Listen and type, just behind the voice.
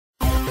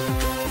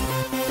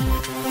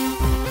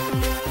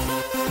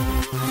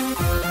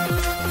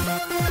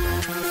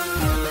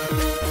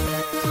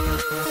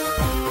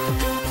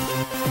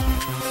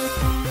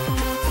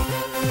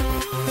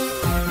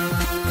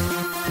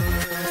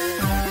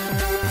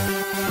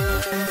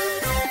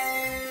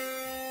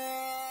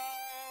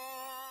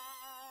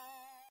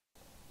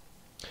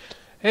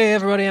Hey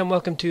everybody, and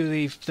welcome to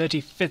the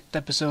 35th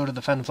episode of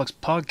the Fandom Flux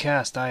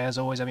podcast. As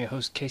always, am your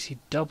host,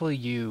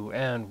 KCW,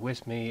 and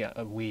with me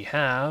we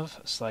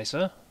have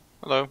Slicer.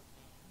 Hello.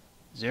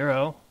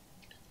 Zero.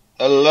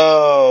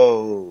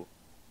 Hello.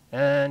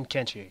 And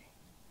Kenshi.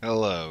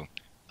 Hello,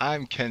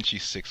 I'm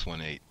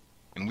Kenshi618,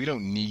 and we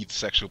don't need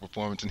sexual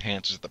performance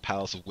enhancers at the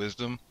Palace of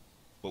Wisdom,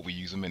 but we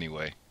use them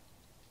anyway.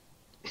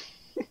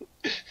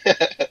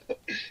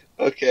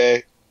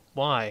 Okay.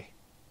 Why?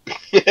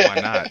 Why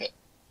not?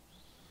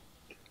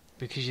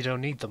 Because you don't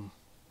need them.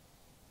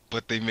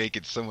 But they make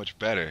it so much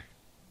better.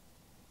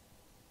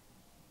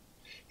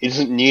 He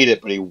doesn't need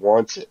it, but he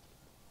wants it.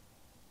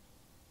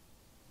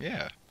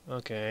 Yeah.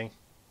 Okay.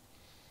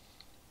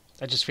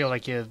 I just feel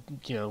like you're,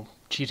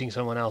 cheating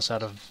someone else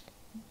out of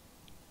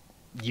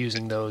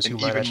using those who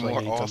An might even actually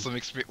more need awesome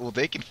experience. Well,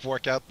 they can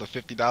fork out the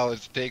 $50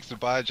 it takes to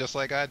buy it just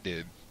like I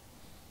did.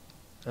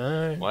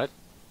 them. Alright. What?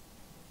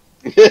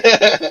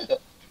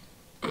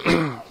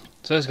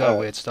 So it's got a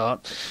weird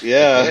start.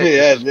 Yeah, This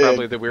it is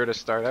probably did. the weirdest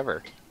start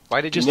ever.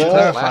 Why did you Just do to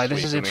that clarify, last this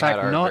week is when in we fact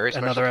had our not very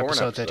special another porn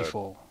episode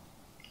 34.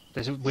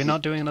 We're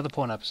not doing another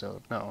porn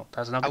episode. No,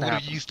 that's not I going to would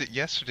have happen. used it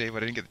yesterday,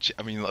 but I didn't get the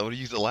I would have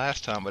used it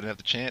last time, but I didn't have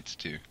the chance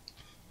to.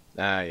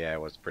 Yeah,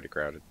 it was pretty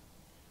crowded.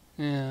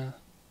 Yeah.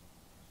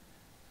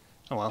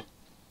 Oh well.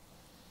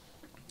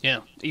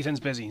 Yeah,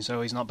 Ethan's busy,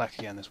 so he's not back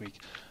again this week.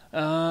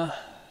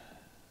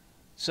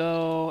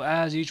 So,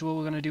 as usual,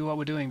 we're going to do what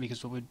we're doing,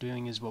 because what we're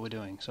doing is what we're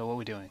doing. So, what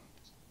we're doing?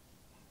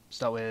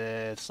 Start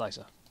with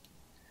Slicer.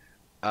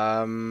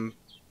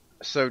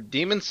 So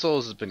Demon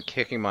Souls has been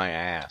kicking my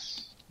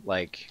ass.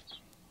 Like,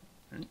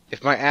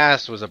 if my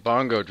ass was a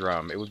bongo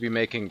drum, it would be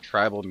making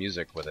tribal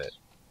music with it.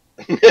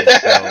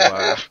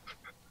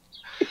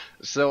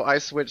 So I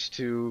switched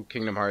to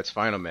Kingdom Hearts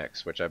Final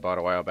Mix, which I bought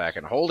a while back,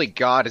 and holy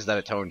god, is that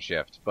a tone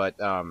shift. But,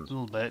 A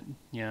little bit,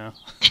 yeah.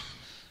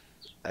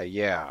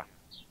 yeah.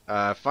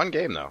 Fun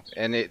game, though.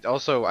 And it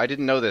also, I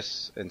didn't know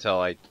this until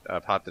I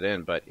popped it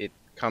in, but it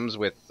comes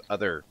with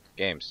other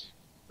games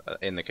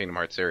in the Kingdom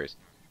Hearts series.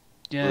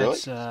 Yeah, Really?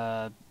 it's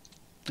the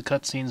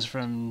cutscenes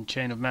from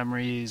Chain of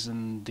Memories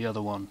and the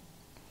other one.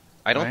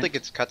 I don't Right. think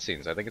it's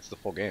cutscenes. I think it's the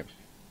full game.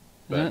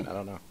 But Is it? I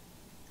don't know.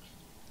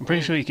 I'm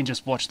pretty sure you can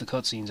just watch the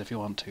cutscenes if you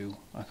want to.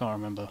 I can't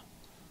remember.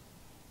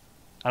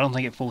 I don't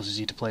think it forces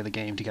you to play the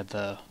game to get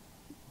the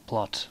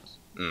plot.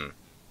 Mm.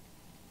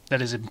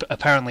 That is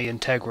apparently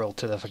integral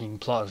to the fucking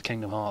plot of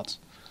Kingdom Hearts.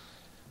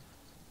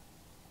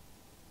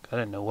 I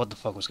didn't know what the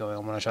fuck was going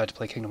on when I tried to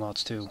play Kingdom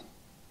Hearts 2.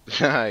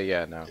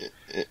 Yeah, no.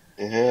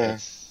 Yeah.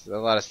 It's a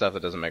lot of stuff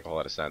that doesn't make a whole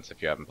lot of sense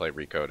if you haven't played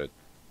Recoded.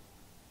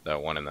 The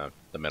one in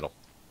the middle.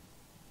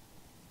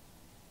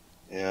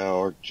 Yeah,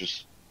 or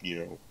just,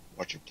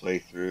 watch a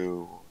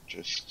playthrough, or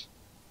just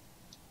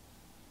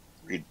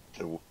read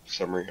the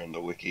summary on the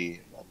wiki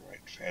and then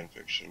write fan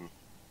fiction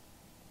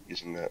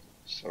using that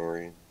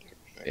summary and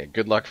everything. Yeah,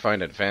 good luck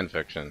finding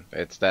fanfiction.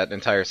 It's that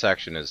entire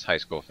section is high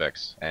school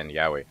fix and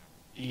yaoi.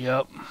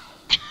 Yep.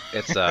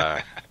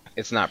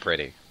 It's not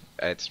pretty.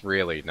 It's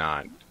really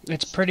not.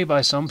 It's pretty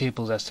by some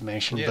people's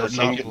estimation, Yeah, but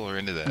some not, people are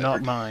into that.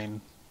 not mine.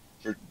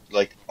 For,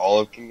 all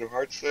of Kingdom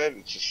Hearts then?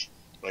 It's just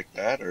like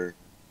that, or?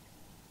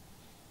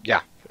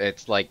 Yeah,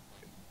 it's like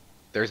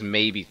there's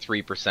maybe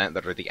 3%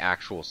 that are the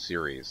actual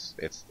series.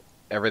 It's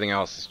everything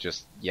else is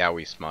just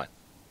yaoi smut.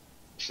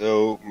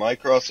 So, my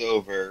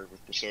crossover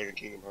with Persona and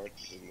Kingdom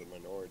Hearts is in the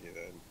minority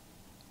then.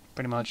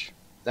 Pretty much.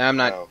 I'm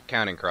not Oh.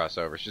 counting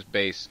crossovers, just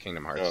base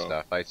Kingdom Hearts Oh.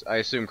 stuff. I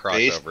assume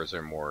Base? crossovers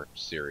are more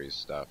series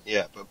stuff.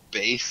 Yeah, but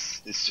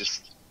base is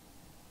just...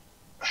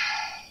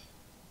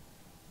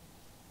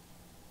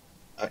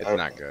 It's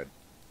not good.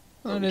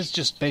 Well, it is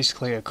just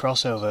basically a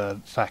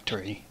crossover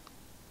factory,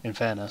 in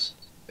fairness.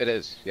 It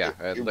is, yeah.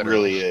 It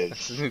literally. really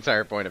That's is. the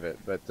entire point of it.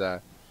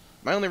 But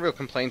my only real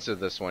complaints of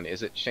this one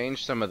is it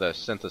changed some of the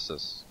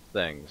synthesis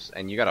things,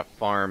 and you gotta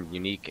farm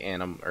unique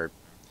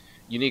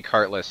unique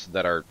heartless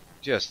that are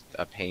just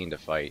a pain to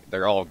fight.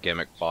 They're all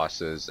gimmick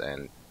bosses,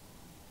 and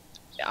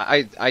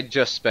I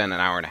just spent an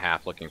hour and a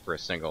half looking for a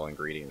single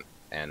ingredient,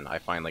 and I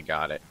finally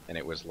got it, and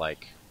it was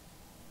like,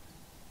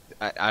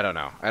 I don't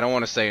know. I don't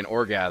want to say an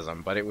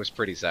orgasm, but it was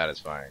pretty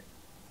satisfying.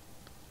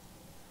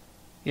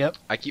 Yep.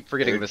 I keep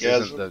forgetting this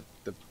Orgasm? isn't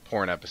the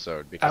porn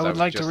episode because I would was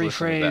like to just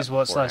listening rephrase that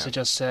what beforehand. Slicer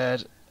just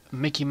said.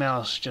 Mickey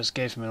Mouse just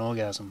gave him an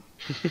orgasm.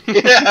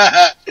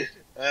 I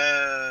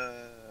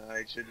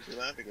shouldn't be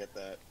laughing at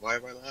that. Why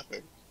am I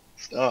laughing?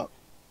 Stop.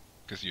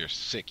 Because you're a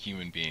sick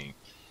human being.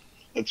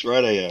 That's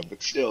right, I am,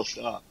 but still,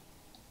 stop.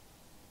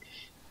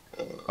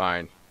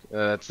 Fine.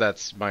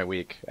 That's my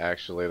week.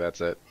 Actually,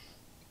 that's it.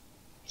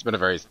 It's been a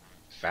very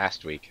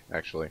fast week.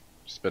 Actually,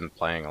 just been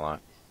playing a lot.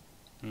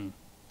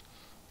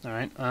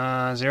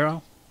 Alright,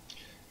 Zero?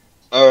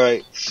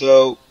 Alright,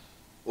 so,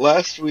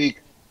 last week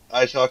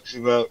I talked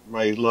about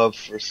my love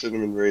for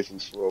cinnamon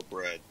raisins for old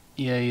bread,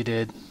 Yeah, you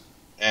did.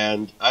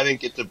 and I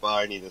didn't get to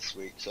buy any this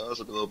week, so I was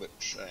a little bit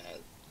sad.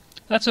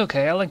 That's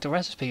okay, I linked a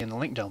recipe in the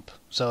link dump,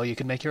 so you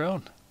can make your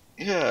own.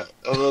 Yeah,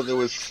 although there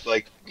was,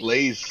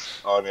 glaze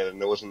on it, and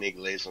there wasn't any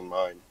glaze on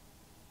mine.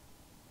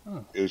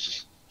 Oh. It was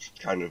just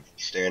kind of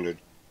standard.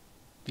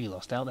 You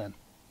lost out then.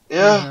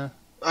 Yeah,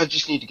 I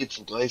just need to get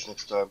some glaze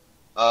next time.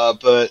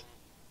 But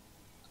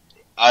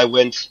I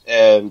went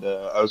and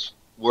I was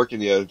working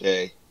the other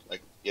day,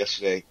 like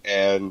yesterday,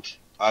 and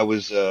I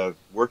was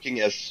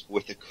working as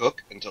with a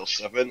cook until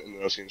 7, and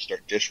then I was going to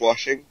start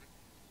dishwashing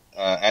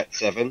at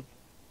 7.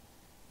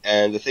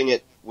 And the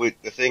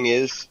thing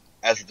is,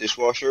 as a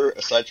dishwasher,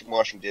 aside from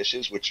washing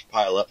dishes, which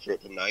pile up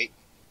throughout the night,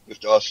 you have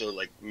to also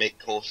like make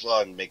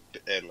coleslaw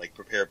and like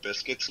prepare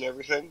biscuits and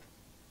everything.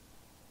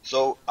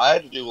 So I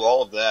had to do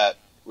all of that,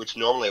 which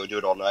normally I would do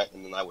it all night,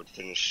 and then I would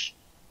finish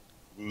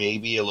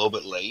maybe a little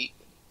bit late,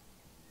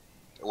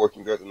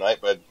 working throughout the night,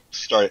 but I'd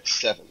start at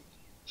 7,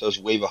 so I was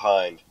way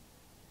behind.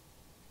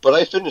 But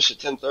I finished at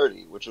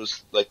 10:30, which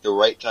was like the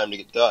right time to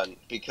get done,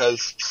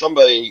 because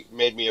somebody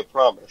made me a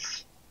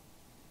promise.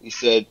 He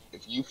said,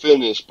 if you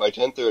finish by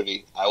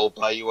 10:30, I will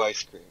buy you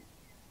ice cream.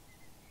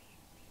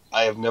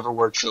 I have never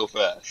worked so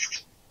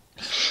fast.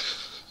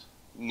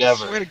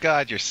 Never. I swear to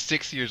God, you're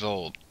 6 years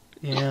old.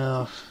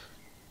 Yeah.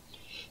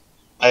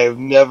 I have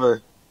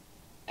never,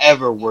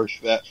 ever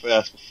worked that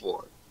fast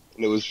before,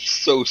 and it was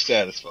so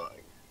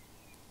satisfying.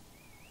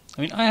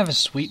 I mean, I have a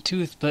sweet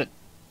tooth, but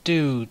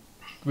dude,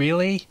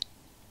 really?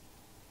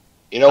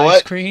 You know Ice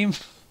what? cream?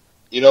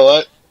 You know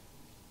what?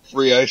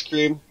 Free ice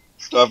cream,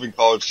 starving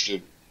college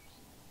student.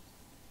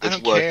 I It's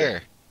don't worth care.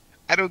 it.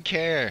 I don't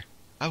care.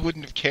 I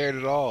wouldn't have cared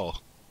at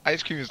all.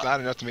 Ice cream is not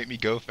enough to make me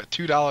go.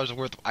 $2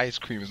 worth of ice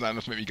cream is not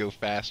enough to make me go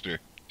faster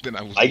than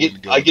I was. I willing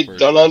to go I in the get first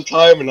done place. on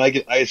time and I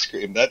get ice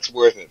cream. That's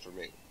worth it for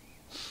me.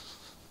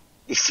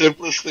 The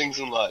simplest things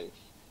in life.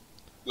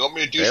 You want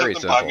me to do Very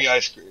something? Buy simple. me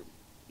ice cream.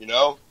 You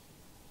know?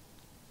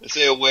 They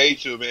say a way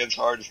to a man's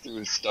heart is through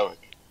his stomach.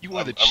 You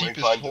are the I'm cheapest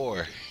inclined to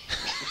whore.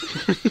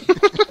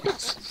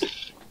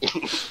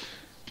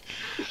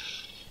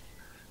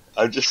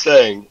 I'm just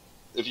saying,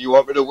 if you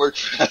want me to work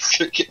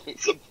faster, give me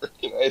some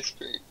freaking ice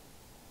cream.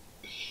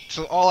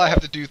 So all I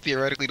have to do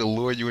theoretically to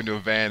lure you into a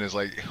van is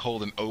like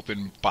hold an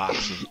open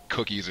box of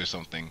cookies or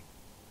something.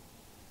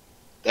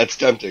 That's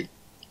tempting.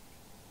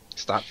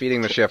 Stop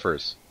feeding the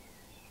shippers.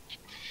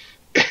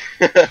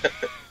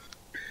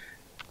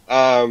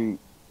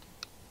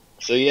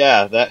 So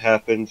yeah, that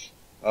happened.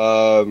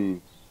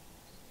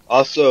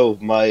 Also,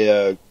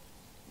 my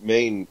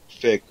main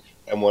fic,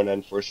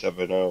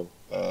 M1N470,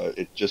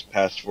 it just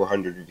passed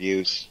 400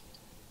 reviews.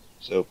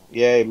 So,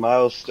 yay,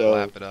 milestone.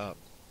 Clap it up.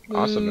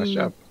 Awesome, nice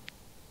job.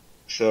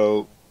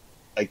 So,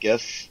 I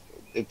guess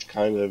it's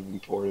kind of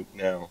important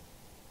now.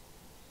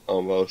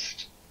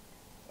 Almost.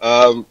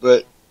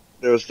 But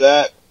there was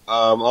that.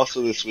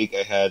 Also this week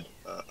I had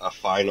a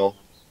final,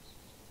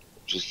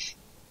 which is,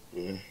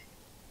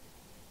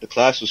 the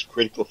class was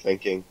critical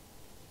thinking.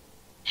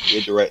 We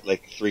had to write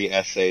like 3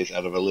 essays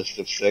out of a list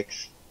of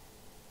 6.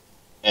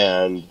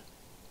 And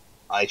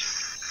I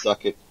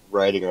suck at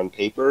writing on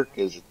paper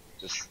because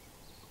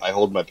I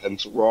hold my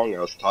pencil wrong. I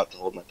was taught to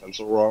hold my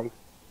pencil wrong.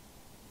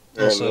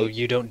 Also, Apparently.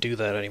 you don't do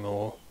that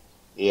anymore.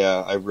 Yeah,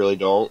 I really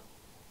don't.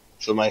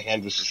 So my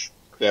hand was just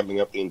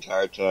cramping up the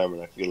entire time,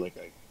 and I feel like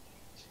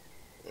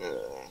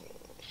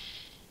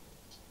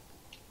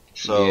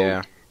So,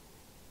 Yeah.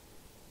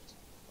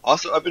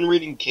 Also, I've been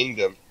reading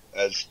Kingdom,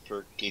 as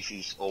per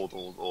Casey's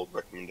old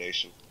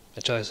recommendation.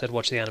 That's why I said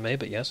watch the anime,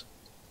 but yes.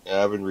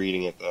 Yeah, I've been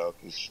reading it, though,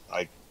 because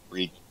I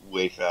read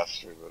way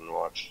faster than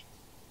watch.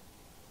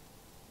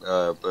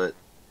 But,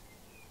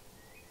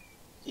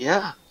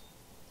 yeah,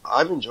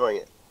 I'm enjoying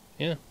it.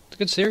 Yeah, it's a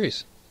good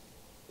series.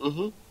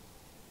 Mm-hmm.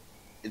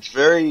 It's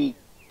very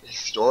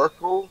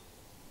historical,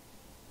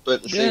 but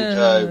at the same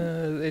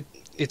time,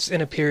 It's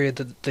in a period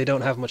that they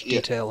don't have much Yeah.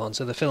 detail on,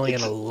 so they're filling in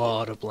It's- a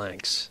lot of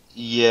blanks.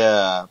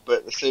 yeah, but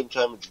at the same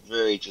time, it's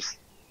very just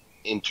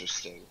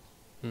interesting.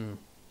 Hmm.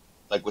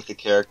 Like with the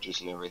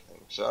characters and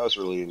everything. So I was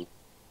really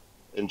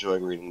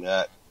enjoying reading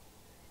that.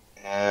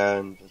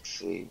 And let's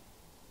see,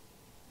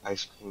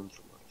 ice cream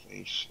for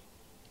motivation.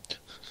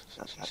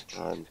 Got that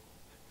done.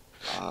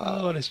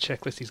 On his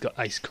checklist, he's got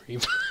ice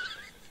cream.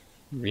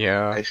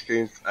 Yeah. Ice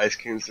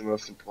cream's the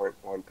most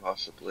important one,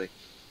 possibly.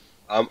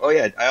 Oh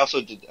yeah, I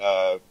also did.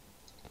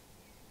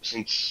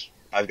 Since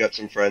I've got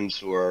some friends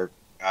who are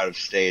out of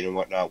state and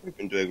whatnot, we've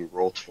been doing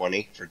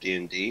Roll20 for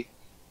D&D.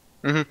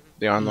 The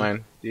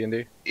online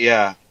D&D.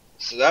 Yeah,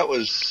 so that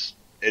was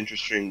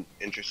interesting.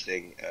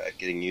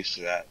 Getting used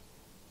to that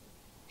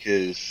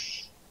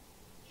because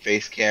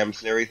face cams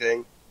and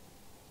everything,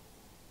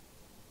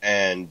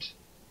 and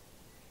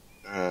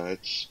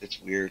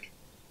it's weird.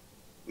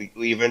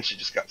 We eventually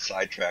just got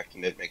sidetracked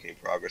and didn't make any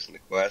progress in the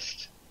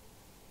quest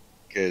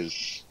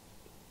because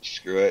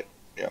screw it.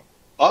 You know.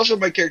 Also,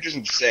 my character's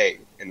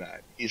insane in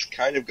that he's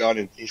kind of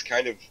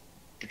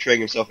portraying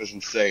himself as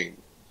insane.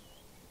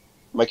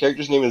 My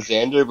character's name is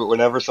Xander, but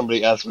whenever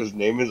somebody asks what his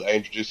name is, I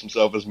introduce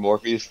himself as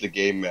Morpheus, the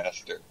Game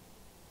Master.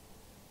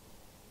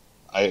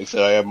 I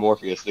said I am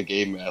Morpheus, the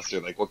Game Master.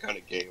 Like, what kind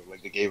of game?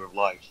 Like, the game of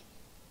life.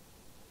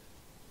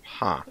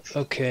 Huh.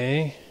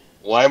 Okay.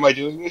 Why am I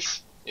doing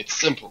this? It's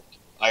simple.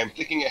 I am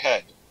thinking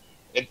ahead.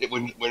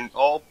 When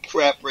all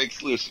crap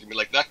breaks loose, you're gonna be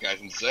like, that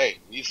guy's insane.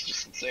 He's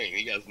just insane.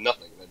 He has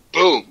nothing. And then,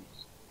 boom!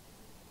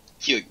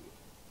 killing you.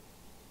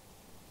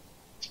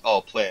 It's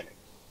all planning.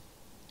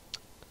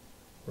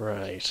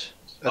 Right.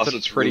 That's Also, a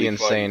it's pretty really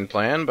insane fun.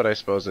 plan, but I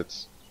suppose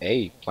it's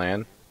a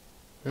plan.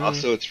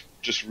 Also, it's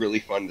just really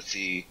fun to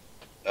see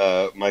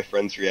my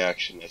friend's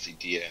reaction as he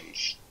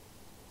DMs.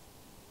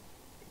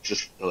 It's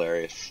just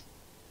hilarious.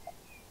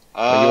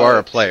 Well, you are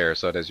a player,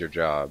 so it is your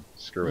job.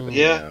 Screw with the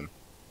Yeah. DM.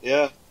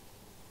 Yeah,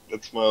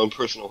 that's my own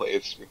personal way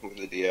of screwing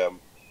with the DM.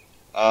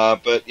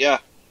 But yeah,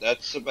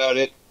 that's about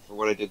it for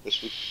what I did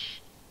this week.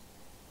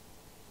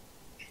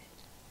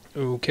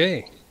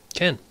 Okay.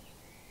 Ken.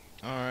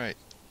 Alright.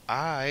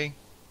 I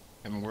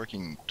have been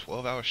working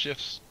 12-hour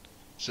shifts,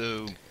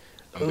 so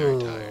I'm very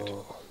tired.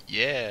 Oh.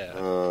 Yeah.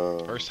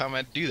 Uh, First time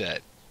I do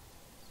that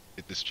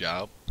at this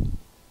job.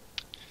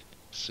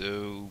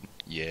 So,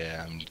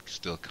 yeah, I'm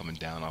still coming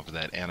down off of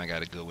that, and I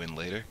gotta go in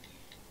later.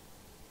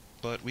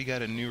 But we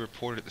got a new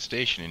reporter at the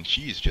station, and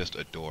she's just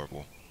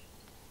adorable.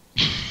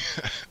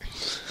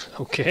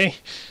 Okay.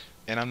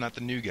 And I'm not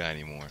the new guy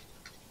anymore.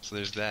 So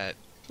there's that.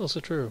 Also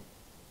true.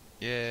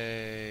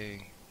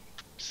 Yay.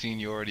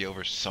 Seniority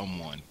over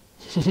someone.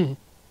 mm,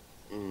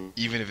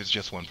 Even if it's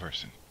just one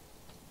person.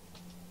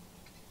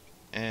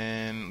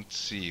 And let's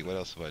see, what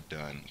else have I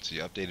done? Let's see,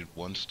 updated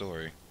one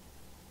story.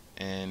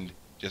 And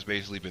just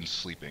basically been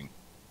sleeping.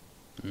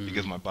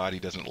 Because my body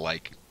doesn't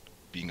like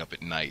being up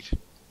at night.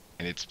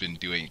 And it's been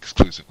doing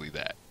exclusively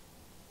that.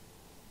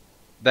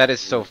 That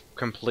is so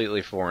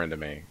completely foreign to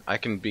me. I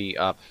can be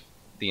up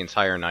the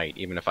entire night,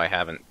 even if I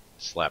haven't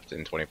slept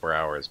in 24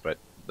 hours, but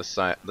the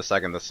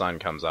second the sun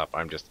comes up,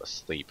 I'm just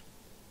asleep.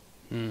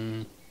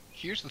 Mm.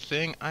 Here's the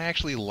thing, I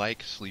actually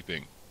like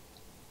sleeping.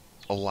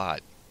 A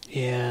lot.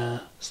 Yeah,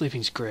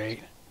 sleeping's great.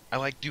 I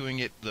like doing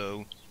it,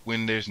 though,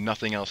 when there's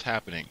nothing else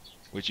happening.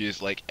 Which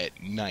is, like,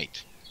 at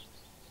night.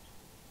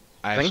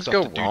 I have Things stuff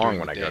go to do wrong during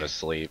when the I go day. to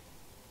sleep.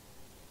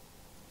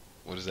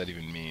 What does that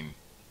even mean?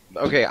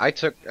 Okay,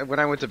 when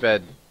I went to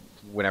bed,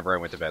 whenever I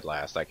went to bed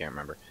last, I can't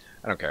remember.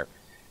 I don't care.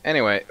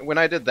 Anyway, when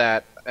I did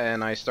that,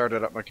 and I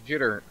started up my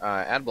computer,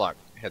 AdBlock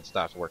had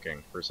stopped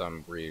working for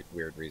some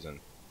weird reason.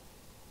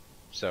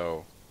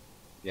 So,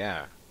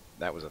 yeah,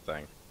 that was a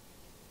thing.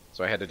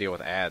 So I had to deal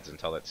with ads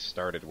until it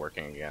started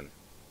working again.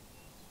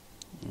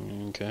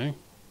 Okay.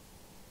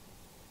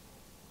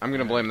 I'm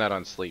gonna blame that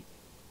on sleep.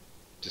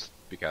 Just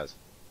because.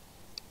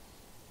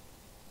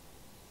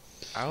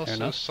 I also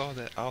enough. saw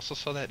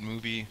that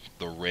movie,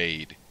 The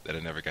Raid, that I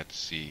never got to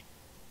see.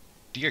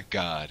 Dear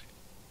God.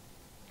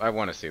 I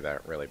want to see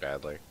that really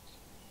badly.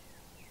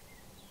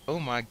 Oh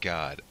my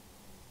God.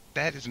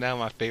 That is now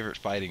my favorite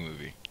fighting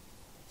movie.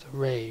 The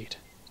Raid.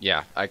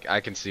 Yeah,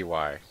 I can see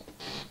why.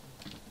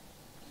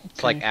 It's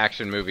Okay. like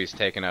action movies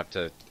taken up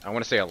to, I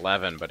want to say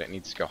 11, but it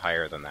needs to go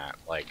higher than that,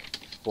 like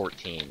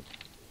 14.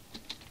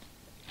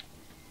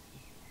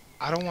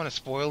 I don't want to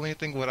spoil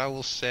anything, but I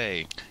will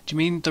say Do you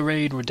mean The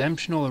Raid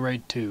Redemption or The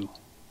Raid 2?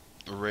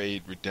 The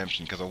Raid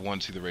Redemption, because I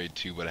wanted to see The Raid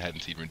 2, but I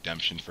hadn't seen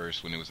Redemption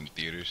first when it was in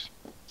theaters,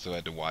 so I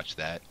had to watch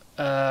that.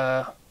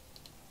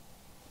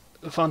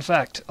 Fun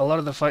fact, a lot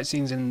of the fight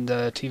scenes in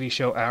the TV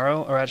show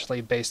Arrow are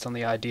actually based on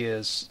the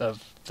ideas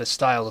of the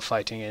style of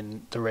fighting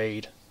in The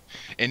Raid.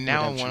 And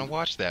now Redemption. I want to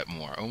watch that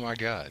more. Oh my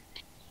God.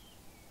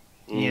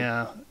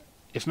 Yeah.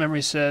 If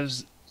memory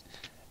serves,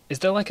 is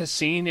there like a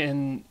scene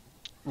in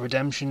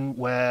Redemption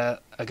where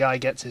a guy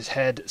gets his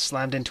head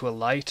slammed into a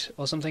light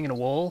or something in a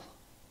wall?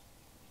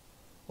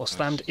 Or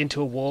slammed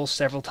into a wall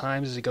several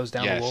times as he goes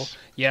down the wall? Yes.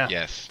 Yeah.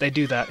 Yes. They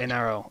do that in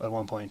Arrow at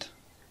one point.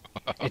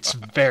 It's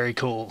very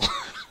cool.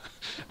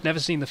 Never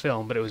seen the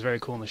film, but it was very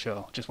cool in the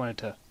show. Just wanted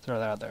to throw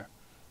that out there.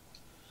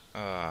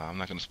 I'm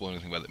not going to spoil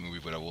anything about that movie,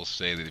 but I will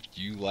say that if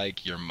you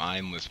like your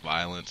mindless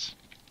violence,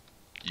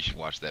 you should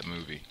watch that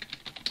movie.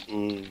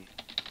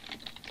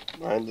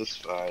 Mindless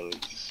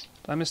violence.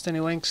 If I missed any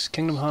links,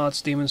 Kingdom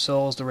Hearts, Demon's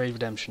Souls, The Raid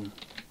Redemption.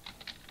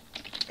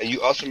 And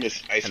you also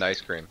missed ice And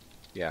ice cream.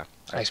 Yeah.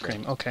 Ice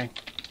cream, okay.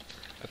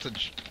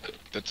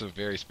 That's a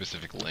very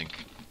specific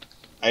link.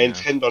 I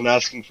intend on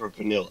asking for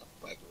vanilla,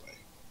 by the way.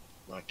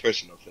 My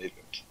personal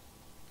favorite.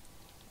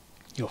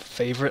 Your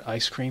favorite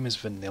ice cream is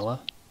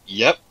vanilla?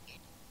 Yep.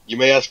 You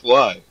may ask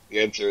why. The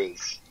answer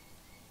is,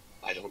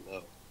 I don't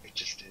know. It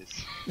just is.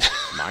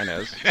 Mine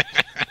is.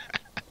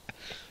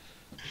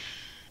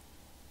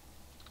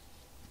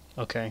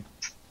 Okay.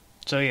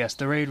 So yes,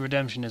 The Raid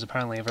Redemption is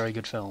apparently a very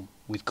good film,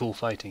 with cool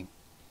fighting.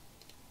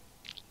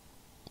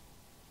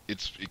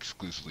 It's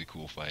exclusively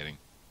cool fighting.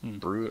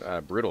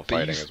 Brutal They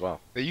fighting use- as well.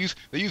 They use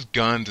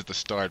guns at the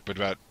start, but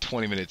about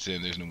 20 minutes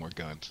in, there's no more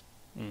guns.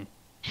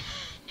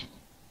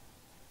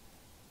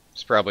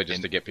 It's probably just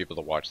And- to get people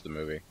to watch the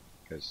movie.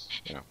 Because,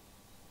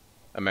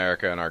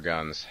 America and our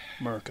guns.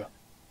 America.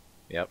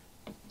 Yep.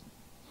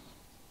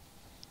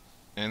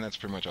 And that's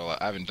pretty much all.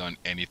 I haven't done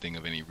anything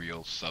of any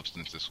real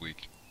substance this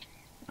week.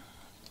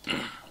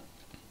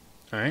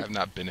 Alright. I've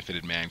not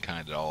benefited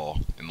mankind at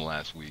all in the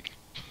last week.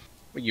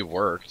 Well, you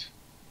worked.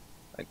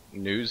 Like,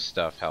 news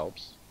stuff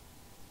helps.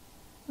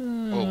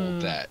 Oh,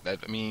 that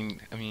I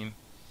mean,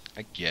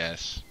 I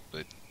guess,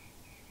 but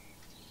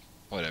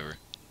whatever.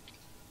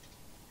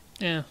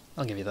 Yeah,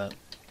 I'll give you that.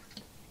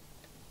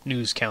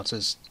 news counts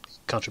as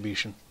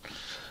contribution.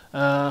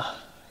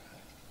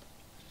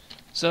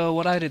 So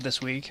what I did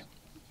this week,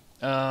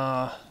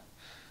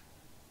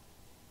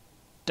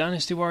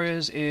 Dynasty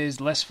Warriors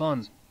is less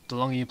fun the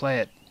longer you play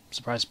it.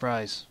 Surprise,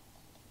 surprise.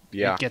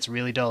 Yeah. It gets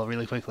really dull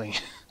really quickly.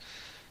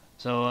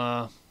 So,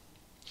 a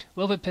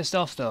little bit pissed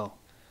off though.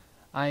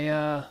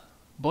 I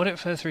bought it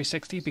for the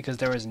 360 because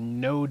there is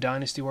no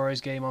Dynasty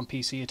Warriors game on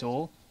PC at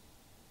all.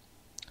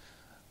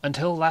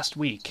 Until last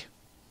week.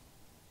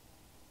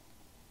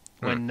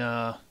 When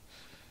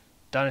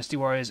Dynasty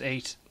Warriors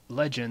 8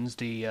 Legends,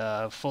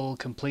 the full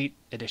complete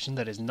edition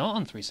that is not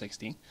on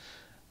 360,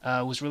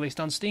 was released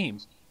on Steam.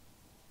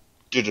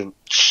 Didn't.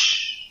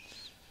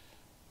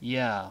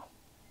 Yeah.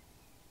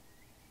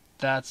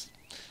 That's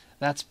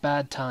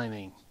bad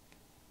timing.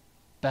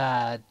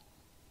 Bad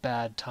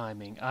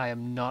timing. I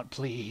am not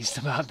pleased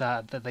about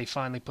that they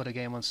finally put a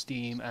game on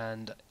Steam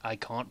and I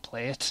can't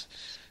play it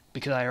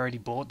because I already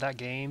bought that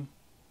game.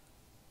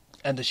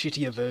 And the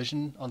shittier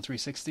version on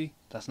 360,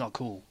 that's not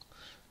cool.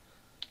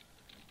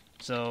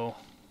 So...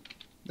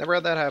 Never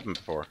had that happen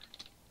before.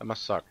 That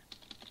must suck.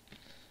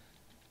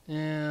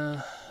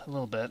 Yeah, a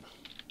little bit.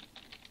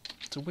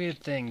 It's a weird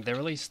thing. They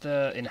released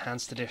the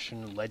Enhanced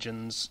Edition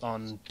Legends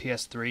on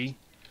PS3,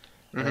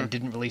 and then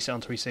didn't release it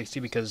on 360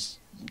 because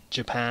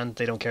Japan,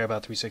 they don't care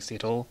about 360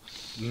 at all.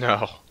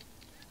 No.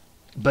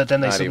 But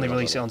then they Not suddenly even a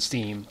released it little. on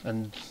Steam,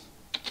 and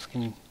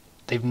fucking,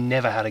 they've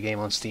never had a game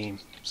on Steam,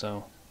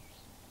 so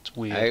it's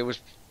weird.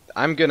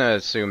 I'm gonna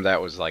assume that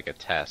was like a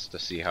test to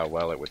see how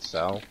well it would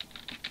sell.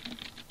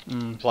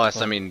 Plus,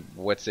 well- I mean,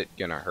 what's it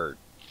gonna hurt?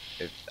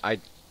 I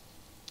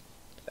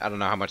don't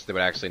know how much they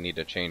would actually need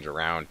to change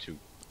around to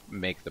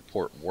make the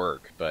port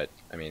work, but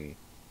I mean,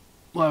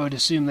 Well, I would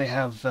assume they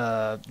have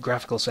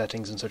graphical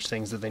settings and such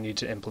things that they need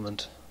to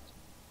implement,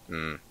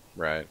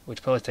 right.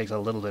 which probably takes a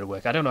little bit of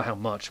work. I don't know how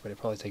much, but it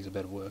probably takes a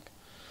bit of work.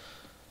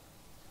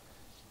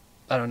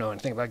 I don't know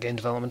anything about game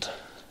development.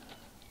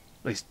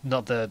 At least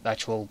not the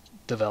actual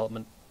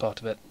development part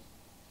of it.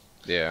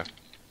 Yeah.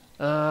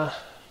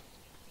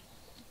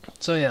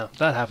 So yeah,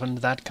 that happened.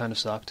 That kind of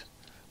sucked.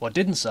 What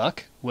didn't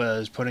suck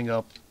was putting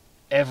up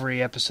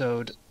every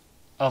episode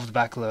of the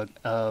backlog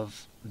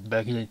of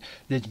the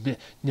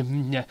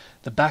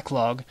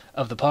backlog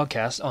of the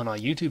podcast on our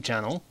YouTube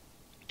channel.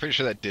 Pretty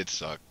sure that did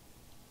suck.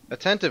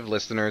 Attentive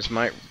listeners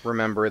might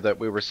remember that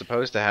we were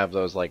supposed to have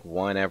those like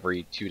one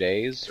every 2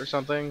 days or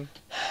something,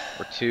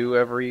 or two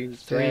every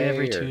 3 day,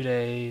 every or... 2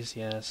 days,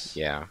 yes.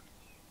 Yeah.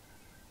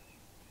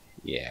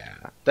 Yeah.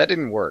 That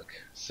didn't work,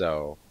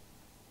 so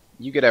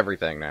you get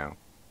everything now.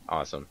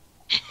 Awesome.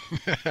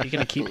 You're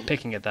gonna keep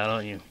picking at that,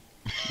 aren't you?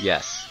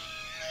 Yes.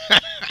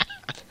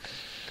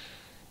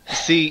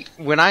 See,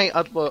 when I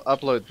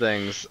upload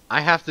things,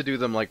 I have to do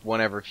them like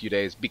one every few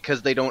days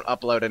because they don't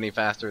upload any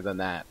faster than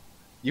that.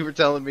 You were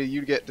telling me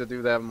you get to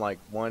do them like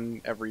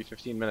one every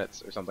 15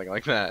 minutes or something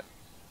like that.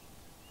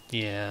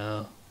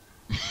 Yeah,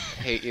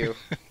 Hate you.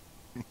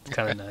 it's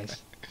kind of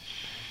nice.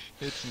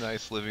 It's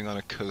nice living on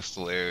a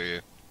coastal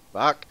area.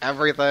 Fuck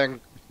everything.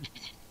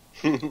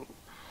 I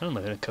don't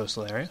live in a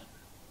coastal area.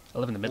 I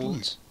live in the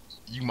Midlands.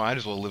 You might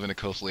as well live in a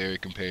coastal area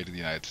compared to the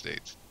United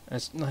States. I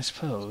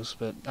suppose,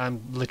 but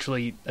I'm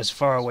literally as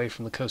far away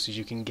from the coast as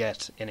you can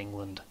get in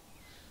England.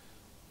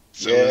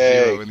 So Yay.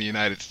 is Zero in the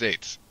United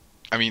States.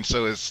 I mean,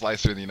 so is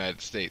Slicer in the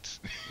United States.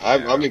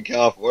 I'm in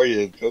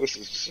California. The coast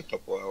is just a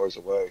couple hours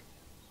away.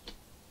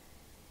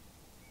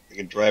 I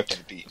can drive to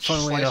the beach.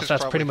 Funnily Slice enough, is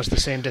that's probably- pretty much the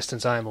same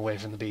distance I am away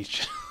from the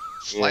beach.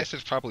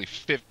 Slicer's probably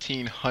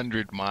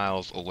 1,500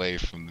 miles away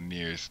from the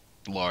nearest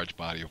large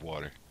body of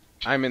water.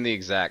 I'm in the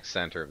exact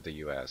center of the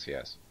U.S.,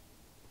 yes.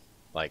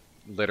 Like,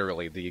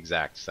 literally the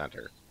exact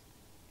center.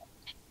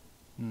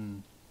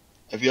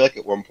 I feel like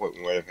at one point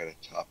we might have had a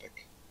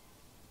topic.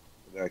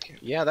 But now I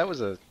can't. Yeah,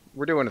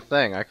 we're doing a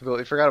thing. I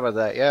completely forgot about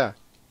that, yeah.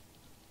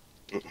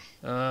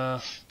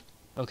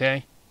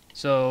 Okay.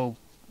 So,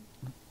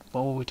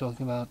 what were we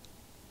talking about?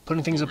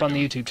 Putting things up on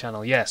the YouTube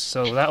channel. Yes,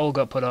 so that all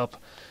got put up,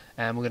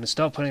 and we're going to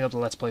start putting up the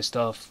Let's Play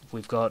stuff.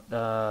 We've got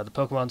the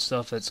Pokemon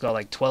stuff that's got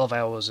like 12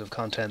 hours of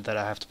content that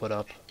I have to put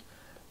up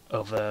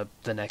over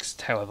the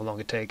next however long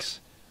it takes.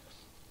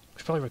 We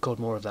should probably record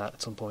more of that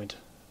at some point,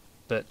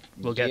 but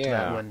we'll get to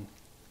that Yeah.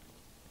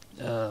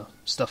 when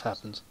stuff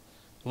happens.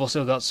 We've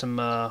also got some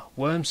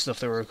Worm stuff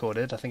that were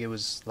recorded. I think it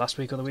was last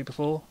week or the week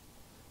before.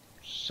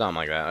 Something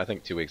like that. I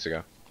think 2 weeks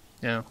ago.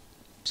 Yeah.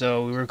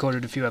 So we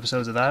recorded a few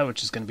episodes of that,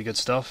 which is going to be good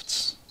stuff.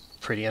 It's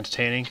pretty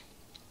entertaining,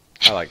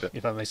 I liked it.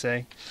 if I may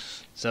say.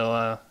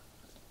 So,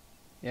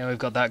 yeah, we've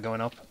got that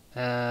going up.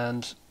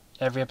 And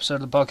every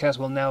episode of the podcast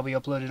will now be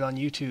uploaded on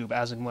YouTube,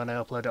 as and when I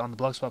upload it on the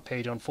Blogspot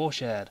page on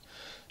 4Shared.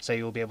 So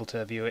you'll be able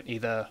to view it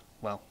either,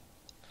 well,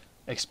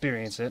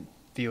 experience it,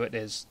 view it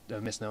is a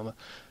misnomer,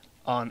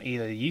 on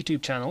either the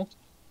YouTube channel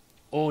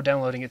or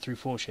downloading it through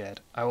 4Shared.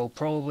 I will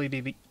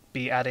probably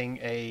be adding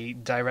a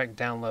direct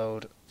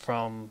download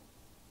from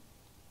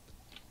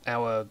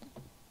our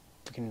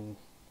freaking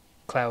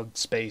cloud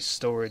space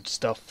storage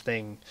stuff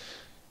thing.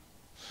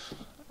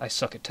 I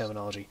suck at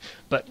terminology.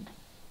 But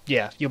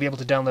yeah, you'll be able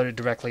to download it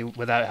directly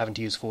without having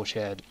to use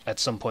ForShared at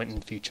some point in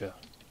the future.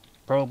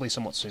 Probably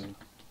somewhat soon.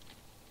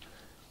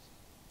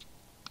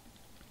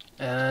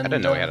 And, I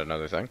didn't know we had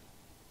another thing.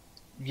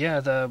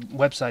 Yeah, the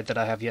website that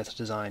I have yet to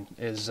design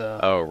is...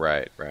 oh,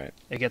 right.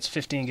 It gets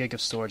 15 gig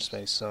of storage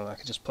space, so I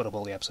can just put up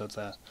all the episodes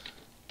there.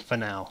 For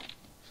now.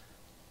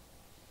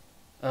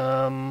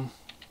 What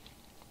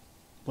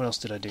else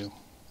did I do?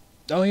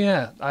 Oh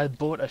yeah, I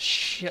bought a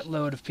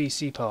shitload of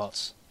PC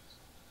parts.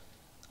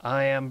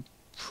 I am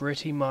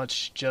pretty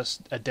much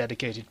just a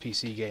dedicated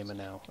PC gamer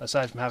now.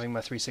 Aside from having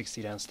my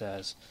 360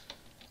 downstairs,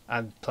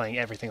 I'm playing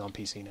everything on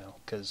PC now,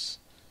 because...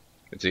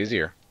 It's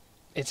easier.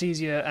 It's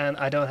easier, and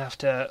I don't have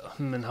to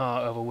hum and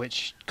ha over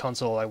which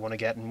console I want to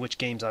get and which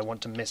games I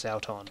want to miss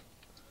out on.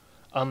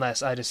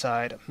 Unless I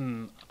decide,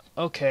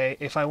 okay,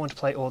 if I want to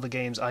play all the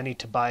games, I need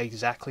to buy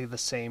exactly the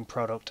same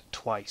product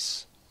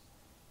twice.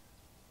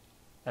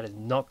 That is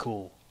not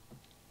cool.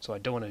 So I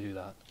don't want to do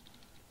that.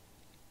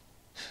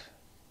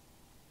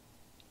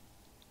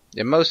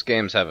 Yeah, most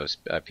games have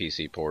a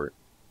PC port.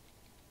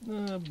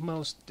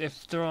 Most,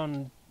 if they're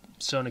on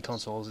Sony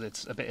consoles,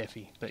 it's a bit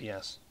iffy, but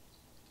yes.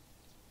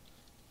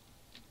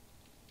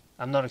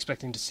 I'm not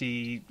expecting to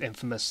see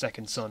infamous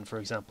Second Son, for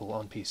example,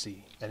 on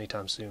PC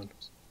anytime soon.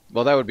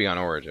 Well, that would be on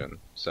Origin,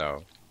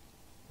 so...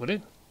 Would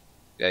it?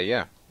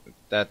 Yeah.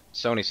 That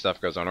Sony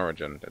stuff goes on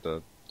Origin,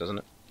 doesn't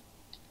it?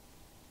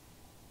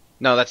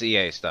 No, that's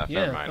EA stuff.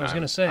 Yeah, Never mind. I was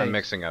going to say... I'm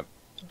mixing up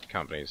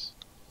companies.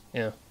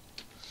 Yeah,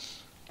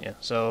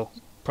 so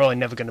probably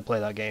never going to play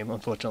that game,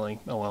 unfortunately.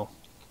 Oh well.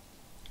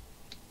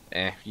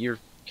 Your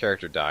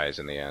character dies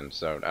in the end,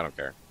 so I don't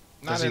care.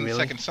 Not in the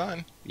Second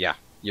Son. Yeah,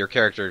 your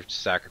character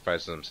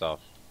sacrifices himself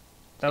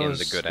That in was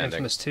the good ending.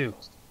 Infamous 2.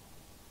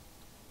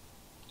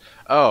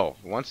 Oh,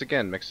 once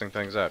again, mixing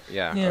things up.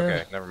 Yeah, Yeah.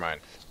 okay, never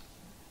mind.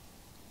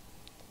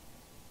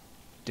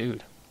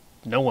 Dude,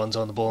 no one's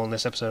on the ball in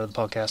this episode of the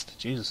podcast.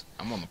 Jesus.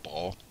 I'm on the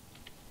ball.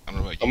 I don't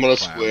know about you. I'm gonna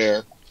clowns.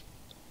 swear.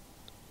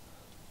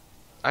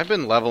 I've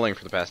been leveling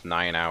for the past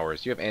 9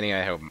 hours. Do you have any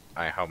idea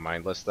how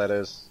mindless that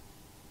is?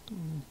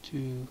 1,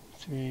 2,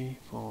 3,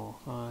 4,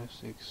 5,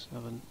 6,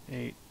 7,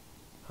 8,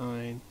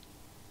 9,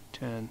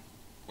 10.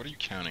 What are you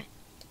counting?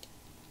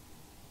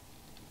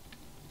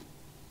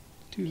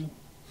 2,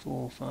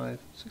 4, 5,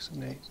 6,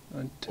 7, 8,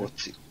 9, 10,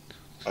 What's he?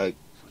 14,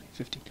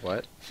 15.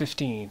 What?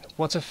 15.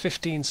 What's a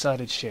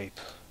 15-sided shape?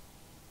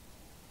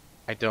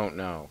 I don't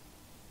know.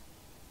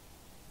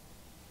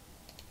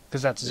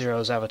 Because that's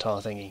Zero's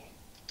avatar thingy.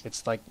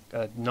 It's like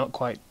a not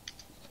quite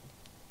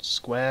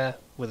square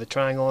with a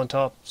triangle on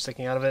top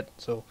sticking out of it,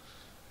 so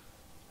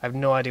I have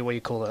no idea what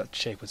you call that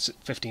shape with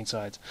 15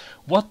 sides.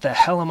 What the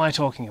hell am I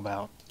talking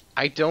about?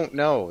 I don't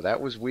know. That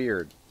was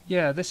weird.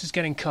 Yeah, this is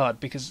getting cut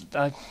because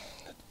I...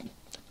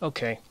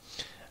 Okay.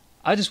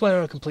 I just went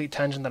on a complete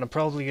tangent that I'm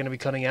probably going to be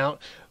cutting out.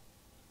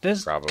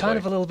 There's Probably. kind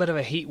of a little bit of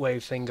a heat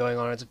wave thing going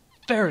on. It's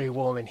very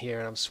warm in here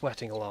and I'm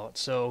sweating a lot,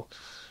 so...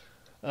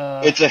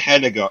 It's a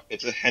Henagon.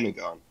 It's a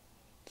Henagon.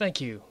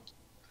 Thank you.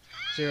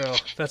 Zero.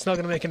 That's not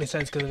going to make any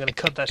sense because I'm going to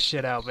cut that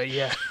shit out, but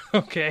yeah,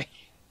 okay.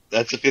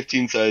 That's a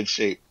 15-sided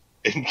shape.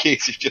 In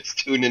case you're just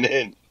tuning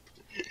in.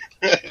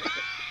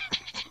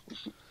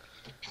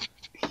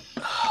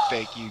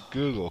 Thank you,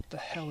 Google. What the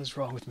hell is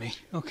wrong with me?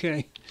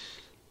 Okay.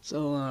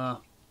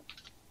 So,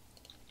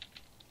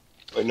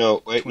 Wait,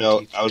 no.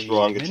 I was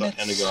wrong. It's not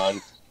minutes.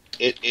 Henagon.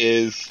 It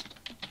is,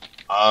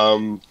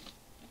 Pentagagon.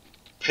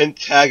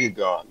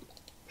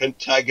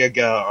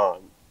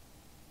 Pentagagon.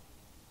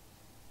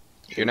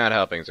 You're not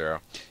helping, Zero.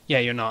 Yeah,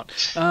 you're not.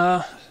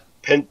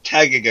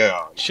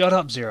 Pentagagon. Shut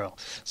up, Zero.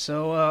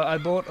 So, I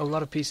bought a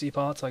lot of PC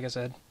parts, like I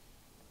said.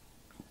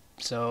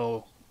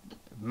 So,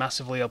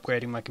 massively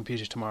upgrading my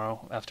computer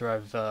tomorrow after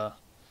I've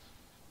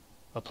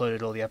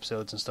uploaded all the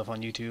episodes and stuff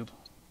on YouTube.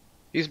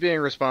 He's being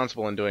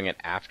responsible and doing it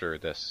after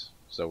this,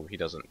 so he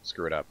doesn't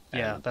screw it up.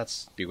 Yeah, and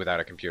that's... be without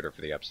a computer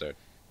for the episode.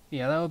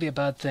 Yeah, that would be a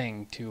bad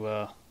thing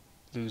to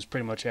lose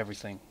pretty much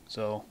everything.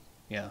 So,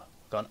 yeah.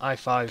 Got an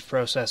i5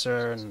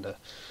 processor and a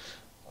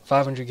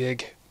 500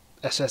 gig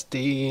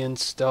SSD and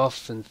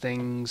stuff and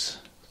things.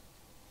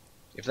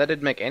 If that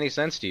didn't make any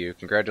sense to you,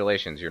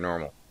 congratulations, you're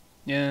normal.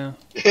 Yeah.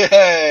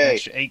 Yay!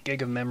 Extra 8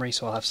 gig of memory,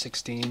 so I'll have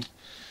 16.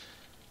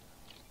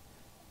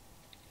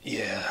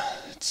 Yeah,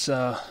 it's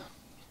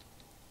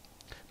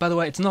by the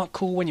way, it's not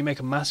cool when you make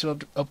a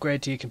massive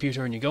upgrade to your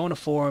computer and you go on a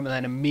forum and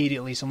then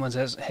immediately someone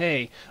says,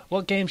 hey,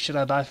 what game should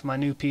I buy for my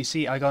new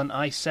PC? I got an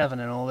i7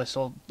 and all this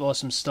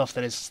awesome stuff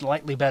that is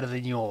slightly better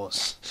than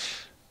yours.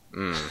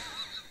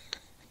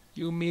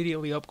 You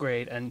immediately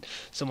upgrade and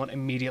someone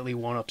immediately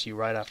one-ups you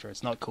right after.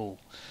 It's not cool.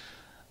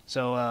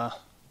 So,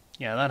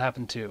 yeah, that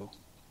happened too.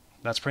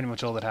 That's pretty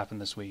much all that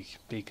happened this week,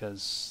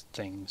 because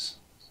things...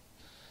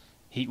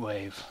 Heat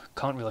wave.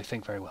 Can't really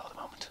think very well at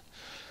the moment.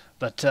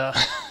 But,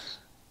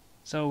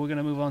 so we're going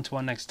to move on to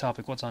our next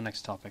topic. What's our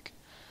next topic?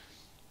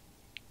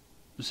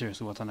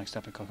 Seriously, what's our next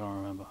topic? I can't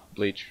remember.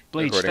 Bleach.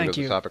 Bleach, according thank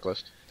to the you. topic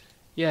list.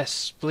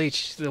 Yes,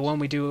 Bleach, the one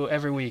we do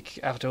every week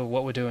after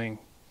what we're doing.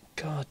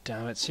 God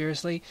damn it,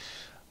 seriously?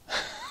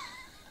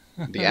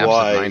 The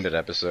absent-minded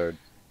episode.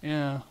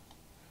 Yeah.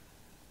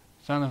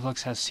 Fandom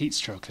Flux has heat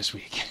stroke this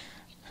week.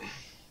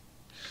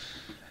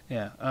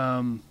 Yeah.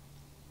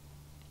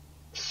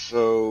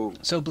 So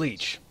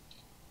Bleach.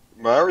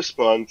 my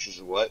response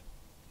is what?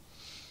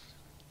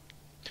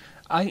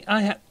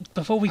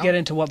 Before we get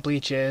into what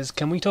Bleach is,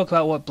 can we talk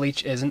about what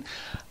Bleach isn't?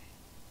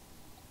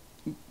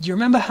 You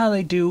remember how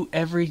they do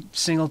every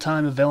single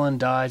time a villain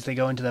dies, they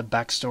go into their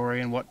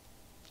backstory and what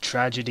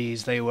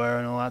tragedies they were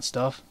and all that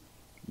stuff?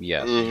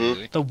 Yes.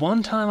 Mm-hmm. The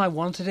one time I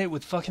wanted it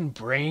with fucking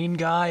Brain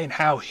Guy and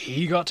how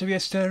he got to be a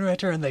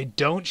Sternritter and they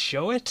don't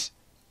show it?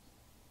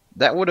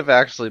 That would have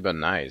actually been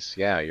nice.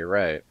 Yeah, you're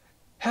right.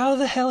 How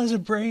the hell is a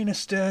Brain a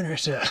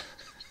Sternritter?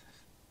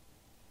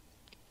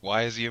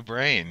 Why is he a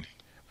brain?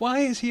 Why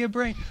is he a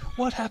Brain?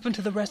 What happened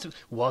to the rest of...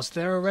 Was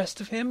there a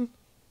rest of him?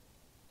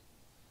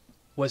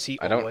 Was he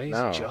I don't always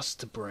know.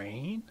 just a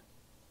Brain?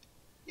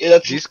 Yeah,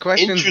 that's These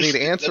questions need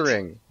interesting-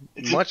 answering.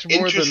 It's Much an more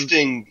than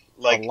interesting,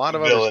 like, a lot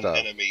of other villain stuff.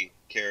 enemy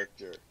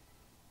character.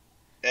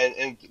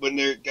 And when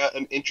they've got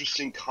an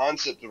interesting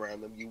concept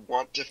around them, you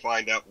want to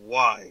find out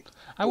why.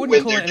 I When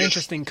wouldn't call they're it an just-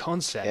 interesting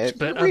concept, it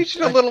but reached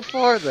a little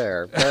far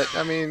there. But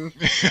I mean,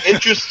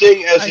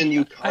 Interesting as in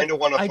you kind of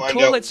want to find out I'd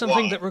call it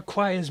something why. that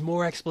requires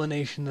more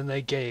explanation than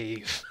they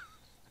gave.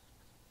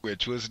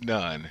 Which was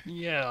none.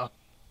 Yeah.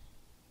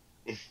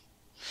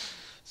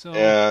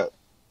 So,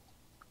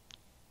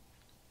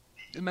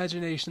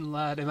 Imagination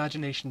Lad,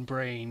 Imagination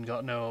Brain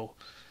got no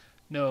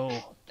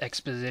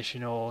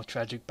exposition or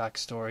tragic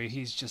backstory.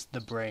 He's just the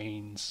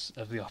brains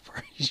of the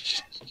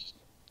operation.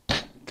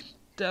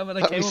 Damn it, I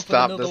let came me up with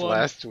stop another this one.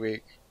 last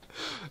week.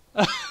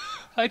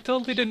 I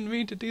totally didn't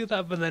mean to do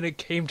that, but then it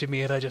came to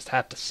me and I just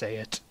had to say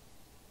it.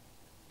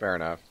 Fair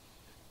enough.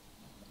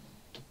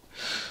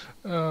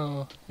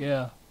 Oh,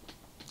 yeah.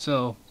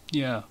 So,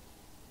 yeah.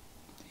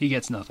 He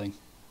gets nothing.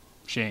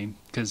 Shame,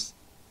 because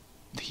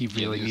he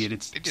really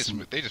needed...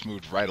 They just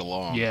moved right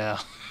along. Yeah.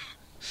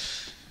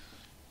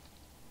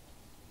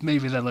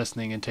 Maybe they're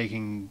listening and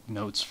taking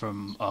notes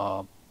from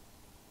our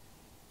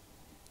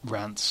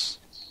rants,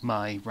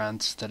 my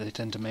rants that I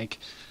tend to make,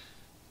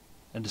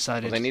 and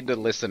decided... Well, they need to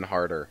listen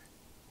harder.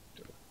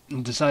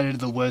 Decided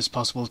the worst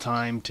possible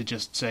time to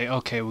just say,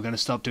 okay, we're going to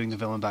stop doing the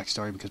villain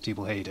backstory because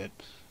people hate it.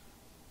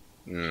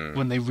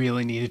 When they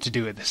really needed to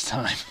do it this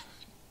time.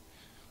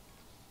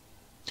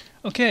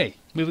 Okay,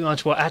 moving on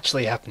to what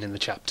actually happened in the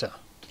chapter.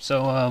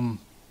 So,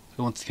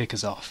 who wants to kick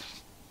us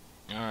off?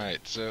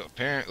 Alright, so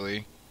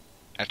apparently,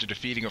 after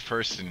defeating a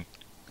person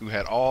who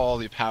had all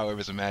the power of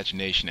his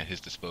imagination at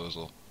his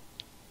disposal,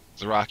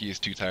 Zaraki is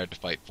too tired to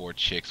fight 4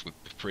 chicks with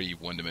pretty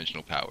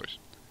one-dimensional powers.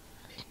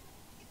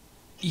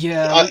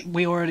 Yeah,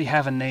 we already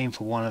have a name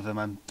for one of them,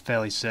 I'm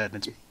fairly certain.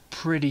 It's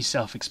pretty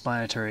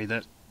self-explanatory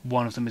that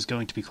one of them is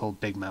going to be called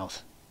Big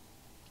Mouth.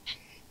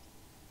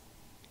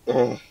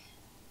 Ugh.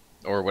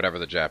 Or whatever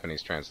the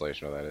Japanese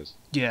translation of that is.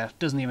 Yeah,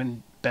 doesn't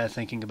even bear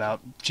thinking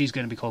about. She's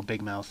going to be called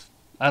Big Mouth.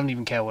 I don't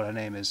even care what her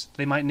name is.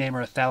 They might name her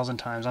 1,000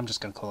 times, I'm just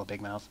going to call her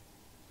Big Mouth.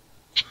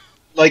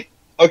 Like,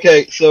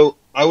 okay, so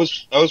I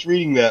was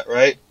reading that,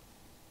 right?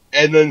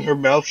 And then her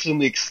mouth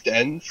suddenly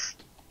extends,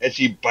 and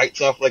she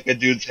bites off like a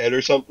dude's head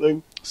or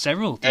something.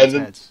 Several And dudes'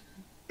 then- heads.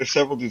 There's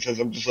several dudes' heads.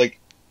 I'm just like,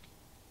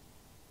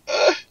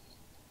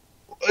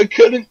 I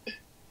couldn't.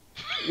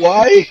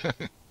 Why?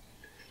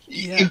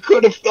 Yeah. You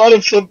could have thought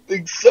of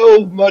something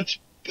so much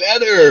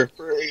better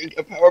for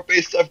a power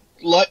based off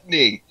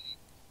gluttony.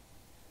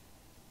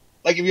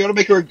 Like, if you want to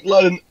make her a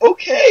glutton,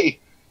 okay,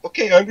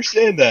 I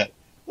understand that.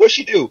 What's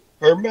she do?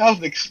 Her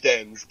mouth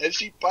extends, and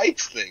she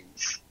bites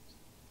things.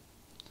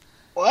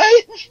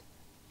 What?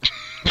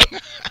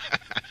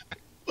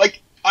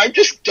 Like, I'm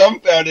just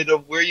dumbfounded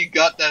of where you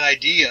got that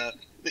idea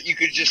that you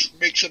could just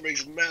make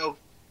somebody's mouth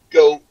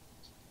go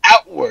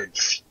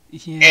outwards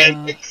Yeah.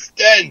 and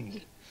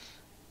extend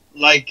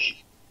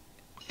like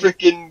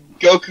frickin'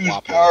 Goku's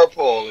Whopper. power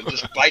pole and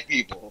just bite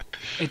people.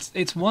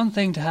 It's one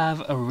thing to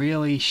have a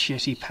really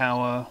shitty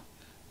power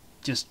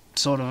just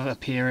sort of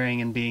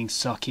appearing and being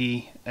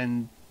sucky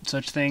and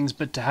such things,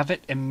 but to have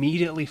it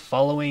immediately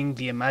following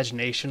the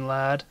Imagination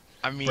Lad...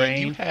 I mean,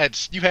 Brain. you had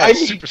I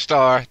mean-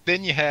 Superstar,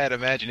 then you had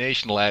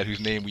Imagination Lad, whose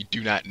name we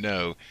do not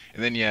know,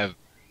 and then you have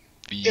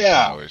these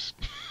Yeah. powers.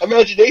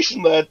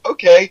 Imagination Lad,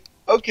 okay.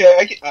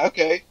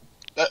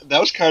 That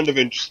was kind of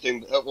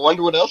interesting. I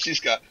wonder what else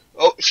he's got.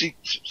 Oh, she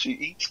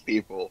eats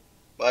people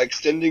by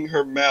extending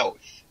her mouth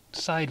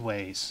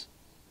sideways.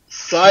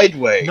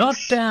 sideways. Not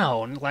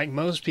down, like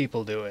most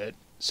people do it,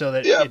 so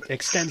that Yeah, it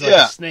extends yeah.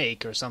 like a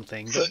snake or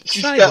something, So but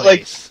she's sideways. got,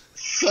 like,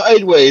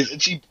 sideways,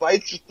 and she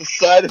bites with the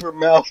side of her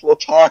mouth while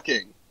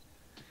talking.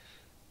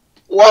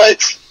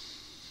 What?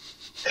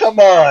 Come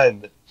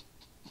on.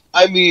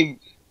 I mean,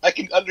 I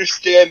can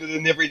understand that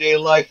in everyday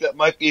life that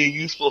might be a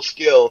useful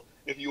skill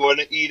if you want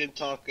to eat and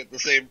talk at the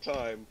same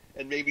time,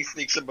 and maybe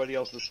sneak somebody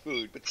else's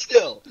food. But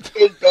still,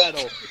 in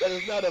battle, that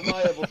is not a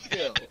viable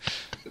skill.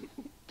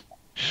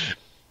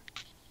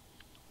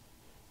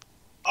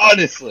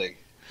 Honestly.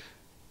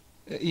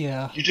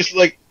 Yeah. You just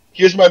like,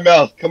 here's my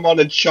mouth, come on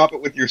and chop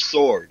it with your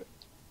sword.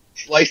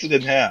 Slice it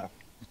in half.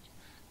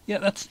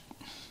 Yeah, it's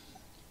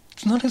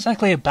not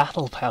exactly a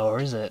battle power,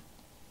 is it?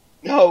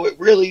 No, it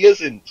really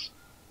isn't.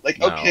 Like,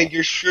 No. okay,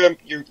 you're shrimp,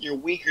 you're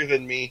weaker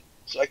than me,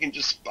 so I can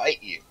just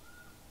bite you.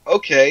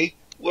 Okay,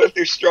 what if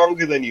they're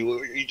stronger than you?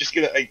 Are you just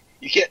gonna...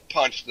 you can't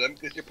punch them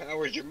because your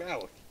power is your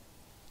mouth.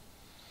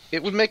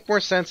 It would make more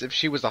sense if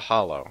she was a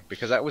hollow,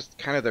 because that was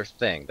kind of their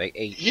thing. They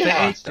ate Yeah. They ate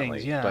constantly,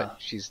 things, yeah. but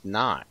she's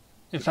not.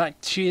 In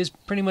fact, she is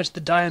pretty much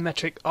the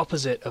diametric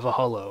opposite of a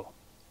hollow.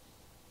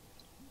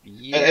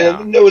 Yeah. And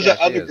then there was yeah, that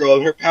she other is. girl,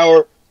 and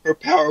her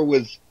power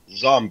was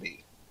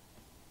zombie.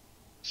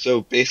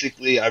 So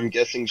basically, I'm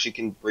guessing she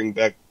can bring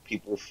back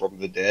people from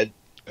the dead.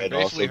 And And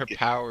basically, also her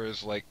power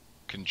is like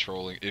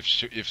controlling.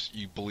 If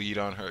you bleed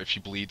on her, if she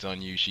bleeds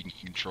on you, she can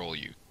control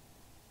you.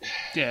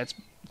 Yeah, it's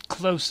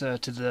closer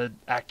to the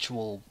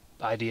actual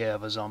idea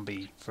of a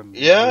zombie from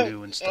Yeah,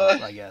 voodoo and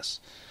stuff, I guess.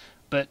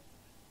 But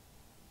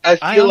I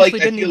I feel honestly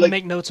like didn't even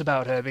make notes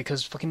about her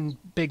because fucking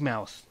Big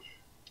Mouth.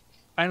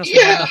 I honestly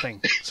Yeah. had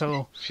nothing.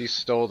 So, She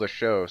stole the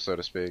show, so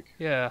to speak.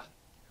 yeah.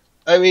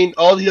 I mean,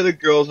 all the other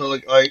girls are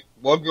like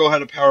one girl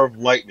had a power of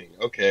lightning.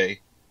 Okay,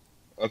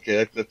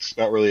 that's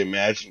not really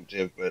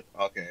imaginative, but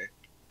okay.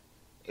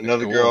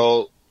 Another cool.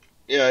 girl,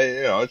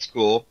 yeah, it's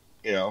cool.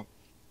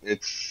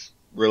 It's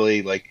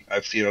really like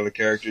I've seen other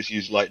characters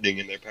use lightning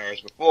in their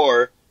powers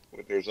before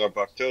with their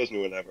Zombok toes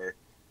and whatever.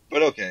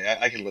 But okay,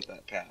 I can let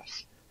that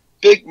pass.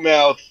 Big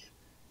Mouth,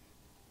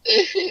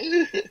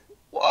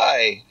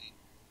 why?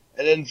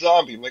 And then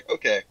Zombie, I'm like,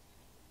 okay,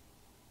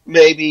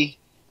 maybe.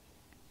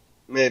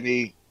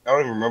 I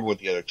don't even remember what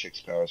the other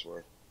chick's powers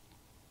were.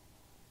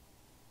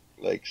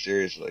 Like,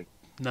 seriously.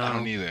 No. I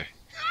don't either.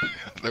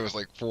 There was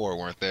like 4,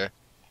 weren't there?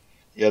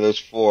 Yeah, there's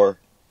 4.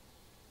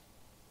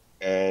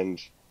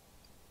 And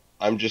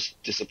I'm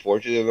just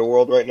disappointed in the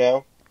world right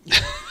now.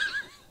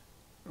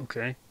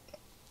 Okay.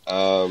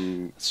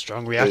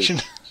 Strong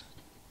reaction.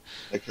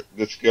 Like,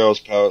 this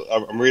girl's power...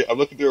 I'm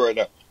looking through it right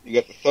now. You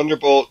got the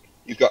Thunderbolt,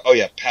 you've got... Oh,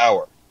 yeah,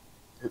 power.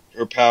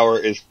 Her power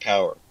is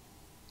power.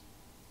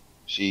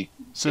 She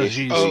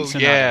she's Oh,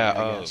 Tsunade, yeah,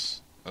 I oh.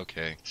 guess.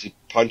 Okay. she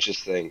punches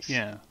things.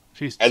 Yeah,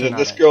 she's And then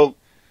this Tsunade. girl,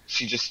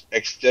 she just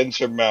extends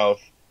her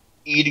mouth,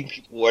 eating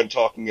people and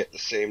talking at the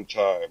same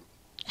time.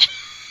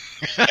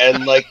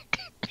 And, like,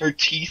 her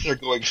teeth are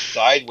going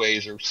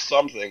sideways or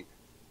something.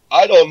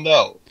 I don't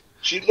know.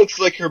 She looks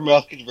like her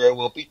mouth could very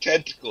well be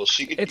tentacles.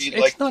 She could be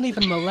like... It's not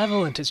even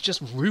malevolent, it's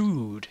just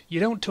rude. You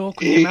don't talk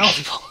with your mouth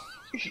full.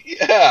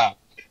 Yeah.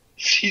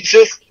 She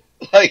just,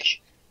 like...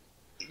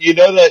 You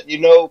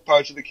know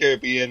Parts of the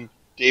Caribbean,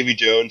 Davy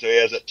Jones, how he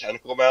has that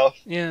tentacle mouth?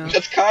 Yeah.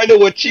 That's kind of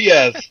what she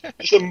has.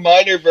 Just a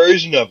minor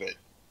version of it.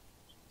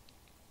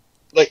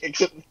 Like,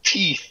 except the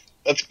teeth.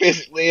 That's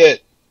basically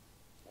it.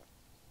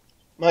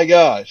 My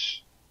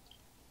gosh.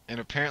 And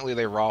apparently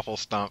they raffle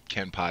stomped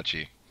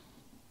Kenpachi.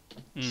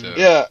 So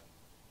Yeah.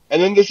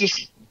 And then there's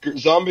this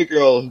zombie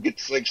girl who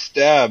gets, like,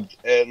 stabbed,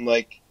 and,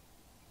 like,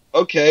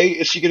 okay,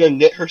 is she gonna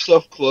knit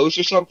herself clothes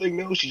or something?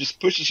 No, she just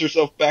pushes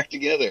herself back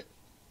together.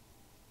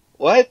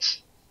 What?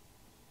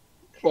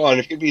 Come on,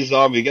 if you're gonna be a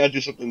zombie, you gotta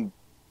do something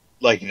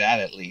like that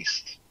at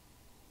least.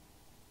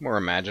 More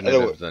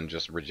imaginative than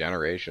just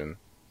regeneration.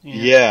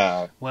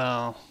 Yeah.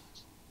 Well,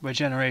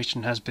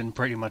 regeneration has been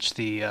pretty much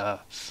the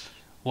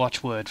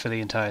watchword for the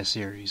entire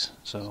series,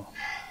 so...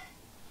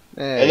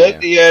 And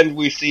at the end,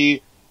 we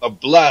see a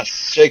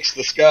blast shakes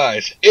the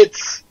skies.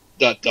 It's ...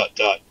 And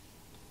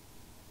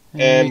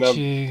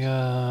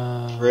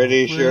I'm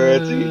pretty sure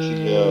it's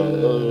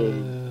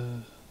Ichigo.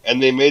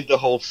 And they made the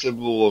whole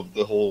symbol of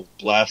the whole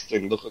blast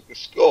thing look like a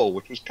skull,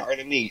 which was kind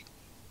of neat.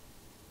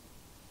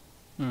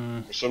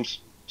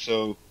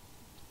 So,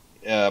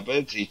 yeah, but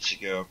it's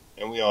Ichigo,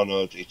 and we all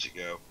know it's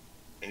Ichigo.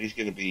 And he's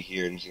gonna be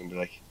here, and he's gonna be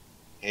like,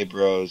 hey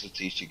bros, it's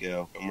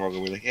Ichigo. And we're all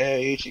gonna be like,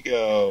 hey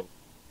Ichigo,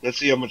 let's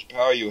see how much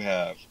power you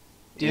have.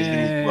 And he's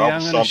Yeah,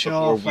 I'm gonna show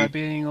off by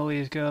beating all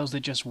these girls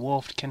that just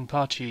wolfed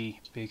Kenpachi,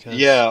 because...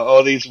 Yeah,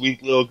 all these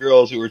weak little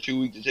girls who were too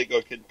weak to take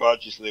on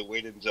Kenpachi, so they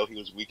waited until he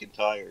was weak and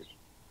tired.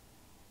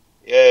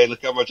 Yay,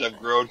 look how much I've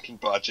grown,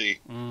 Kenpachi.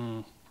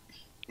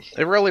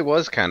 It really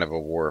was kind of a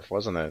wharf,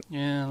 wasn't it?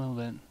 Yeah, a little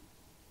bit.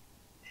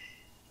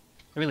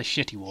 A really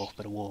shitty wolf,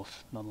 but a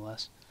wolf,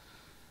 nonetheless.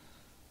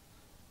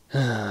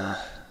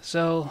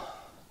 So,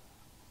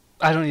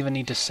 I don't even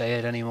need to say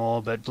it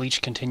anymore, but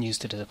Bleach continues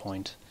to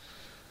disappoint.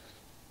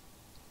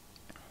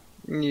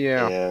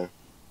 Yeah.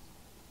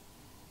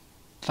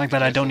 The fact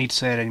that I don't need to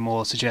say it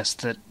anymore suggests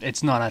that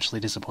it's not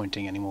actually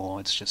disappointing anymore,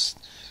 it's just...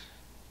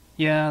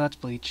 Yeah, that's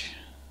Bleach.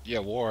 Yeah,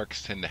 war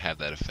arcs tend to have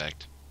that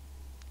effect.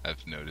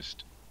 I've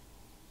noticed.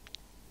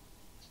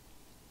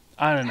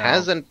 I don't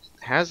know.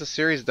 Has the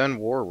series done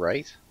war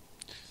right?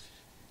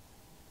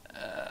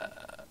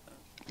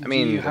 I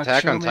mean,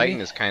 Attack on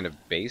Titan is kind of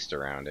based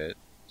around it,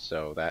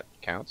 so that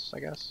counts, I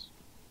guess.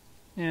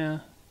 Yeah,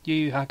 Yu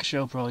Yu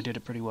Hakusho probably did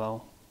it pretty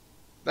well.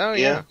 Oh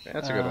yeah,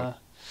 that's a good one.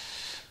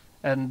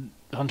 And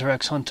Hunter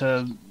x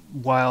Hunter,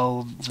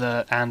 while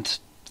the ant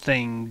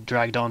thing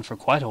dragged on for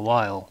quite a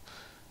while,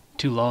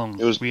 too long,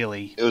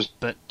 really. It was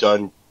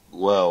done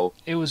well.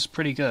 It was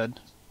pretty good.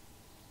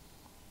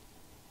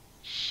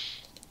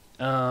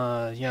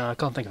 Yeah, I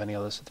can't think of any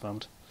others at the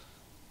moment.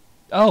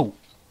 Oh!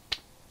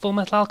 Full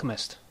Metal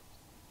Alchemist.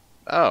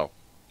 Oh,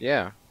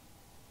 yeah.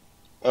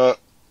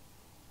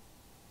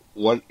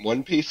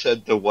 One Piece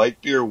had the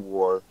Whitebeard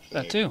War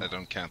thing. That too. I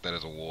don't count that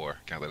as a war.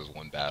 I count that as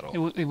one battle. It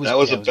was, That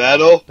was yeah, a it was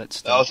battle. war, but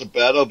still. That was a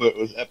battle, but it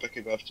was epic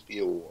enough to be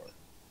a war,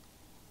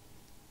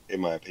 in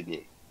my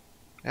opinion.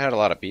 It had a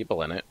lot of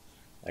people in it,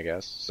 I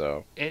guess,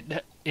 so...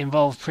 It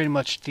involved pretty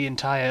much the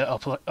entire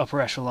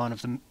upper echelon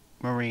of the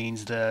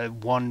Marines, the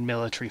one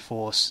military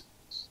force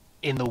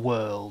in the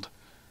world.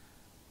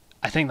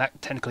 I think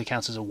that technically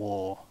counts as a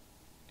war.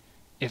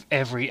 If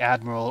every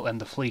admiral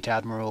and the fleet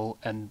admiral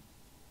and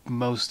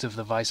most of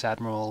the vice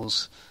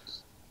admirals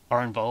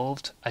are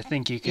involved, I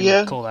think you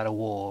can call that a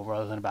war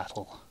rather than a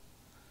battle.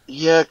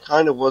 Yeah, it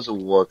kind of was a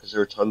war because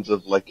there were tons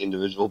of like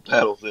individual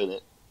battles in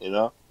it. You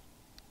know?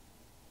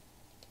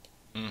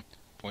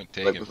 Point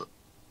taken.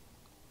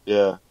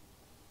 Yeah.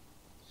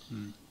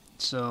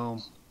 So,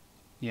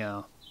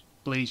 yeah,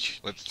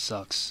 Bleach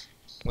sucks.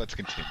 Let's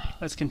continue.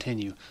 Let's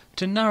continue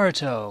to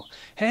Naruto.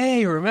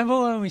 Hey, remember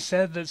when we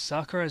said that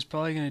Sakura is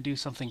probably going to do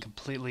something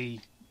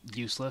completely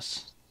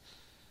useless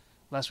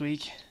last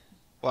week?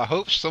 Well, I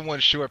hope someone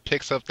sure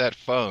picks up that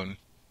phone.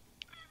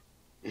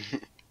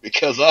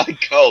 Because I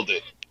called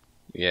it.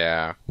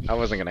 Yeah, I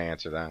wasn't going to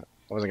answer that.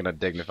 I wasn't going to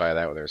dignify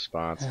that with a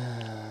response.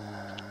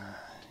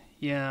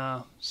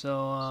 Yeah,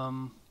 so,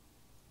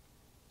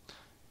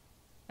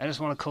 I just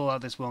want to call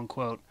out this one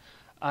quote.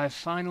 I've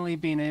finally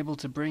been able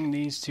to bring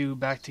these two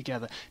back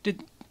together.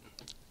 Did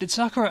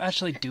Sakura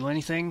actually do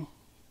anything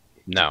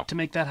No. to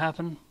make that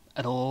happen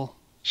at all?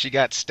 She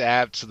got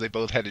stabbed, so they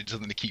both had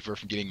something to keep her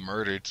from getting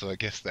murdered, so I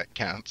guess that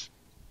counts.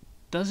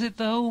 Does it,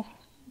 though?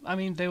 I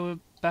mean, they were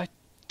back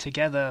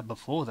together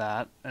before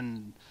that,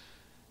 and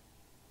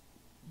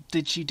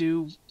did she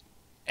do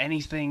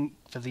anything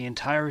for the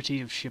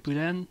entirety of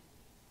Shippuden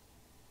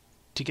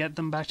to get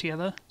them back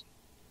together?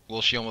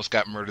 Well, she almost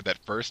got murdered that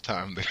first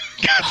time they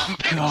got them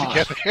back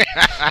God. together.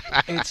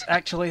 It's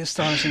actually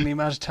astonishing the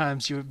amount of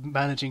times you're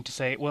managing to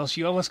say, well,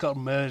 she almost got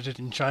murdered,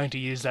 and trying to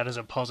use that as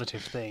a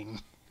positive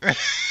thing.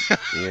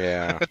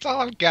 Yeah. That's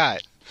all I've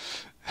got.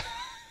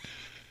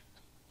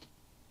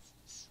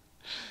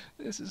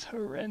 This is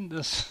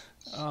horrendous.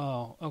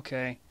 Oh,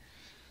 okay.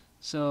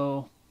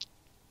 So,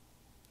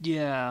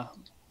 yeah.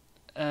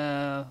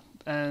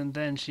 And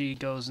then she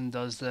goes and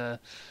does the...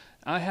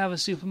 I have a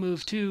super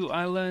move too.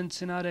 I learned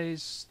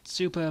Tsunade's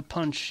super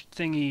punch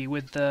thingy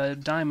with the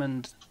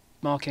diamond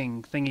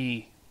marking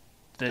thingy.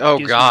 That Oh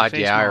gives me god, face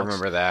yeah, I marks.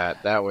 remember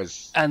that. That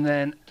was... And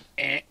then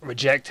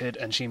rejected,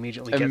 and she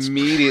immediately gets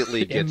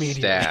Immediately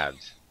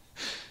stabbed.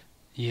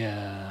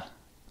 Yeah.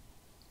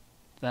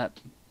 That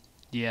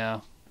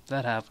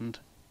happened.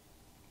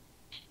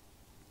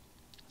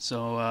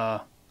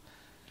 So,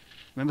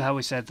 remember how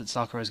we said that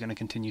Sakura is going to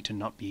continue to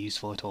not be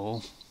useful at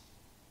all?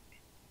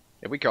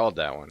 Yeah, we called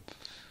that one.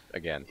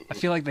 Again. I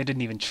feel like they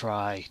didn't even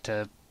try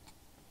to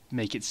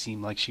make it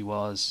seem like she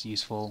was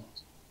useful.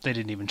 They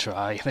didn't even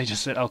try. They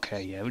just said,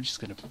 okay, yeah, we're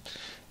just going to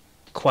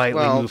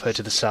quietly move her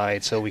to the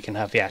side so we can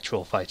have the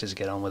actual fighters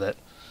get on with it.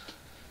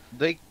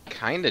 They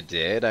kind of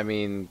did. I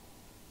mean,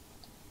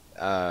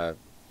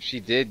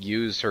 she did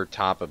use her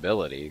top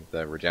ability,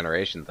 the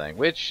regeneration thing,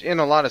 which in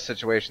a lot of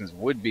situations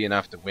would be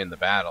enough to win the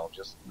battle,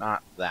 just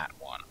not that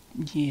one.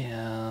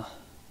 Yeah.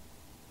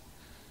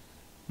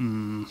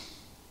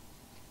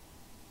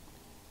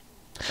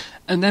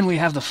 And then we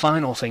have the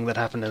final thing that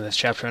happened in this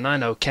chapter, and I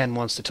know Ken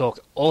wants to talk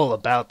all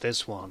about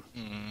this one.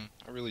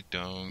 I really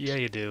don't. Yeah,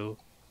 you do.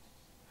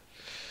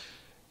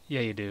 Yeah,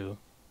 you do.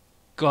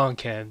 Go on,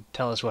 Ken.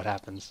 Tell us what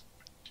happens.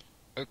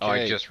 Okay. Oh,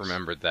 I just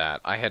remembered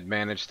that. I had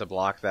managed to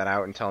block that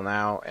out until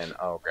now, and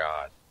oh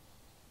god.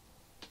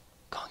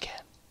 Go on,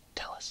 Ken.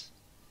 Tell us.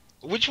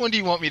 Which one do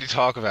you want me to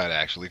talk about,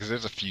 actually? Because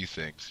there's a few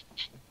things.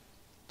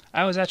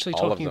 I was actually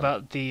All of talking them.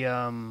 about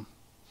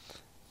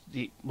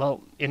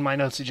well, in my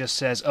notes it just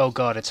says, oh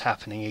god, it's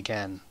happening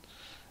again.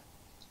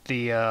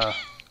 The,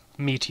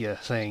 meteor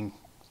thing.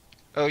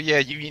 Oh yeah,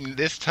 you mean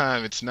this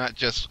time it's not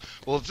just...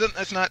 Well,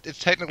 it's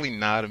technically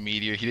not a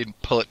meteor. He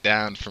didn't pull it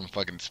down from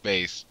fucking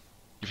space.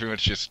 He pretty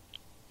much just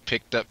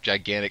picked up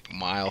gigantic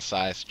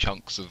mile-sized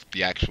chunks of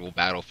the actual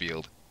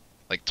battlefield.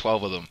 Like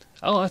 12 of them.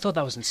 Oh, I thought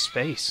that was in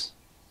space.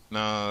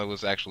 No, it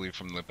was actually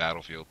from the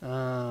battlefield.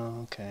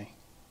 Oh, okay.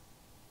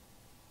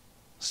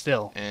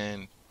 Still.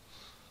 And...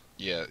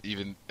 yeah,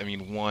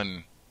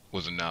 one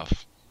was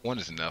enough. One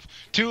is enough.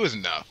 Two is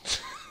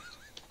enough.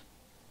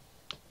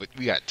 But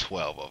we got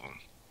 12 of them.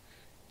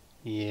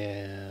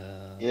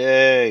 Yeah.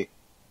 Yay!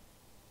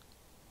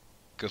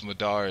 Because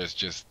Madara is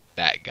just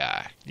that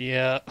guy.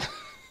 Yeah.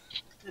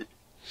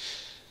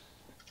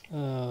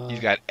 He's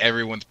got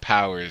everyone's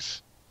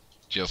powers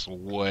just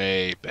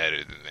way better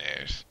than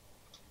theirs.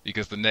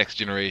 Because the next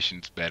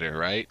generation's better,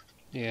 right?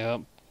 Yeah.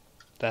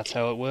 That's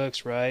how it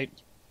works, right?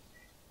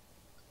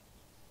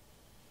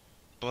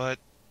 But,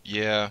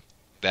 yeah,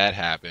 that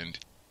happened.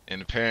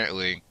 And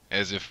apparently,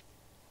 as if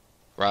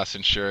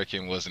Rasen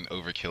Shuriken wasn't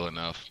overkill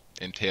enough,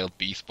 and Tailed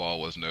Beast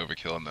Ball wasn't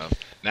overkill enough,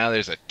 now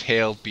there's a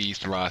Tailed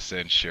Beast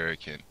Rasen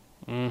Shuriken.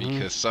 Mm-hmm.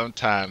 Because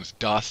sometimes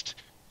dust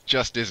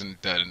just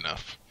isn't done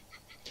enough.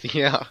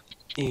 Yeah.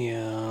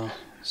 Yeah.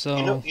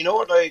 So you know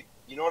what I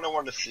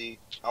want to see.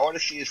 I want to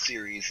see a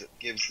series that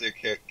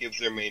gives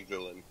their main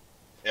villain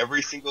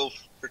every single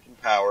freaking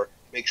power,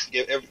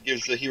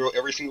 gives the hero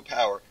every single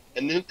power,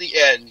 and then at the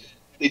end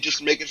they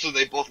just make it so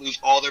they both lose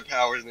all their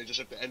powers and they just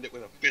have to end it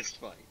with a fist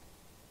fight.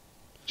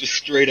 Just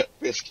straight up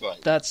fist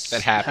fight. That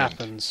happened.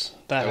 happens.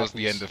 That was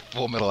the end of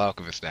Full Metal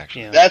Alchemist,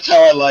 actually. Yeah. That's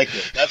how I like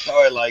it. That's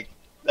how I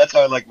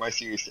like my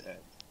series to end.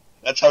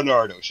 That's how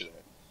Naruto should end,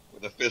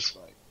 with a fist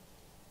fight.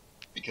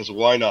 Because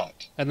why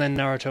not? And then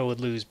Naruto would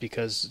lose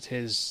because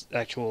his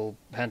actual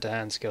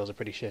hand-to-hand skills are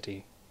pretty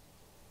shitty.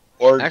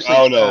 Or Actually, I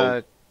don't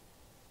know.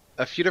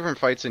 A few different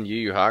fights in Yu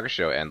Yu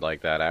Hakusho end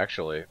like that.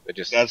 Actually, they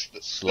just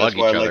slug that's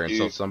why each I other like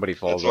until somebody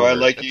falls That's why I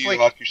over. like It's Yu Yu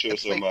like- Hakusho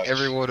It's so like much.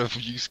 every one of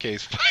Use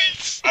Case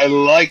fights. I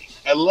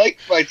like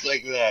fights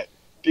like that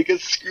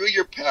because screw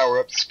your power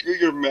up, screw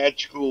your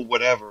magical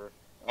whatever.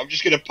 I'm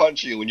just gonna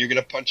punch you and you're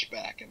gonna punch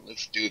back, and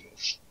let's do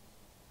this.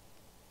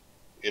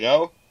 You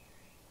know?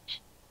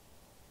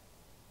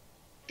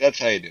 That's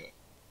how you do it.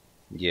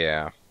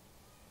 Yeah.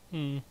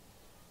 Hmm.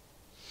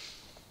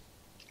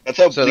 That's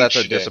how. So Bleach that's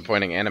a should end.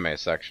 disappointing anime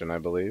section, I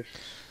believe.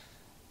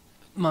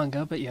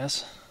 Manga, but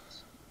yes.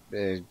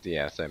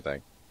 Yeah, same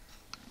thing.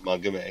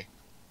 Manga me.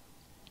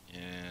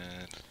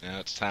 Yeah, now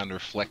it's time to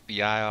reflect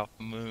the eye off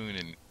the moon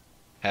and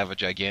have a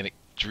gigantic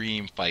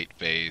dream fight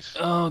phase.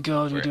 Oh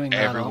god, we're Where doing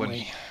that, aren't everyone-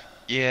 we?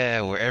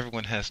 Yeah, where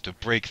everyone has to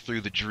break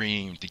through the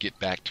dream to get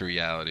back to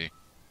reality.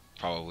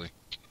 Probably.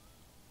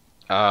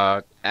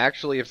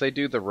 Actually, if they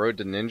do the Road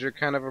to Ninja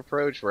kind of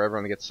approach, where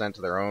everyone gets sent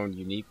to their own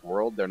unique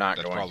world, they're not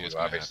That's going probably what's to,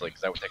 gonna obviously, happen.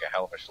 because that would take a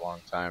hellish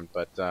long time.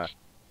 But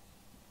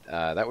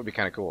that would be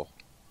kind of cool.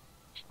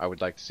 I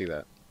would like to see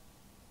that.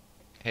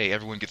 Hey,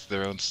 everyone gets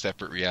their own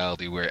separate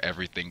reality where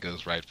everything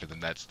goes right for them.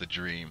 That's the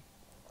dream.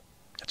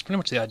 That's pretty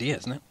much the idea,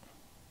 isn't it?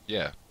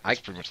 Yeah, that's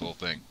pretty much the whole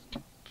thing.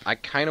 I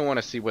kind of want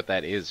to see what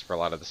that is for a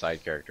lot of the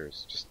side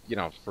characters. Just,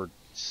 for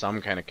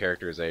some kind of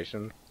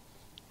characterization.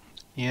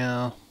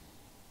 Yeah.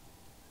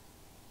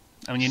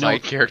 I mean,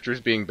 Side characters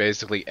being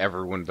basically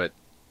everyone but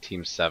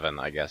Team 7,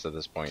 I guess, at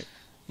this point.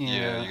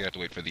 Yeah, you have to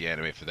wait for the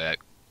anime for that.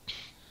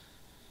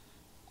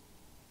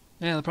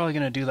 Yeah, they're probably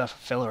gonna do that for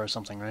filler or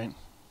something, right?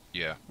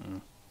 Yeah.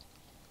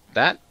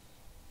 That's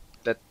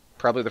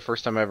probably the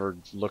first time I ever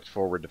looked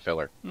forward to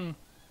filler.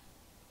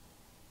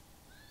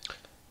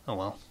 Oh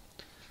well.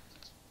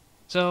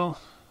 So,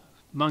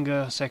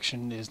 manga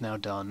section is now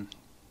done.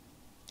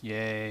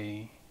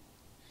 Yay.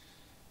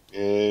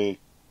 Yay.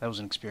 That was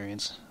an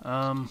experience.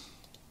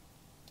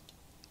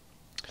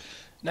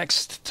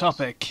 Next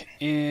topic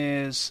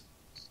is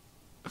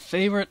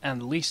favorite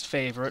and least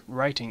favorite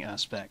writing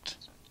aspect.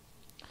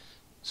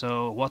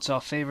 So, what's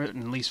our favorite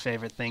and least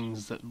favorite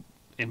things that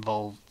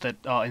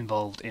are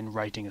involved in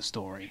writing a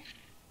story?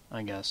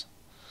 I guess.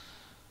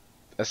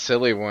 A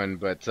silly one,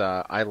 but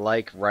I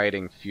like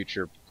writing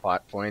future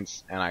plot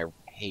points, and I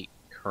hate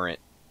current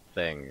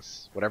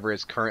things. Whatever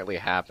is currently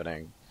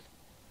happening.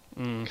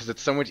 Because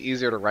it's so much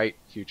easier to write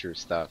future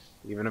stuff,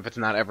 even if it's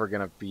not ever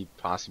going to be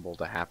possible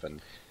to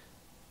happen.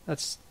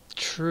 That's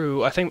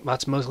true. I think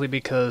that's mostly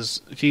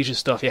because future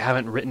stuff you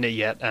haven't written it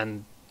yet,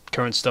 and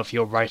current stuff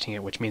you're writing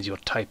it, which means you're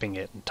typing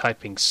it, and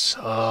typing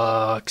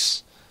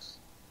sucks.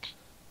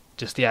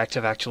 Just the act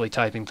of actually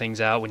typing things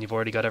out when you've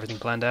already got everything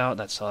planned out,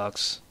 that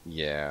sucks.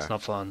 Yeah. It's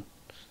not fun.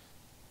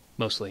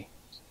 Mostly.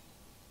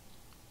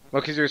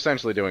 Well, because you're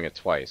essentially doing it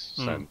twice,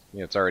 so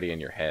it's already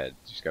in your head.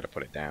 You just got to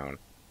put it down.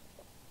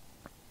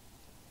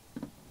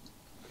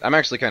 I'm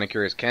actually kind of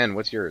curious, Ken,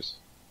 what's yours?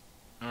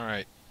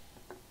 Alright.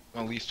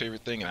 My least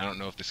favorite thing, and I don't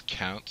know if this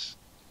counts.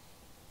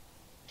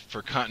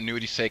 For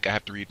continuity's sake, I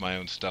have to read my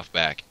own stuff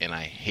back, and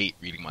I hate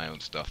reading my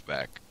own stuff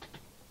back.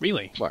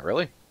 Really? What,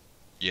 really?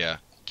 Yeah,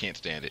 can't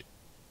stand it.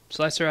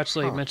 Slicer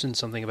actually mentioned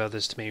something about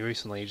this to me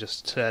recently. He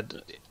just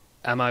said,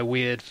 am I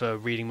weird for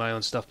reading my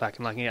own stuff back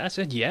and liking it? I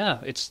said, yeah,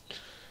 it's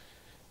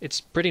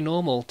pretty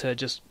normal to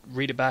just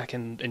read it back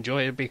and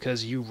enjoy it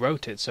because you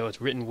wrote it, so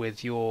it's written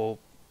with your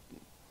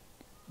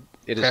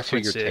It is to your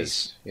preferences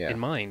taste. Yeah. in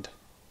mind.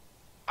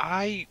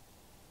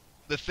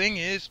 The thing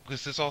is,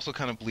 because this also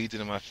kind of bleeds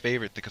into my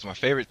favorite, because my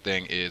favorite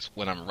thing is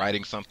when I'm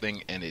writing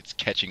something and it's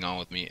catching on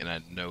with me, and I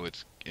know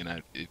it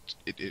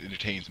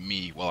entertains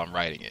me while I'm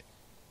writing it.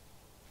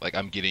 Like,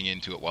 I'm getting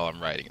into it while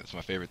I'm writing it. That's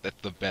my favorite. That's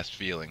the best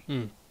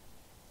feeling.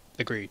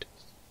 Agreed.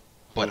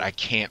 But I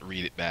can't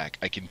read it back.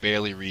 I can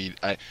barely read.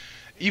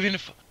 Even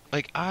if,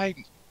 like,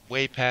 I'm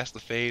way past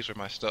the phase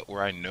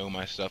where I know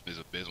my stuff is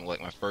abysmal.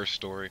 Like, my first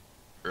story,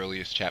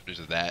 earliest chapters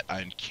of that,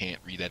 I can't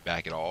read that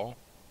back at all.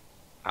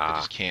 I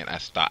just can't. I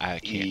stop. I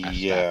can't. I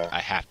Yeah. stop. I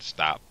have to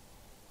stop.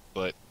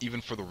 But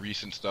even for the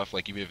recent stuff,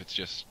 like, even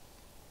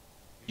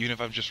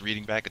if I'm just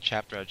reading back a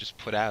chapter I just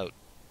put out,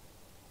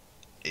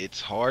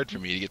 it's hard for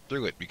me to get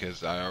through it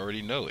because I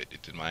already know it.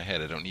 It's in my head.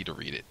 I don't need to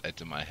read it.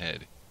 It's in my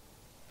head.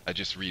 I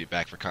just read it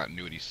back for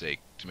continuity's sake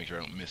to make sure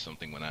I don't miss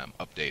something when I'm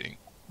updating.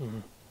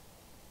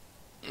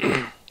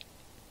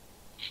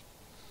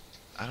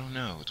 I don't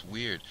know. It's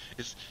weird.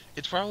 It's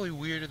probably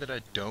weirder that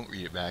I don't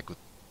read it back with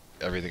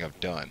everything I've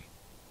done.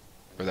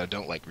 or that I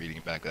don't like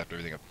reading back after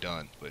everything I've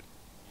done. But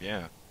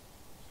yeah,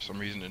 for some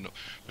reason,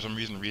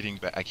 reading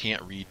back, I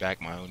can't read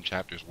back my own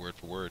chapters word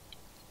for word.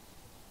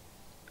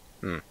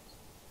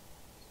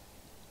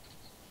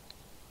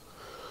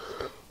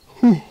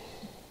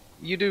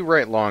 You do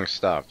write long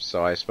stuff,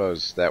 so I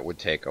suppose that would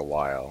take a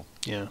while.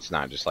 Yeah. It's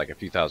not just like a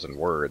few thousand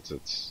words,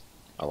 it's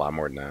a lot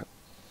more than that.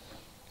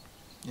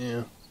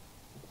 Yeah.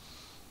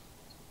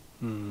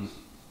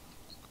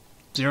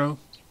 Zero?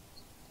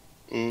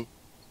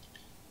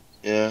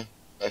 Yeah,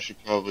 I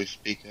should probably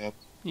speak up.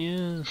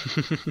 Yeah.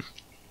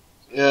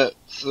 Yeah,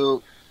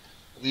 so,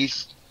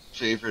 least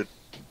favorite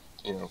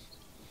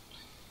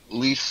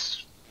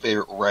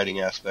writing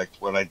aspect,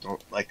 what I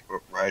don't like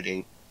about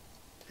writing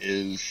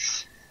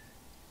is,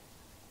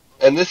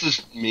 and this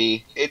is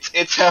me,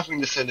 it's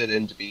having to send it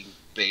in to be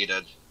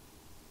baited.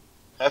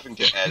 Having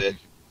to edit.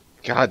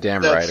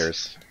 Goddamn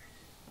writers.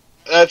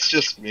 That's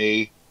just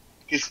me.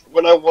 Because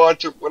when I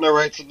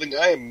write something,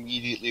 I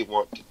immediately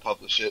want to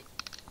publish it.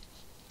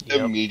 Yep.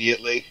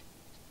 Immediately.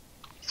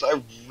 So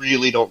I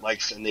really don't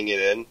like sending it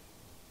in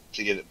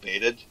to get it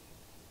baited.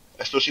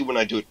 Especially when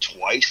I do it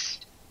twice,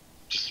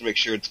 just to make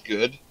sure it's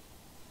good.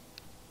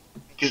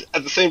 Because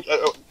at the same,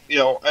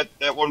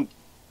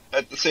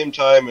 at the same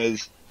time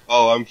as,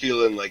 I'm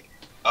feeling like,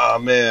 oh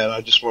man,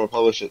 I just want to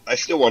publish it. I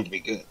still want it to be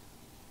good.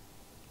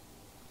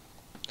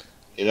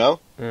 You know?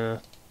 Yeah.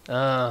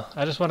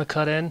 I just want to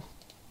cut in.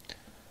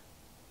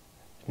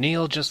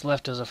 Neil just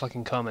left us a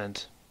fucking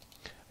comment.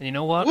 And you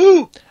know what?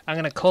 Woo! I'm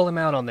going to call him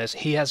out on this.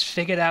 He has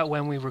figured out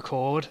when we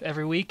record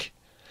every week.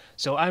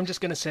 So I'm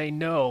just going to say,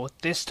 no,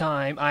 this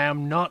time I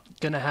am not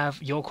going to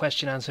have your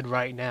question answered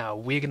right now.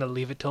 We're going to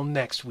leave it till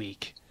next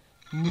week.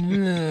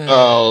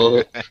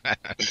 Oh.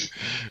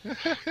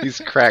 He's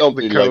cracked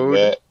the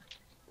code.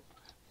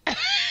 Like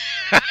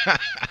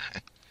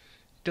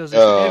Does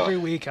this every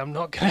week. I'm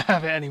not going to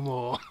have it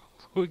anymore.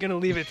 We're going to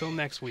leave it till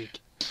next week.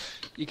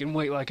 You can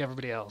wait like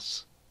everybody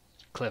else.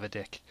 Clever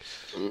dick.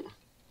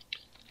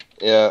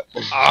 Yeah.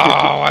 Oh,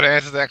 I want to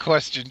answer that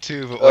question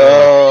too, but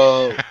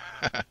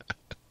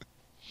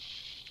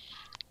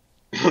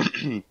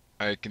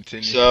Alright,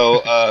 continue.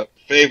 So,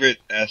 favorite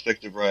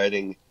aspect of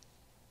writing,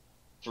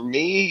 for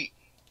me,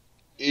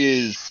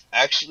 is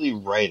actually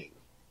writing.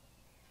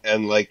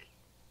 And, like,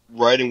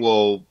 writing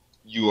while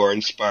you are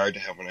inspired to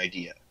have an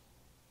idea.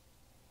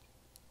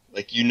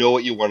 Like, you know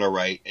what you want to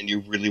write, and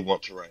you really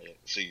want to write it,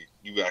 so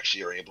you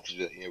actually are able to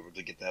do it, you're able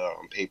to get that out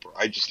on paper.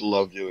 I just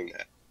love doing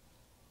that.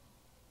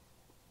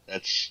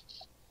 That's,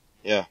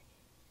 yeah.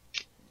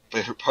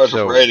 Favorite part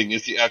of writing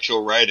is the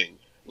actual writing.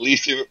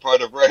 Least favorite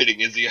part of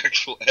writing is the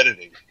actual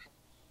editing.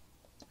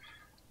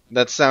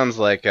 That sounds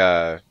like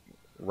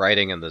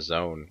writing in the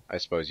zone, I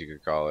suppose you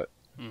could call it.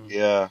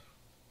 Yeah.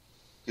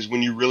 Because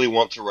when you really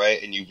want to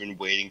write and you've been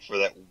waiting for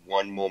that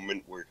one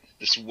moment where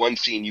this one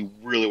scene you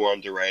really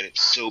wanted to write it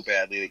so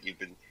badly that you've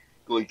been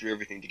going through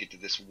everything to get to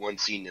this one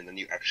scene and then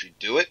you actually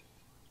do it,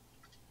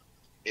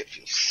 it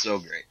feels so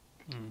great.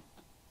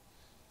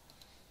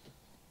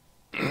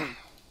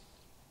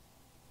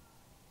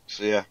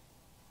 So yeah,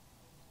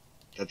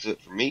 that's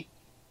it for me.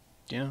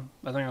 Yeah,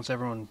 I think that's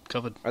everyone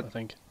covered, I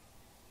think.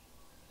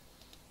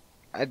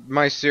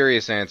 My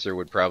serious answer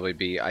would probably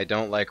be I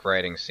don't like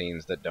writing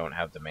scenes that don't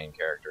have the main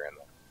character in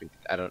them.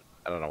 I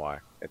don't know why.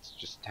 It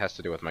just has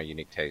to do with my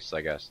unique tastes,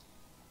 I guess.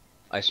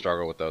 I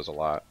struggle with those a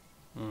lot.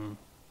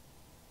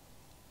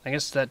 I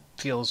guess that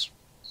feels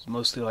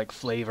mostly like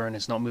flavor and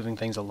it's not moving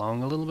things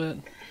along a little bit.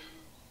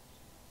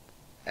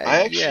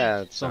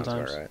 Yeah, it sounds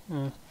sometimes.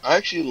 alright. I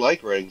actually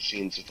like writing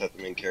scenes without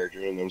the main character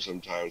in them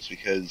sometimes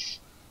because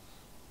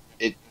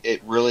it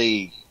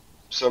really,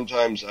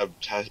 sometimes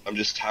I'm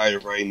just tired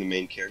of writing the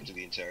main character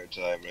the entire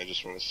time and I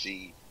just want to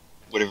see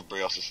what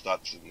everybody else's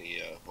thoughts in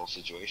the whole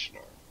situation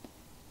are.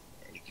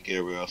 You can get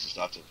everybody else's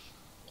thoughts of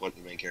what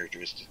the main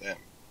character is to them.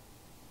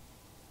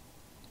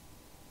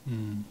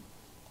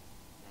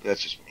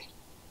 That's just me.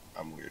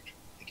 I'm weird,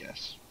 I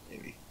guess.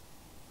 Maybe.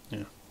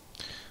 Yeah.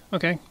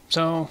 Okay,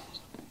 so,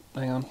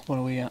 hang on, what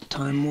are we at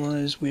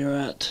time-wise? We are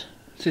at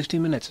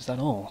 15 minutes, is that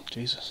all?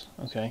 Jesus,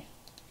 okay.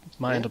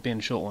 Might end up being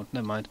a short one,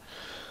 never mind.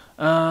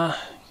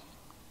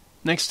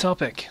 Next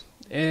topic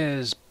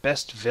is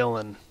best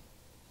villain.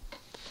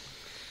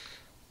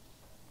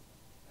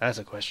 That's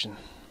a question.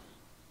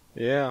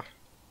 Yeah.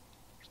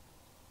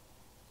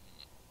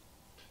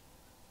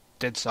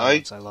 Dead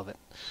silence, I love it.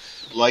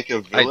 Like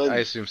a villain? I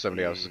assume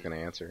somebody else is going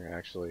to answer,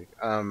 actually.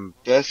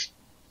 Best...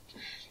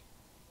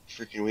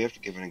 Freaking, we have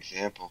to give an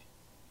example.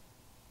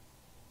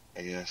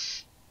 I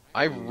guess.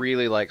 I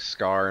really like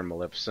Scar and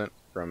Maleficent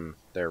from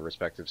their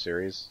respective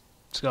series.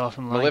 Scar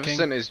from Lion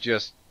Maleficent King? is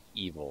just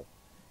evil.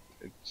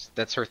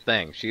 That's her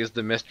thing. She is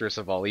the mistress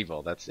of all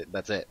evil. That's it.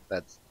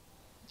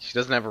 She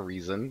doesn't have a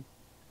reason.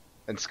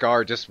 And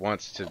Scar just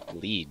wants to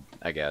lead,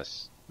 I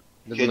guess.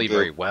 Doesn't lead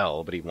very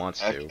well, but he wants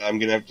to. I'm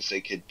gonna have to say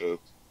Kid Buu.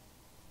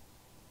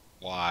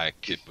 Why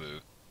Kid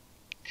Buu?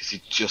 Because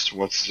he just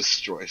wants to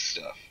destroy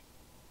stuff.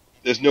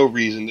 There's no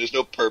reason, there's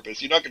no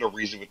purpose. You're not gonna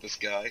reason with this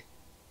guy.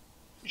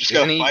 You just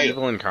gotta fight him. Isn't he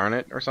evil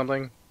incarnate or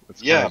something?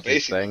 That's yeah, kind of his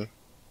basically. thing.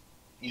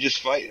 You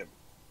just fight him.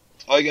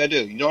 That's all you gotta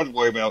do. You don't have to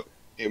worry about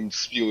him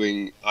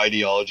spewing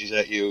ideologies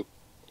at you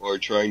or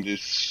trying to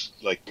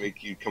like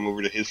make you come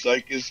over to his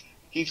side because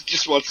he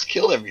just wants to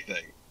kill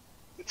everything.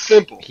 It's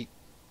simple.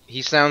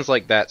 He sounds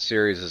like that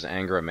series'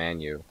 Angra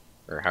Manu,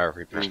 or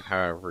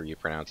however you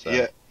pronounce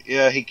that.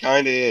 Yeah, he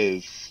kind of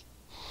is.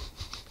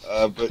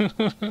 But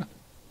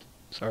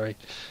Sorry,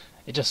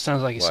 it just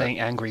sounds like you're What? saying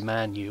 "angry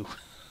man." You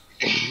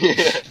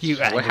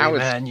Well, angry how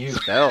man. it's You.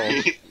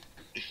 spelled.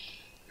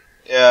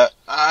 yeah,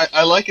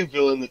 I like a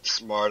villain that's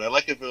smart. I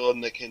like a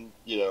villain that can,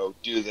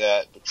 do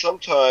that. But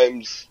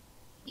sometimes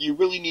you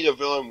really need a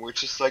villain where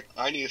it's just like,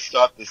 I need to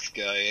stop this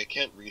guy. I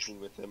can't reason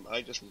with him.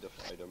 I just need to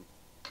fight him.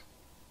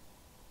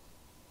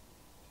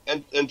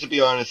 And to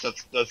be honest,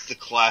 that's the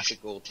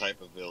classical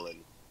type of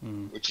villain,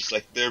 which is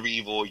like they're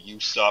evil, you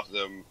stop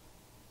them.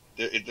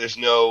 There's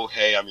no,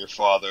 hey, I'm your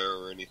father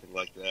or anything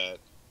like that.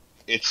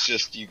 It's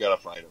just you gotta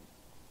fight them.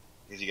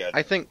 'Cause you gotta.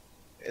 I think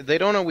they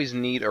don't always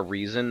need a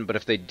reason, but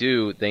if they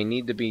do, they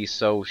need to be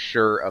so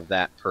sure of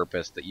that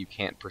purpose that you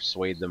can't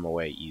persuade them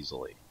away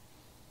easily.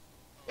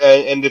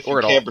 And if you Or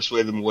at can't all.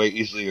 persuade them away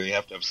easily, or you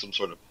have to have some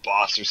sort of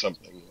boss or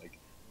something like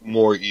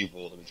more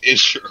evil than is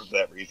sure of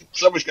that reason.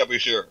 Somebody's gotta be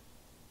sure.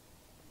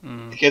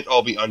 They can't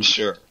all be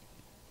unsure.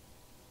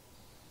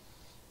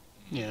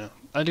 Yeah,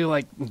 I do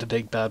like the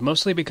big bad,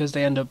 mostly because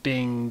they end up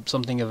being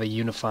something of a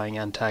unifying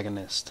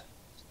antagonist.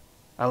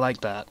 I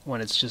like that,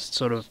 when it's just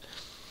sort of,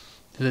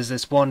 there's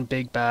this one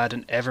big bad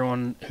and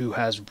everyone who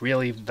has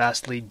really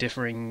vastly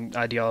differing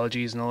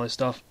ideologies and all this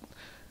stuff,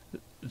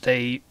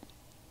 they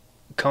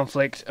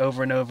conflict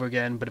over and over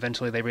again, but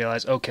eventually they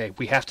realize, okay,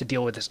 we have to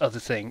deal with this other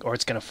thing or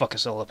it's going to fuck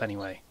us all up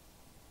anyway.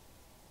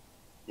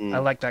 I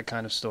like that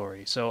kind of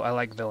story, so I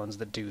like villains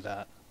that do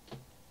that. I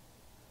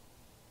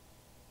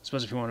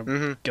suppose if you want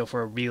to go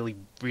for a really,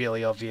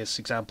 really obvious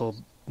example,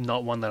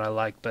 not one that I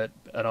like, but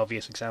an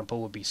obvious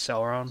example would be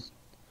Sauron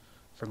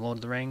from Lord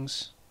of the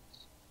Rings.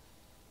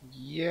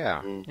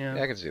 Yeah,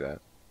 Yeah. I can see that.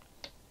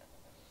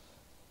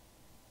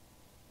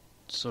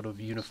 Sort of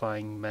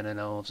unifying men and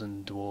elves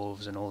and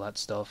dwarves and all that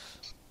stuff.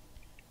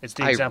 It's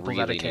the I example that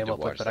I really came need to up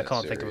with, watch but I that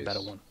can't think of a series.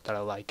 better one that I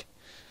like.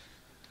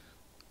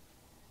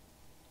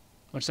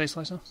 What'd you say,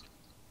 Slicer?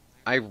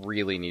 I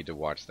really need to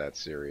watch that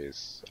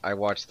series. I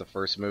watched the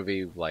first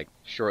movie like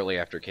shortly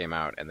after it came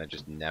out, and then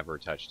just never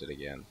touched it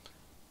again.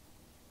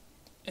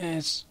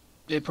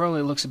 It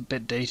probably looks a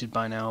bit dated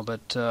by now,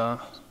 but yeah,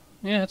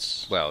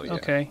 it's Well, yeah.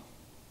 okay.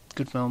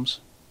 Good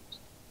films.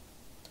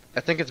 I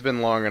think it's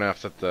been long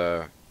enough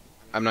that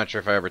I'm not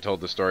sure if I ever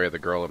told the story of the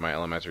girl at my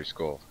elementary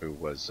school who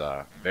was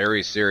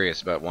very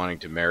serious about wanting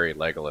to marry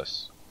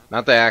Legolas.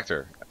 Not the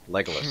actor,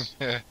 Legolas.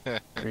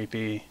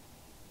 Creepy.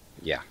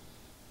 Yeah.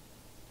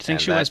 Do you think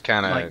And she that was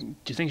kinda- do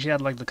you think she had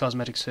like the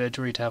cosmetic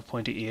surgery to have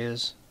pointy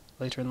ears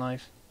later in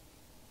life?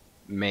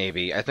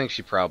 Maybe. I think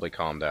she probably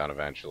calmed down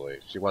eventually.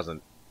 She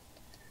wasn't...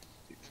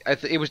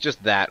 it was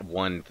just that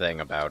one thing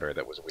about her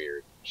that was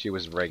weird. She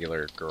was a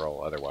regular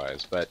girl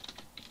otherwise, but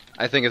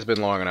I think it's been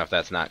long enough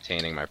that's not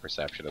tainting my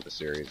perception of the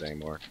series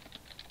anymore.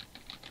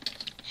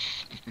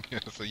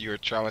 So you were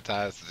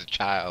traumatized as a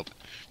child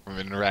from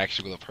an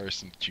interaction with a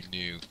person that you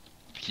knew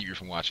to keep you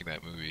from watching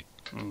that movie.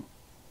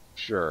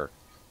 Sure.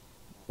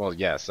 Well,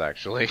 yes,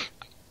 actually.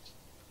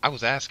 I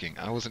was asking.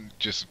 I wasn't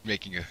just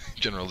making a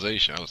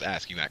generalization. I was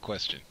asking that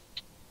question.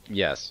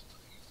 Yes.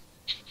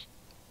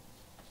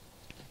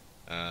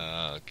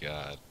 Oh,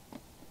 God.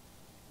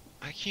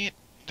 I can't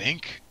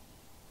think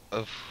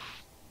of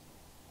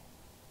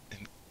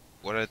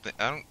what I think.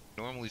 I don't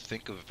normally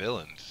think of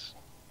villains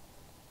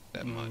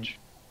that much.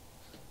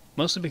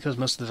 Mostly because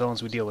most of the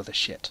villains we deal with are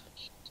shit.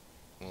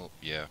 Well,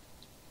 yeah.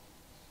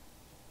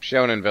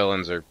 Shonen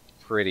villains are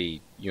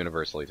pretty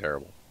universally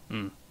terrible.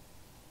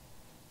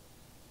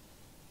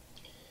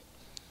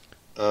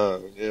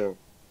 Yeah.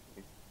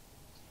 I'm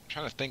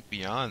trying to think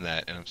beyond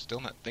that, and I'm still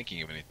not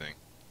thinking of anything.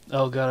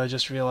 Oh god, I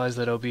just realized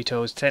that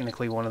Obito is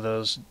technically one of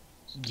those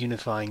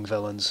unifying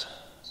villains.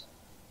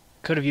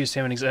 Could have used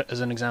him as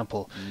an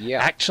example.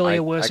 Yeah. Actually,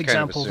 a worse I kind of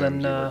example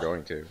assumed than you were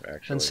going to,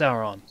 actually.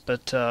 Sauron,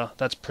 but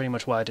that's pretty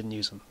much why I didn't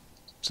use him.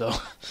 So,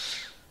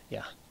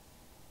 yeah.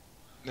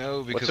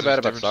 No, because What's so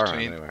bad there's a about difference Sauron,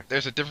 between, anyway?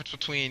 there's a difference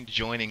between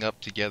joining up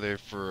together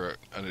for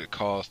a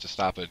cause to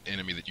stop an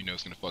enemy that you know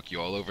is going to fuck you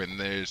all over, and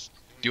there's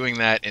doing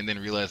that and then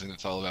realizing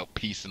it's all about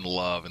peace and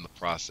love in the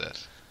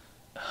process.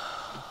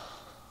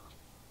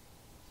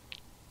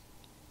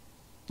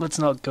 Let's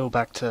not go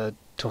back to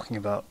talking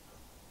about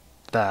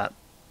that.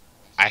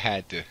 I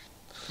had to.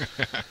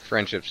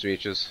 Friendship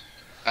speeches.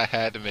 I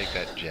had to make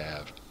that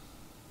jab.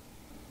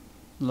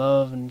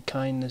 Love and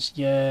kindness,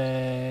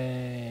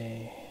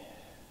 yay.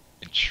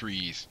 And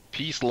trees.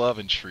 Peace, love,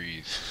 and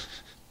trees.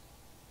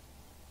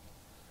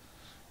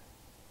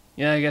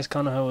 Yeah, I guess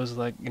Konoha was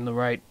like in the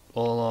right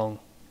all along.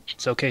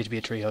 It's okay to be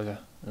a tree hugger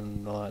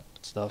and all that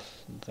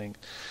stuff and things.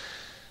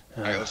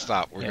 Alright, let's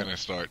stop. We're yeah. gonna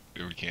start.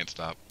 We can't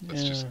stop.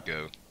 Let's just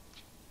go.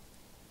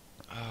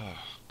 Oh,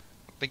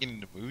 I'm thinking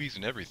into movies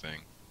and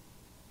everything.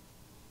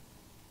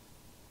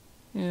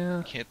 Yeah.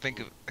 I can't think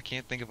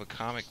of a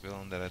comic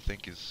villain that I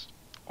think is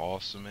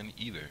awesome in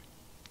either.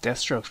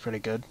 Deathstroke's pretty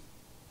good.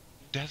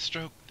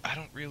 Deathstroke, I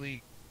don't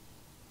really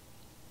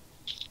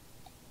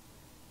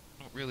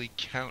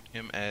count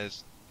him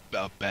as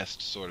the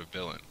best sort of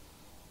villain.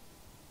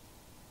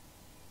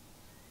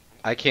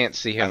 I can't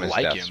see him I as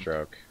like him.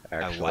 Deathstroke.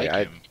 Actually, I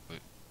like him, but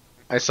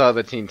I saw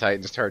the Teen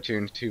Titans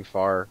cartoon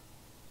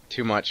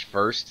too much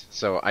first,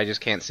 so I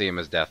just can't see him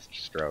as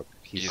Deathstroke.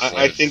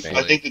 I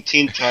think the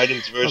Teen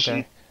Titans version,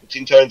 Okay. the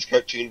Teen Titans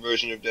cartoon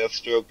version of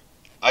Deathstroke,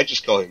 I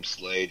just call him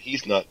Slade.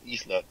 He's not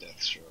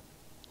Deathstroke.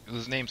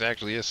 his name's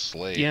actually is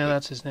Slade. Yeah, but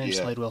that's his name,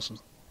 Yeah. Slade Wilson.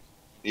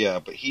 Yeah,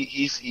 but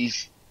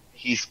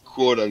he's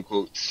quote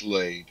unquote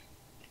Slade.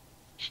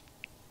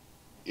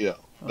 You know,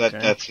 Okay.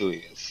 that's who he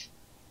is.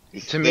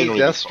 To me,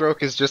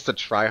 Deathstroke is just a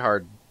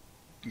try-hard,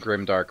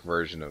 grimdark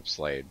version of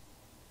Slade.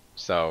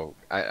 So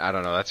I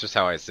don't know. That's just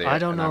how I see it. I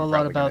don't and know I'm a lot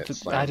probably gonna about get the.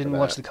 slammed I for didn't that.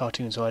 watch the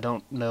cartoon, so I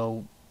don't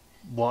know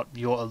what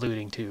you're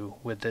alluding to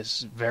with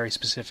this very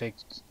specific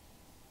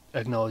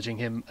acknowledging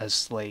him as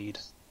Slade.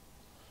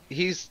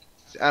 He's,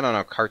 I don't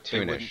know, They,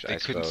 cartoonish. they I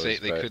couldn't suppose, say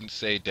they but couldn't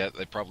say death.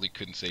 They probably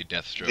couldn't say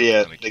Deathstroke Yeah,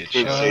 on a they kid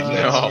couldn't show. say No.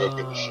 Deathstroke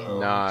in the show.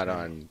 not okay.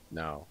 on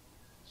no.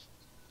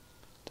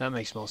 That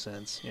makes more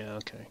sense. Yeah,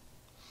 okay.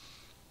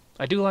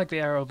 I do like the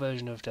Arrow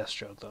version of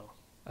Deathstroke, though.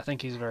 I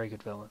think he's a very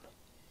good villain.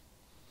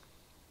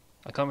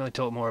 I can't really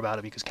talk more about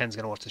it because Ken's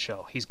going to watch the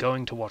show. He's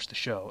going to watch the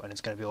show, and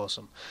it's going to be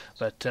awesome.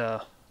 But, I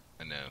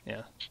know.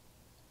 yeah.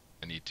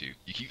 I need to.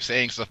 You keep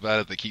saying stuff about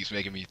it that keeps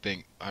making me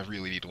think I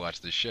really need to watch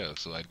this show,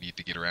 so I need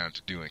to get around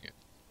to doing it.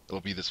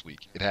 It'll be this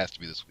week. It has to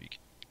be this week.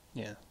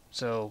 Yeah.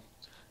 So,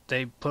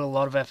 they put a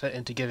lot of effort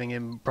into giving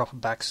him proper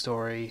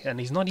backstory, and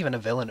he's not even a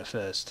villain at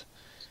first.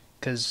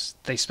 Because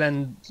they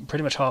spend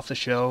pretty much half the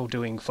show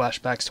doing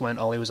flashbacks to when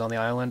Ollie was on the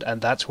island,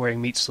 and that's where he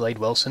meets Slade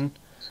Wilson,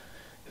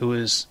 who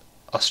is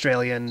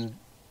Australian.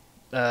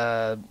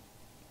 I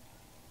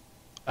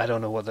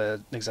don't know what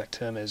the exact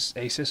term is,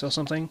 ACIS or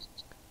something.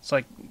 It's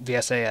like the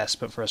SAS,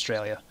 but for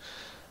Australia.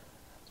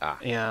 Ah.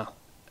 Yeah,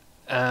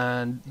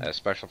 and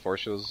Special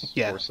forces,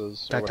 Yeah,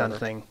 forces, or that kind whatever. of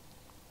thing.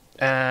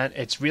 And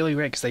it's really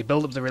great because they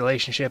build up the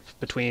relationship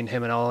between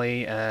him and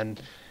Ollie,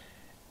 and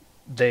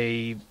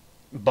they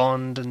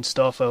bond and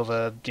stuff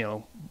over,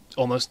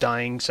 almost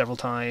dying several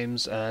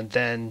times, and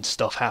then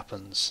stuff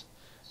happens,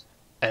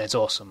 and it's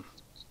awesome.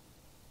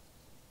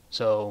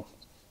 So,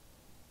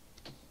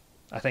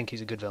 I think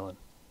he's a good villain.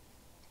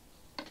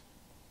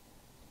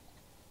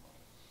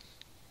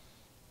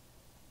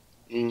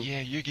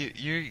 Yeah,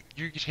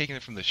 you're taking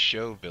it from the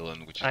show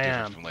villain, which is I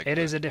different am. from like It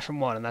the, is a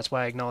different one, and that's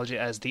why I acknowledge it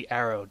as the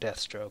Arrow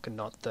Deathstroke and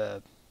not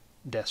the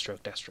Deathstroke.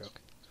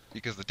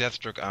 because the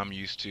Deathstroke I'm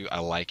used to. I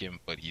like him,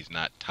 but he's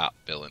not top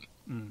villain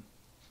Mm.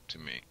 to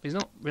me. He's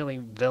not really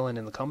villain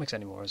in the comics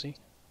anymore, is he?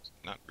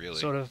 Not really.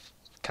 Sort of,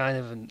 kind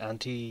of an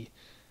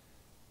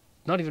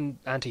not even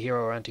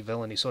anti-hero or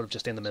anti-villain, he's sort of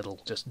just in the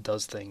middle, just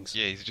does things.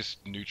 Yeah, he's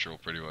just neutral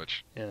pretty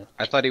much. Yeah.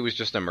 I thought he was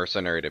just a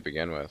mercenary to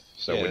begin with.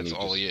 So yeah, wouldn't that's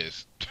he all just... he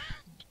is.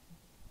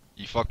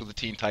 He fucked with the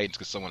Teen Titans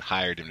because someone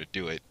hired him to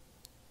do it,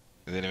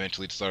 and then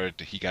eventually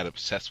he got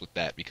obsessed with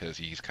that because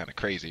he's kind of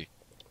crazy.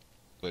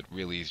 But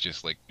really, he's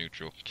just like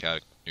neutral,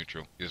 chaotic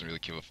neutral. He doesn't really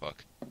give a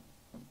fuck.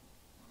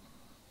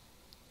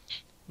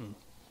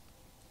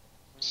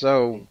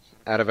 So,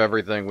 out of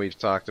everything we've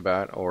talked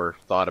about or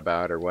thought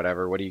about or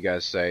whatever, what do you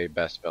guys say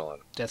best villain?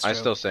 Deathstroke. I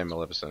still say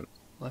Maleficent.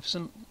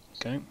 Maleficent?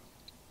 Okay.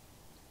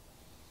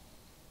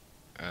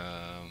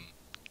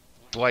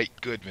 Dwight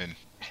Goodman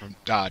from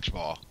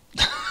Dodgeball.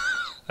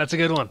 That's a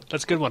good one.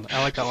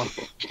 I like that one.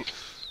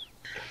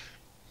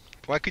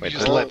 Why could Wait, you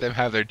just let them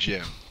have their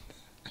gym?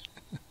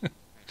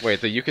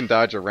 Wait, the You Can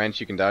Dodge a Wrench,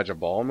 You Can Dodge a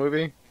Ball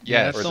movie?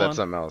 Yeah, Yes. that's Or is the that one.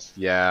 something else?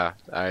 Yeah,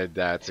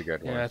 that's a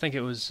good one. Yeah, I think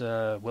it was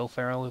Will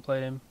Ferrell who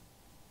played him.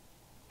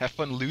 Have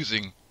fun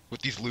losing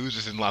with these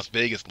losers in Las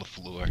Vegas,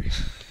 LaFleur.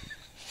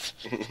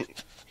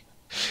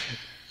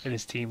 And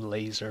his team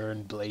Laser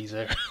and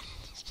Blazer.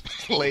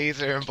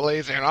 Laser and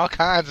Blazer and all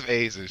kinds of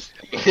Azers.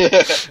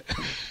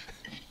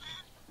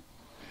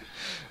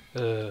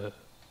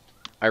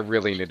 I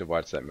really need to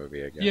watch that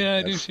movie again. Yeah,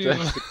 I do That's- too.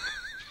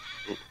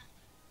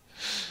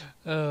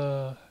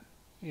 that's-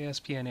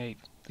 ESPN 8,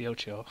 The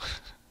Ocho.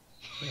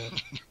 Yeah.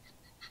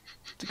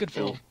 It's a good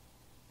film.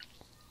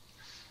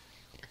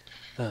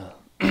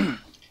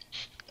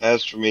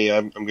 As for me,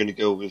 I'm going to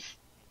go with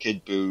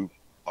Kid Boo,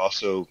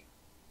 also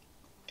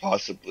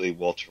possibly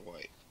Walter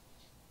White.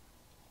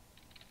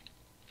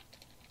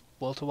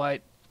 Walter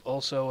White,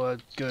 also a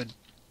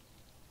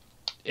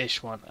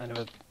good-ish one. I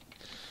never...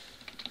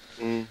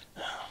 Mm.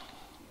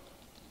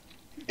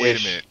 Wait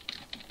Ish. a minute.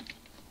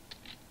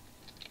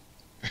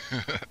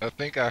 I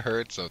think I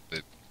heard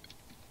something.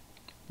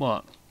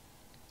 What?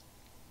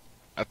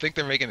 I think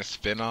they're making a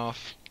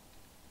spin-off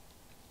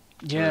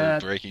Yeah,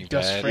 for Breaking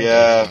Gus Bad. Fring.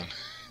 Yeah.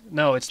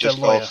 No, it's Just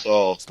the Call lawyer.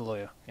 Saul. It's the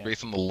lawyer. Yeah.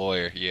 Based on the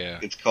lawyer, yeah.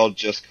 It's called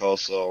Just Call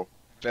Saul.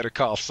 Better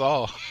call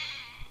Saul.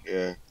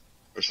 Yeah.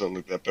 Or something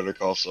like that. Better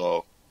Call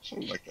Saul.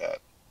 Something like that.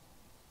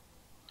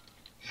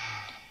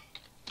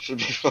 Should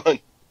be fun.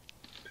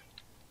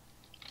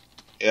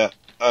 Yeah.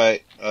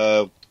 Alright.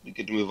 We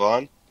good to move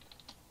on?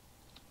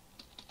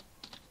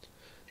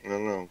 I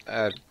don't know.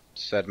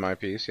 Said my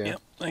piece, yeah.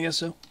 Yep, I guess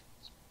so.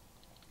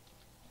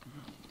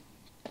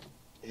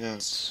 Yeah.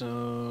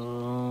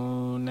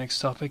 So, next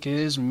topic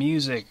is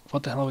music.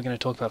 What the hell are we going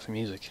to talk about for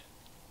music?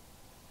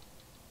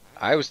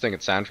 I was thinking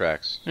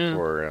soundtracks Yeah.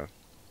 for.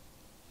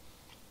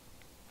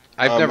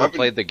 I've never I've been-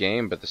 played the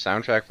game, but the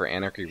soundtrack for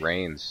Anarchy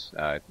Reigns,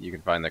 you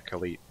can find the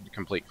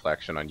complete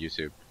collection on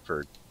YouTube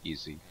for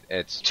easy.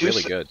 It's Two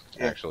really se- good,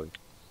 yeah. actually.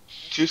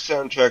 2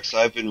 soundtracks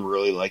I've been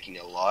really liking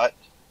a lot.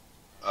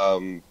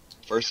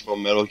 First of all,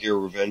 Metal Gear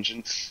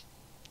Revengeance,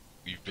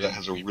 that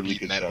has a really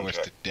beaten good that horse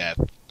soundtrack. to death.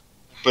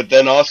 But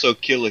then also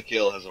Kill la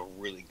Kill has a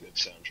really good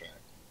soundtrack.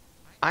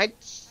 I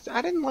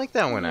didn't like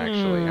that one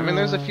actually. I mean,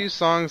 there's a few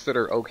songs that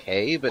are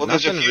okay, but Well,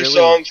 there's nothing a few really.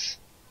 songs.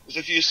 There's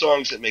a few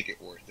songs that make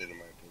it worth it, in my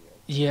opinion.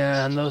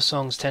 Yeah, and those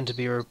songs tend to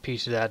be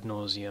repeated ad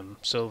nauseum,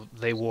 so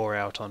they wore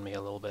out on me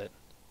a little bit.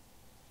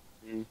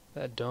 Mm.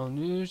 That "Don't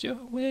Lose Your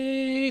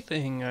Way"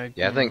 thing.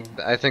 Yeah,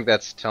 I think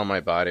that's "Till My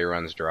Body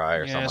Runs Dry"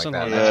 or Yeah, something like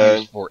something that. like That's that.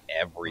 used for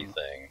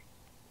everything.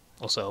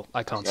 Also,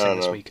 I can't I sing don't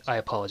this know. week. I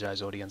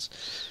apologize, audience.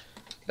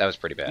 That was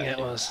pretty bad. Yeah, it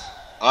was.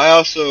 I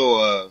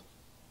also,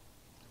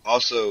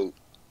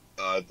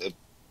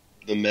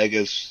 the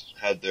Megas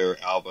had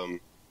their album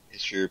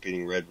History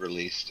Repeating Red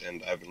released,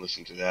 and I've been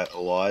listening to that a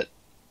lot.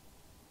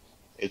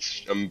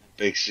 It's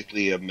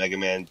basically a Mega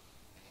Man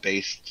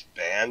based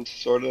band,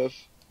 sort of.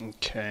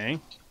 Okay.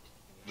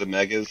 The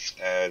Megas,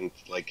 and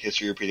like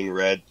History Repeating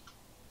Red,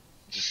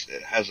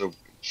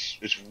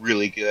 it's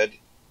really good.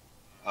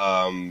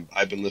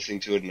 I've been listening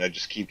to it, and I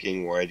just keep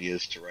getting more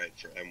ideas to write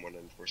for M1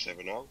 and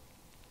 470.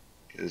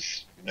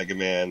 Because Mega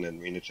Man and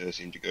Minato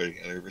seem to go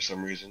together for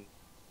some reason.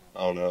 I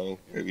don't know.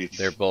 Maybe it's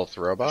They're both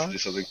robots.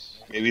 it's something.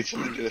 Maybe it's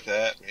something to do with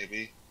that.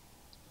 Maybe.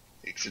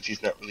 Except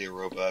he's not really a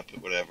robot,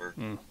 but whatever.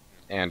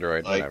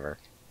 Android, Like- whatever.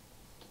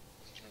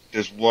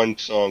 There's one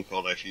song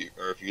called I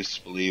Refuse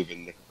to Believe,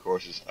 and the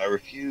chorus is, I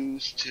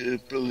refuse to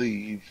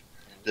believe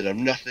that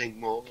I'm nothing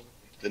more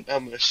than a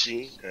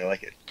machine. And I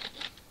like it.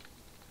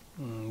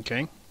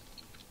 Okay.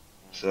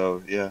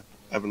 So, yeah,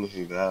 I've been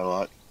listening to that a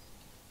lot.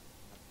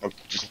 I'm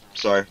just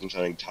sorry if I'm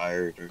sounding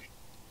tired or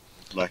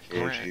lack of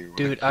energy or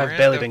whatever. Dude, I've Grand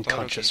barely Theft been Auto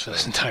conscious for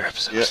this Pizza. entire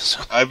episode. Yeah.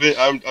 So.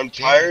 I'm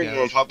tired, guys. and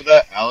on top of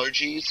that,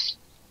 allergies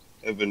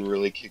have been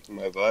really kicking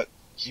my butt.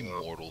 So,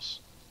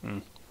 Immortals.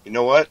 you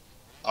know what?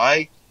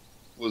 I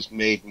was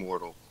made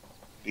mortal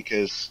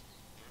because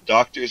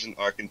doctors in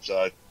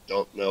Arkansas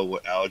don't know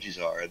what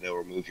allergies are, and they'll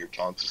remove your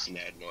tonsils and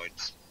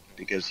adenoids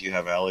because you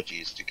have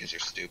allergies because you're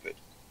stupid.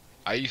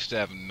 I used to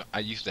have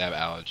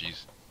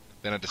allergies.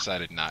 Then I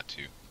decided not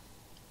to.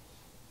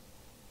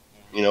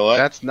 You know what?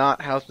 That's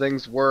not how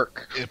things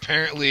work.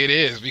 Apparently it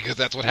is, because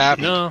that's what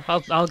happened. No,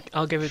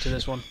 I'll give it to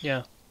this one.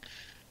 Yeah.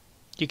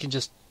 You can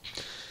just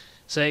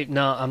say,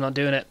 no, I'm not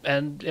doing it,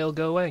 and it'll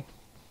go away.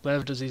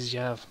 Whatever diseases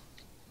you have.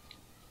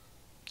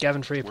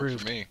 Gavin Free Worked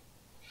approved. for me.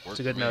 It's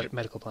a good Worked for me.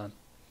 medical plan.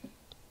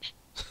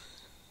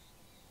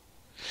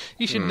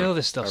 You should know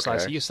this stuff, okay.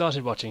 Slicer. You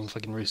started watching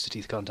fucking Rooster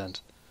Teeth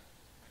content.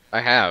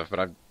 I have,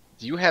 but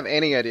do you have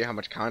any idea how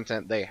much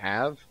content they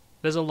have?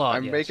 There's a lot.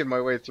 I'm yes. making my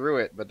way through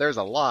it, but there's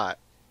a lot.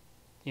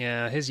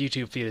 Yeah, his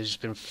YouTube feed has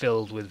just been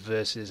filled with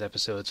Versus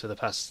episodes for the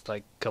past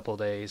couple of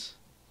days.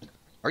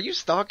 Are you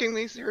stalking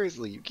me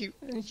seriously? You keep.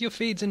 Your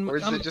feed's in. Or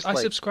is it just I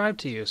like- subscribe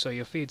to you, so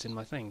your feed's in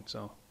my thing.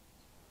 So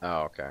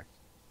Oh, okay.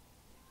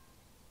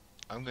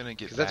 I'm gonna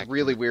get Because back that's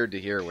really to, weird to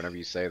hear whenever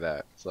you say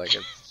that. It's like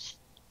it's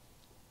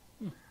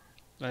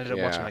I ended up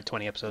watching Yeah.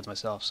 20 episodes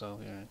myself. So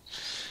yeah.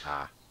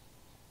 ah.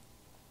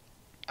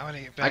 I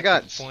wanna get back I to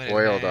got the point at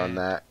spoiled on hand.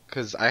 that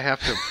because I have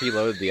to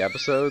preload the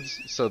episodes,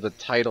 so the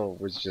title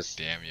was just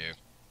Damn you.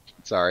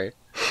 sorry.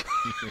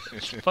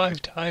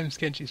 5 times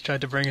Kenji's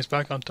tried to bring us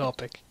back on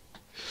topic.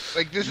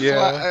 Like this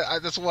Yeah. is why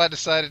that's why I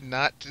decided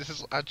not.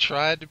 I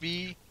tried to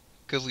be,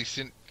 because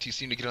you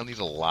seem to get on these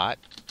a lot,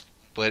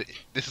 but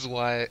this is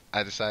why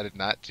I decided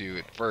not to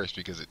at first,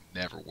 because it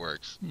never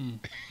works.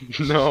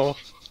 No.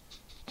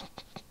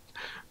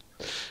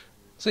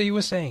 So you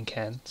were saying,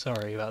 Ken?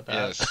 Sorry about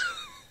that.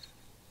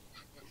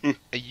 Yes.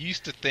 I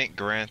used to think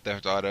Grand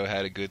Theft Auto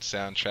had a good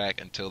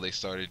soundtrack until they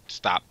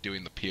stopped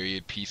doing the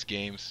period piece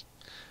games,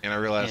 and I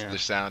realized Yeah. the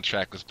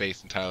soundtrack was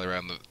based entirely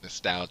around the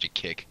nostalgia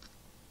kick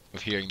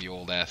of hearing the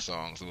old ass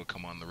songs that would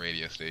come on the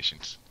radio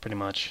stations. Pretty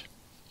much.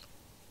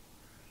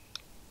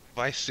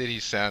 Vice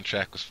City's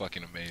soundtrack was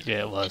fucking amazing.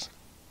 Yeah, it was.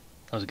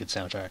 That was a good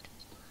soundtrack.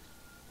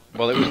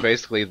 Well, it was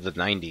basically the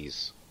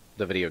 '90s,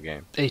 the video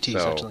game. 80s,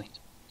 So- actually.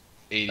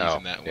 80s Oh,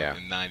 in that one, yeah.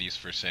 and 90s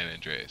for San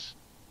Andreas.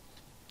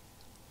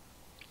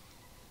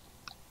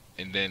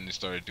 And then they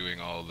started doing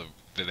that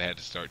they had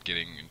to start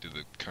getting into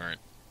the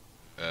current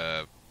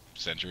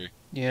century,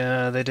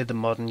 Yeah, they did the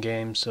modern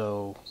game,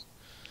 so...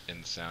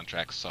 and the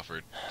soundtrack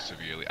suffered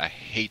severely. I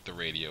hate the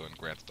radio in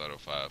Grand Theft Auto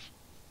 5.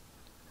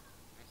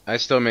 I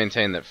still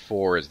maintain that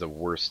 4 is the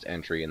worst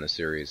entry in the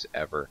series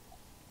ever.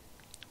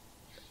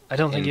 I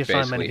don't think In you'd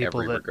find many basically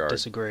people every that regard.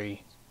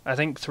 disagree. I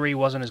think 3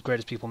 wasn't as great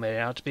as people made it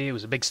out to be. It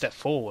was a big step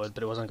forward,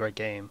 but it wasn't a great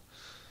game.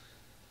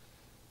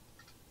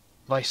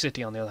 Vice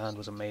City, on the other hand,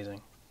 was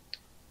amazing.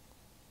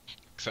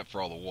 except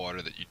for all the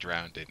water that you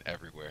drowned in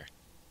everywhere.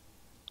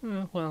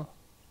 Well,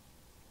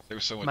 There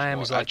was so much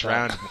Miami's more. like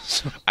that.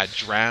 I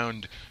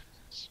drowned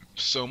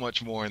so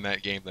much more in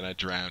that game than I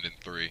drowned in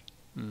 3.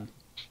 Mm. And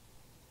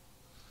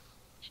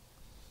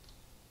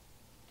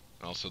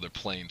also, their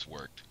planes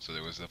worked, so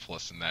there was a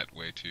plus in that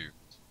way too.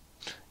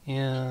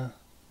 Yeah.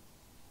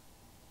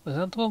 Was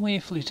that the one where you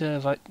flew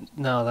to...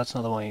 No, that's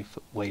not the one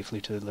where you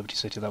flew to Liberty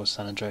City. That was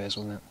San Andreas,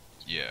 wasn't it?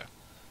 Yeah.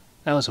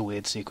 That was a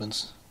weird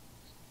sequence.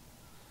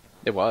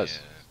 It was.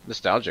 Yeah.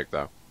 Nostalgic,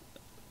 though.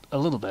 A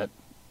little bit.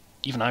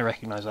 Even I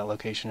recognize that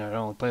location. I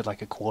only played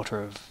like a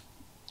quarter of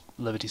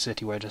Liberty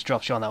City, where it just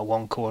drops you on that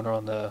one corner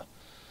on the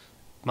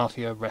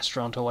Mafia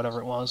restaurant or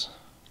whatever it was.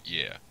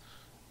 Yeah.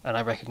 And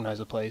I recognize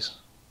the place.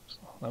 So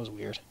that was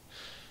weird.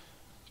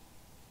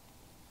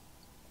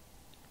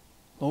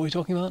 What were we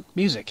talking about?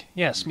 Music.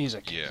 Yes,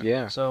 music. Yeah.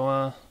 Yeah.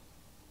 So,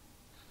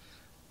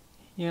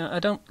 yeah, I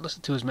don't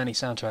listen to as many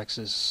soundtracks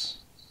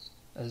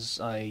as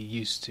I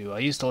used to. I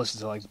used to listen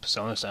to like the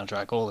Persona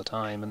soundtrack all the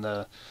time, and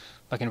the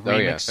fucking Oh,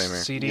 yeah, remix same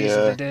here. CDs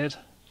that they did.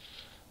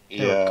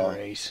 They were Yeah.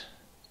 great.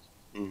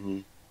 Mm-hmm.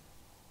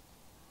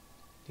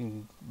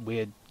 And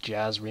weird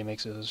jazz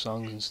remixes of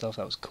songs and stuff.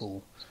 That was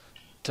cool.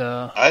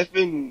 But, I've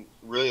been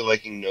really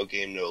liking No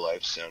Game No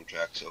Life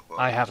soundtrack so far.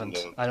 I haven't.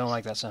 And, I don't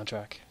like that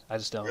soundtrack. I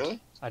just don't. Really?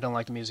 I don't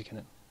like the music in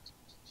it.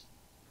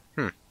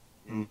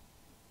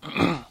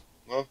 I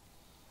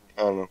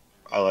don't know.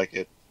 I like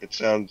it. It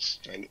sounds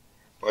kind of...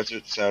 Parts of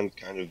it sound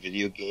kind of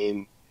video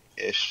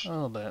game-ish, A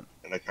little bit.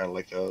 and I kind of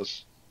like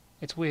those.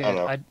 It's weird. I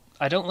don't know.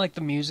 I don't like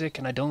the music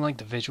and I don't like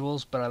the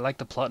visuals, but I like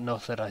the plot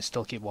enough that I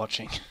still keep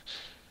watching.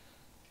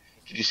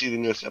 Did you see the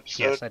newest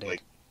episode? Yes, I did.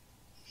 Like,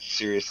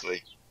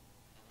 seriously.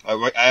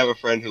 I have a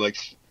friend who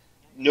likes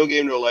No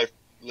Game No Life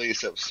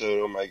latest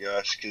episode. Oh my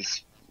gosh,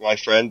 because my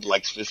friend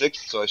likes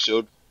physics, so I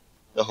showed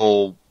the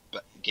whole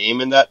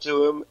game in that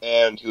to him,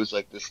 and he was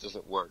like, "This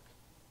doesn't work."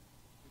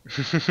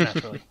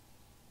 Naturally.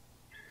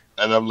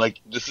 And I'm like,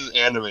 "This is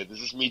anime. This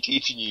is me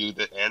teaching you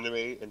that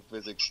anime and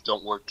physics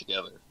don't work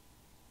together,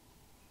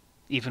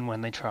 Even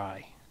when they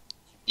try.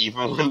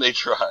 even when they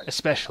try."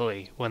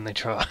 Especially when they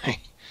try.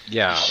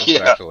 Yeah, Yeah.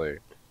 especially.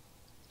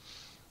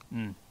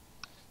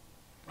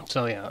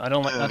 So yeah, I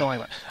don't like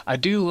that. I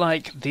do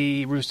like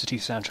the Rooster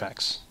Teeth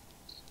soundtracks.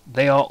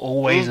 They are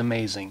always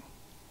amazing.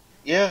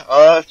 Yeah,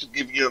 I'll have to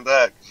give you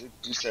that because it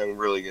do sound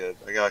really good.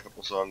 I got a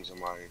couple songs on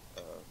my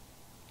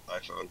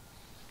iPhone.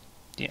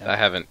 Yeah. I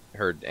haven't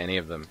heard any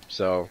of them,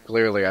 so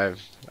clearly I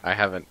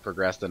haven't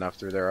progressed enough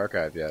through their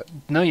archive yet.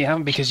 No, you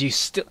haven't, because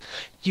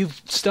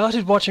you've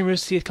started watching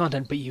Rooster Teeth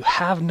content, but you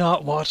have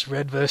not watched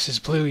Red vs.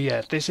 Blue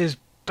yet. This is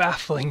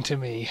baffling to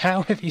me.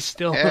 How have you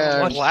still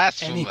not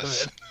watched any of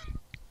Blasphemous. it?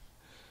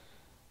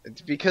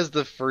 It's because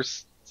the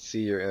first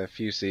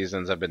few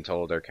seasons I've been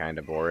told are kind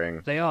of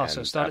boring. They are, and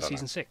so start I at don't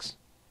season know. 6.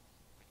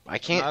 I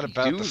It's can't not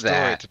about do the story,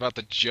 that. it's about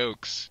the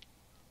jokes.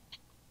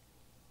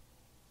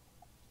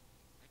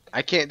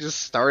 I can't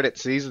just start at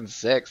season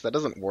 6. That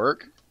doesn't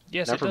work.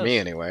 Yes, Not it for does. me,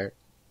 anyway.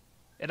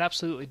 It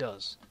absolutely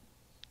does.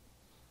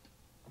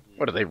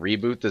 What, do they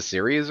reboot the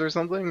series or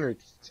something? Or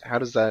how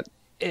does that...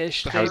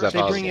 Ish. How is that They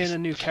bring possible? in a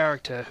new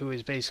character who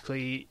is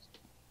basically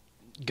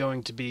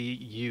going to be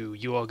you.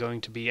 You are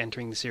going to be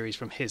entering the series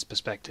from his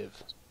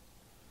perspective.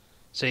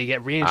 So you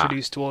get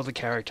reintroduced to all the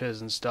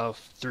characters and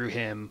stuff through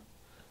him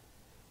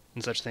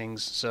and such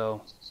things.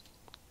 So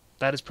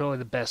that is probably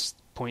the best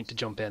point to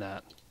jump in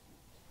at.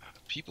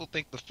 People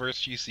think the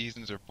first few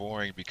seasons are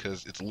boring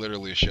because it's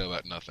literally a show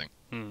about nothing.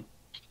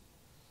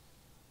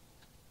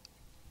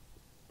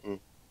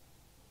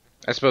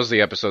 I suppose the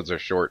episodes are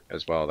short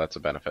as well. That's a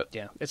benefit.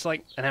 Yeah, it's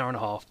like an hour and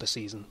a half per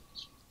season.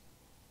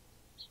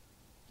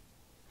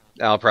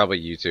 I'll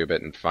probably YouTube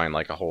it and find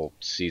like a whole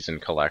season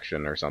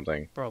collection or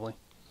something. Probably.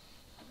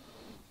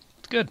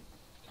 It's good.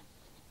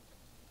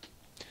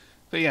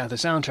 But yeah, the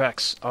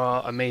soundtracks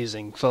are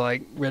amazing. For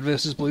like Red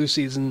vs. Blue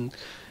season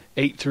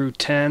 8 through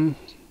 10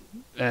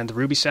 and the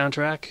Ruby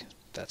soundtrack,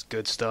 that's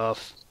good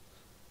stuff.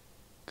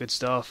 Good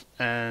stuff.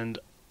 And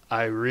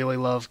I really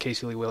love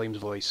Casey Lee Williams'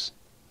 voice.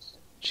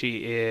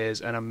 She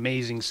is an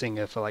amazing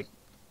singer for like,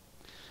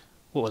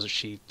 what was it,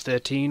 she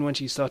 13 when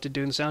she started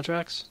doing the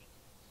soundtracks?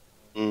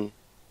 Mm.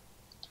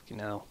 You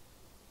know,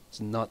 it's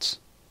nuts.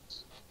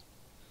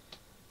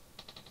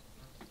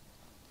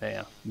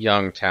 Yeah.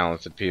 Young,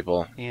 talented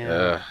people.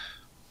 Yeah.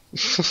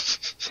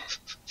 Let's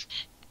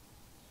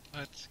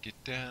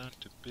get down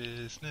to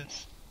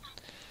business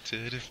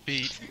to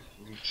defeat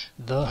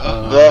The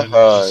The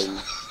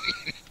Huns.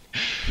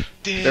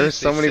 There's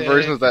so many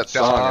versions of that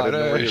song. I didn't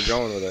know where you're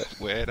going with it.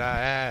 When I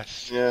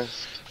asked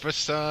Yes. for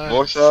sons,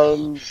 More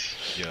sons.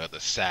 you're the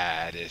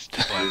saddest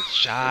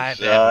bunch I've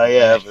I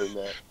ever ever met.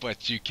 met.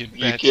 But you can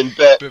You bet, can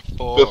bet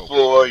before,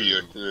 before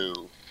you're through.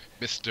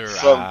 Mr.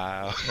 Some-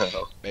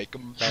 I'll make a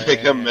man,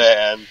 Pick a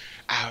man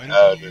out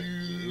out of of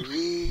you.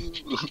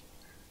 you.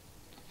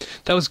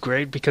 That was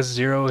great because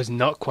Zero is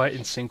not quite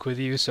in sync with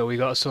you, so we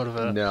got sort of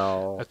a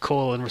No.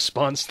 call and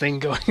response thing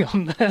going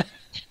on there.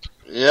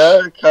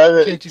 Yeah, kind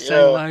of. Can't you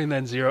say line,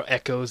 then Zero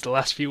echoes the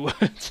last few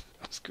words.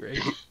 That was great.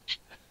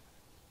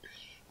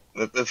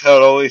 That's how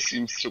it always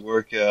seems to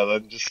work out.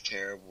 I'm just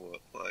terrible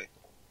at play.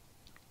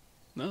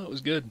 No, it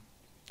was good.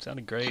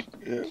 Sounded great.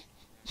 Yeah.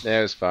 Yeah,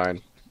 it was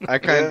fine. I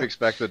kind of Yeah.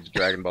 expected the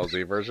Dragon Ball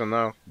Z version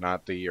though,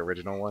 not the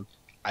original one.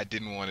 I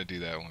didn't want to do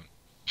that one.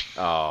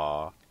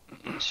 Aw.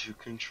 To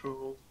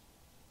control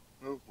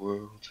the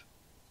world.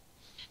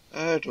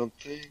 I don't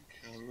think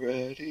I'm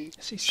ready.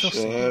 Is he still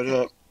Shut singing?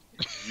 up,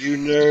 you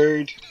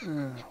nerd.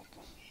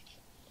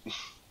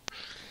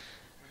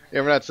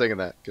 Yeah, we're not singing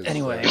that. 'Cause,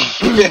 Anyway,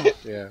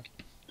 yeah.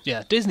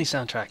 yeah, Disney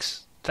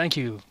soundtracks. Thank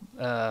you,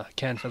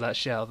 Ken, for that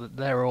shout.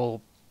 They're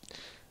all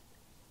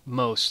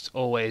most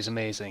always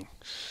amazing.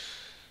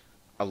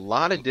 A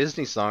lot of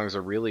Disney songs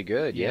are really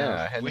good. Yeah,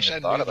 Yeah. I hadn't Wish I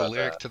even thought knew the about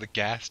lyrics that. to the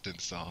Gaston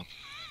song.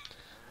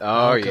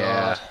 Oh, God.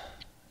 yeah.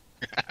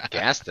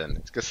 Gaston.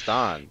 It's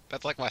Gaston.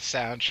 That's like my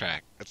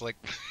soundtrack. It's like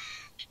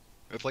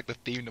it's like the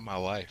theme to my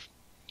life.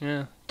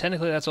 Yeah,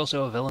 technically that's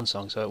also a villain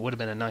song, so it would have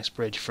been a nice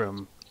bridge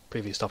from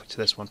previous topic to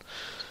this one.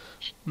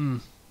 Hmm.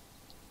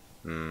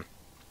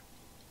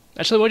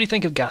 Actually, what do you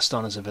think of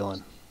Gaston as a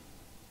villain?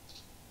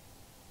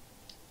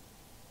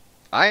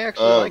 I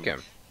actually like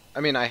him. I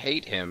mean, I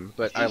hate him,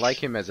 but I like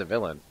him as a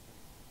villain.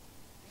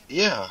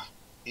 Yeah,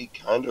 he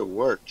kind of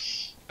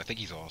works. I think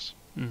he's awesome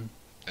Mm.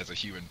 as a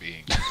human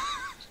being.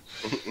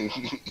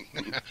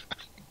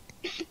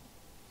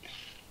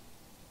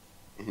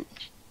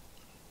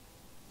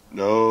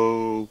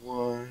 No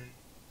one.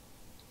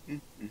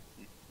 I'm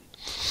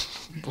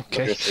not Okay.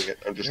 gonna sing it.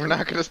 I'm just We're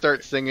not going to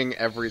start singing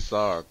every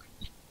song.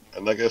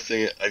 I'm not gonna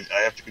sing it. I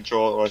have to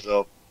control it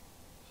myself.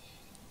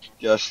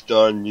 Just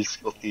done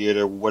musical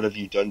theater. What have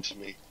you done to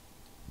me?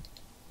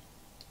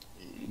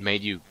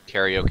 Made you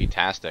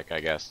karaoke-tastic, I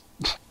guess.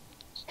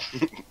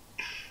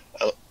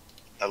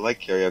 I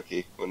like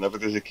karaoke. Whenever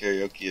there's a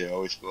karaoke, I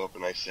always go up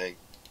and I sing.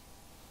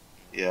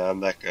 Yeah, I'm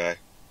that guy.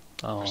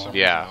 For some Oh, reason,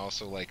 Yeah. I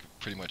also like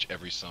pretty much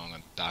every song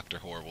on Dr.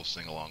 Horrible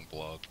sing-along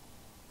blog.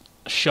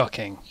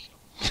 shocking.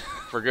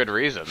 For good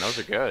reason. Those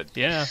are good.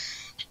 Yeah.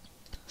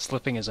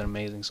 Slipping is an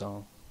amazing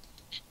song.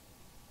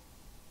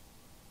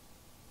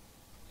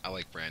 I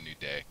like Brand New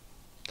Day.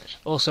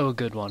 Also a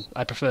good one.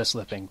 I prefer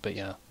Slipping, but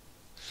yeah.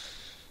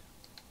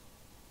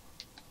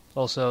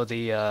 Also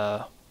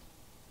the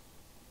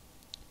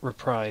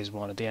reprise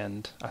one at the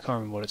end. I can't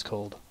remember what it's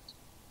called.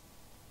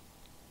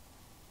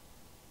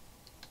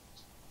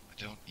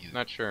 I don't either.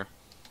 Not sure.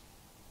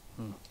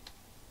 I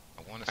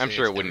wanna I'm say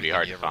sure it's it wouldn't be Everything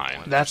hard You to Ever find.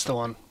 Wanted. That's the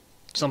one.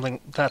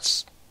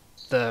 That's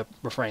the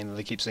refrain that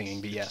they keep singing,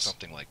 but yes.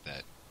 Something like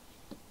that.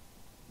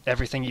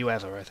 Everything You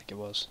Ever, I think it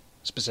was.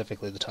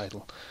 Specifically the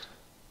title.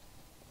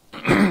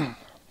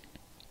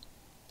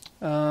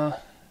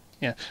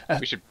 Yeah.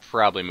 We should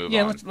probably move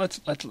Yeah, on.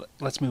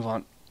 let's move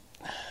on.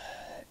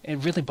 It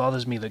really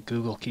bothers me that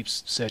Google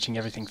keeps searching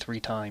everything 3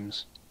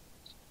 times.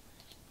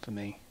 For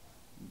me,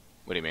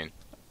 What do you mean?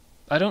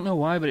 I don't know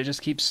why, but it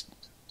just keeps.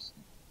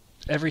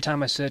 Every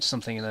time I search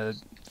something in the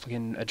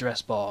fucking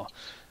address bar,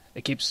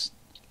 it keeps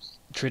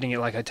treating it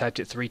like I typed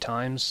it 3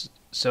 times.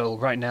 So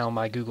right now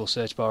my Google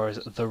search bar is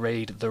the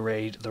raid, the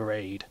raid, the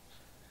raid.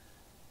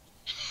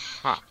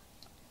 Huh.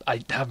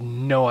 I have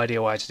no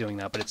idea why it's doing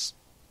that, but it's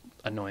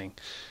annoying.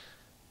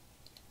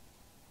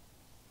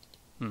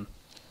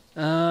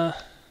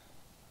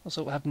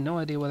 Also, I have no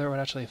idea whether it would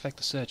actually affect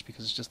the search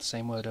because it's just the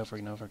same word over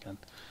and over again.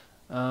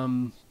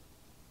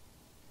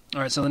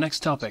 Alright, so the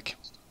next topic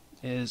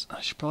is... I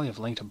should probably have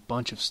linked a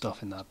bunch of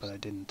stuff in that, but I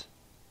didn't.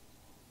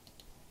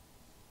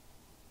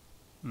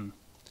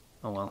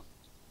 Oh well.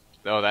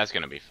 Oh, that's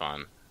going to be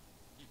fun.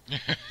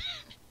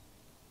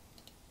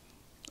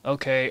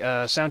 Okay,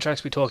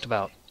 soundtracks we talked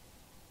about.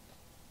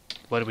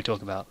 What did we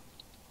talk about?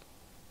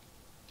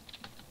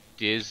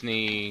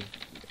 Disney...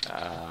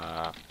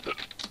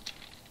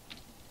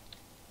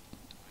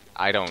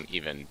 I don't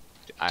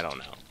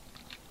know.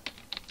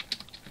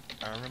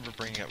 I remember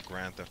bringing up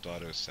Grand Theft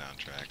Auto's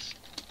soundtracks.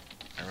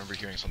 I remember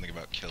hearing something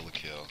about Kill la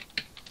Kill.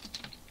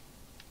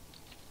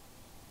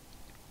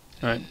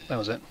 Alright, that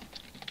was it.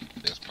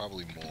 There's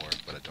probably more,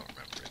 but I don't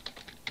remember it.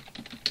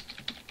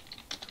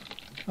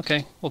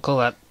 Okay, we'll call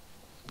that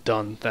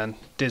done then.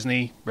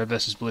 Disney, Red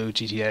vs. Blue,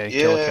 GTA,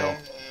 Kill la Kill.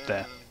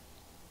 There.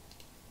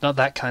 Not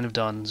that kind of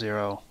done,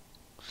 0.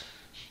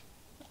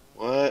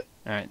 What?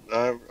 Alright.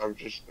 I'm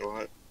just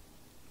what?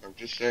 I'm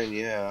just saying,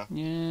 yeah.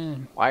 Yeah.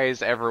 Why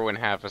is everyone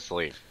half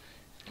asleep?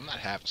 I'm not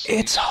half asleep.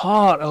 It's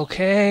hot,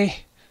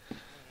 okay?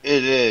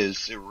 It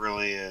is. It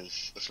really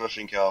is,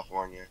 especially in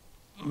California.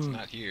 It's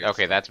not here.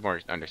 Okay, that's more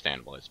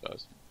understandable, I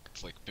suppose.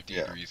 It's like 50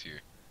 Yeah. degrees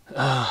here.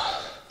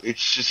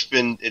 It's just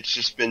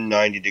been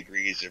 90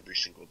 degrees every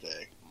single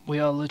day. We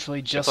are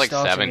literally just like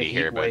starting 70 a heat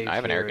here, but wave I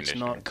have an air here. It's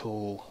conditioner. not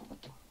cool.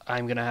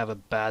 I'm gonna have a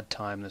bad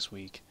time this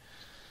week.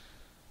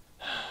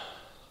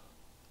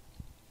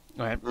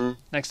 Alright,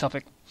 next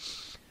topic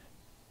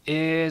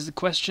is the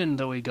question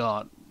that we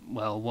got.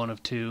 Well, one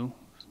of 2.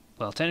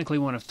 Well, technically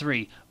one of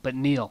 3. But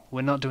Neil,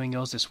 we're not doing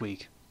yours this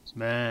week.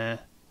 Meh.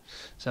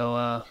 So,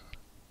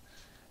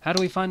 how do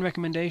we find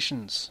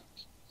recommendations?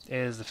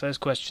 Is the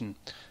first question.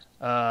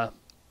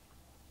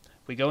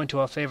 We go into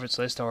our favorites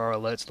list or our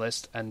alerts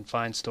list and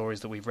find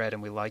stories that we've read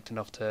and we liked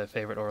enough to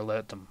favorite or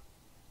alert them.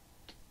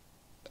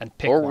 And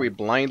pick Or one, we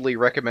blindly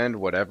recommend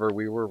whatever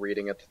we were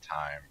reading at the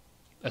time.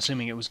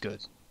 assuming it was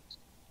good.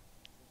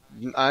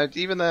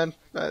 Even then,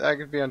 I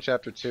could be on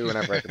chapter 2 and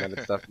I've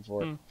recommended stuff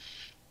before.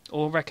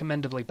 Or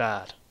recommendably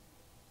bad.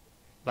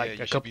 Like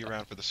you should be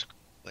around for the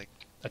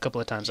a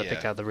couple of times I Yeah.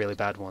 picked out the really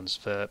bad ones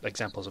for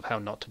examples of how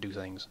not to do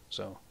things.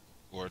 So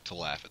or to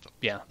laugh at them.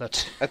 yeah,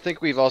 that's I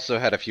think we've also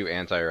had a few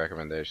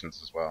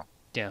anti-recommendations as well.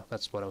 yeah,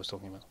 that's what I was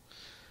talking about.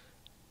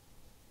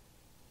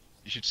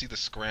 You should see the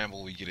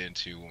scramble we get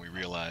into when we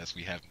realize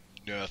we have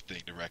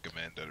nothing to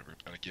recommend on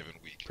a given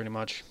week. Pretty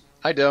much.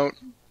 I don't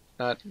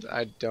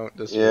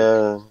this week.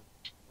 Yeah.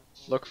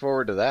 Look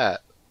forward to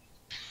that.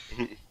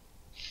 I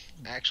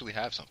actually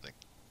have something.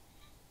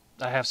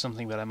 I have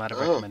something, but I might have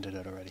Oh. recommended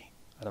it already.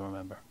 I don't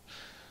remember.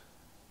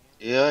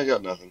 Yeah, I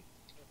got nothing.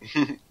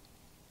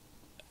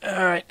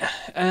 Alright,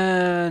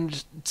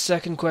 and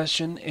second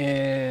question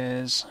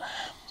is...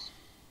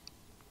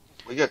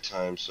 We got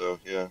time, so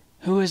yeah.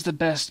 Who is the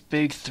best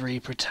big three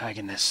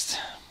protagonist?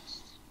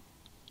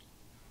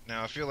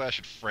 Now, I feel like I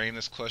should frame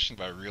this question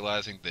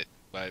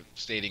by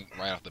stating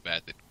right off the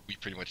bat that we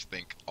pretty much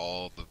think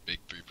all the big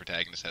three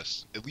protagonists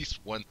has at least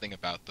one thing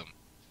about them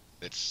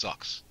that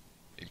sucks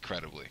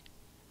incredibly.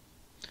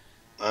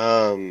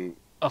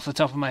 Off the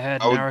top of my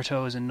head, I would-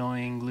 Naruto is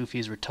annoying, Luffy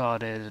is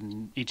retarded,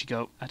 and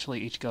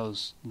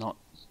Ichigo's not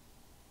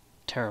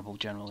terrible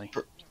generally.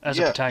 As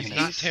a yeah,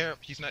 protagonist.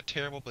 He's not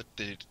terrible, but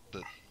the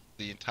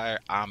entire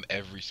 "I'm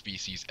every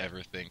species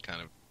ever" thing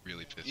kind of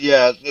really pisses me off.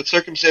 Yeah, the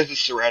circumstances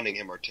surrounding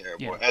him are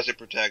terrible. Yeah. As a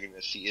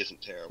protagonist, he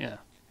isn't terrible. Yeah.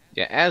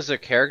 Yeah, as a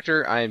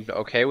character, I'm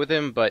okay with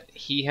him, but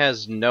he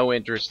has no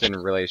interest in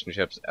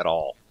relationships at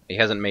all. He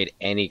hasn't made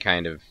any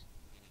kind of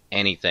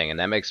anything, and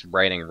that makes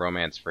writing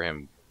romance for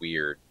him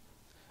weird.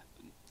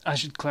 I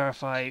should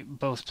clarify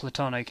both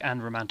platonic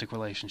and romantic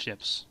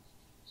relationships.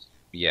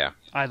 Yeah.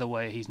 Either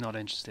way, he's not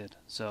interested,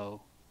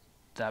 so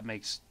that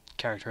makes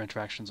character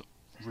interactions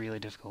really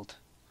difficult.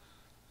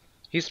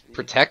 He's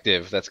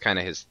protective, that's kind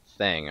of his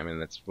thing. I mean,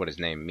 that's what his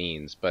name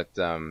means, but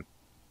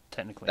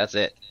Technically. that's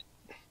it.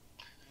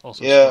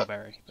 Also Yeah.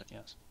 Strawberry, but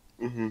yes.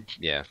 hmm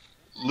Yeah.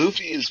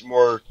 Luffy is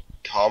more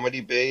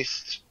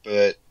comedy-based,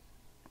 but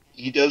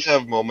he does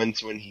have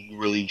moments when he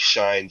really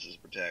shines as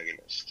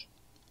protagonist.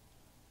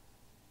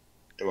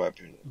 In my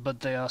opinion. But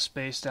they are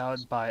spaced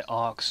out by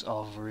arcs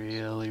of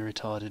really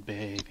retarded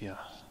behavior.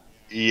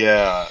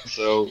 Yeah,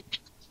 so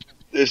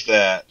there's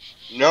that.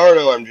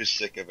 Naruto, I'm just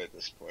sick of at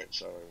this point,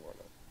 so I don't want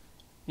to.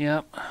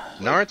 Yep.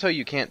 Naruto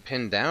you can't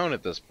pin down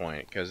at this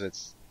point, because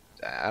it's...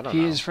 I don't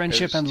know. He is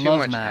friendship There's and too love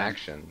much man.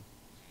 action.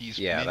 He's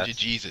Yeah, Ninja that's-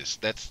 Jesus.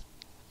 That's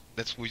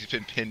what he's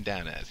been pinned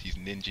down as. He's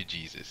Ninja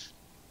Jesus.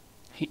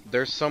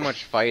 There's so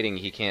much fighting,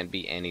 he can't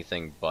be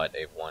anything but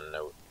a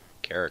one-note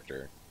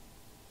character.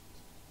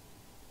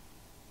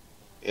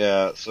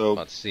 Yeah, so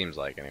Well, it seems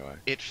like, anyway.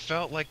 It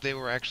felt like they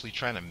were actually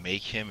trying to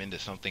make him into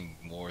something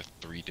more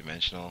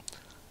three-dimensional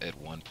at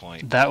one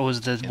point. That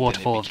was the then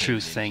waterfall it of became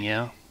truth Ninja. thing,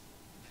 yeah?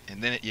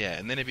 And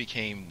then it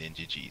became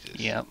Ninja Jesus.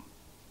 Yep.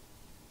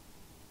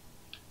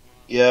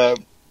 yeah,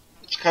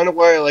 it's kind of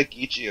why I like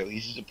Ichigo.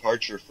 He's a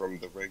departure from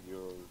the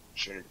regular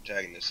shonen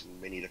protagonist in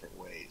many different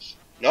ways.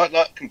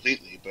 Not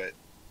completely, but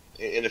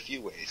in a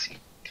few ways he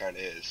kind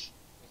of is.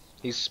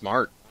 He's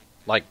smart.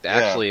 Like, Yeah.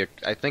 actually,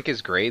 I think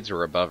his grades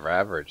were above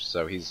average,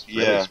 so he's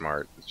really Yeah.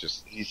 smart. It's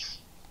just... He's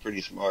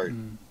pretty smart.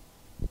 Mm.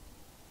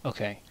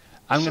 Okay.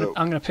 I'm So-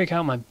 gonna pick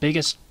out my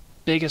biggest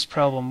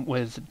problem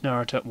with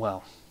Naruto.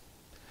 Well,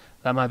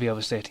 that might be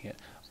overstating it,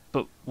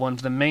 but one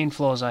of the main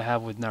flaws I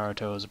have with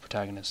Naruto as a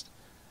protagonist,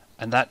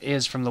 and that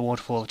is from the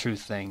waterfall of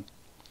truth thing.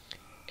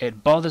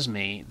 It bothers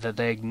me that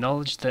they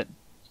acknowledge that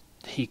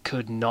he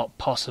could not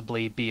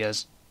possibly be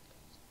as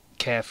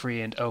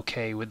carefree and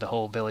okay with the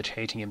whole village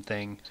hating him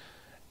thing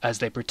as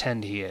they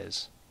pretend he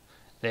is.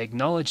 They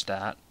acknowledge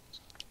that,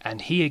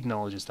 and he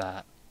acknowledges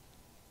that,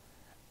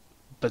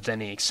 but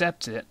then he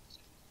accepts it,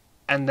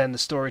 and then the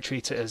story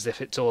treats it as if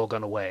it's all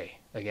gone away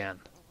again.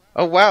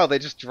 Oh wow, they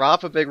just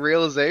drop a big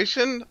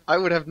realization? I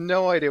would have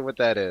no idea what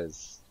that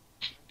is.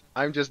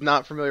 I'm just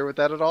not familiar with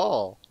that at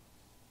all.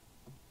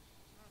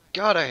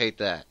 God, I hate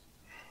that.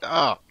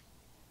 Oh.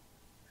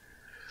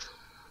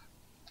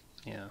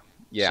 Yeah.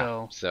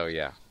 Yeah, so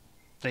yeah.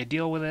 They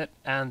deal with it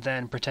and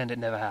then pretend it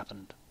never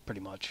happened,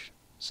 pretty much.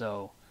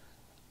 So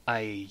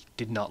I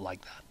did not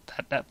like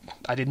that. That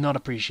I did not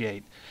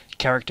appreciate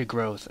character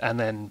growth and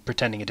then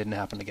pretending it didn't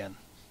happen again.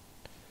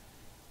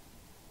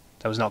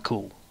 That was not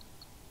cool.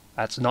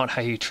 That's not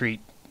how you treat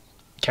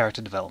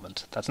character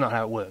development. That's not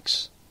how it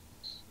works.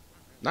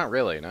 Not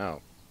really,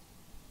 no.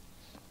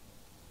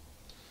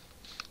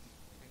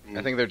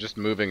 I think they're just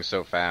moving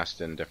so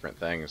fast in different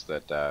things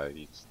that,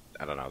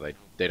 I don't know,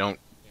 they don't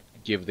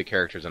give the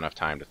characters enough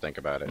time to think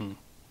about it. Mm.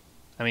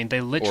 I mean, they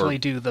literally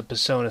do the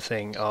persona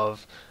thing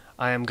of,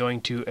 I am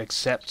going to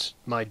accept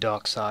my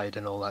dark side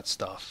and all that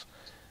stuff.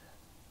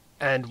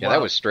 And Yeah,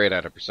 that was straight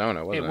out of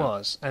Persona, wasn't it? It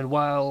was. And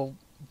while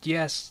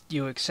yes,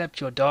 you accept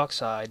your dark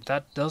side,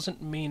 that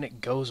doesn't mean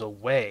it goes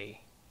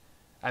away.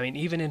 I mean,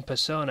 even in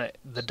Persona,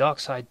 the dark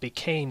side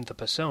became the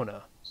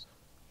persona,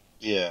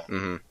 Yeah.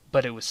 Hmm.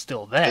 but it was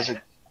still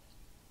It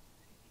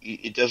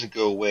there. doesn't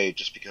go away. It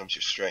just becomes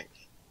your strength.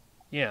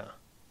 Yeah.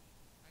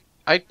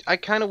 I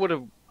kind of would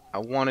have. I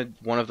wanted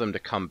one of them to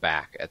come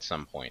back at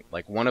some point,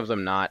 like one of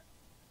them not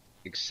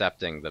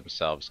accepting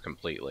themselves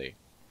completely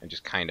and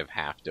just kind of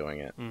half doing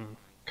it. Mm.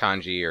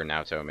 Kanji or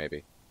Naoto,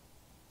 maybe.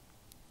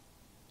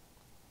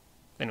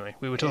 Anyway,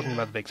 we were talking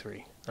about the big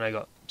three, and I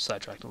got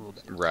sidetracked a little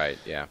bit. Right.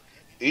 Yeah.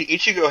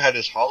 Ichigo had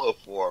his hollow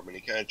form, and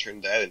he kind of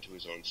turned that into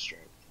his own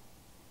strength.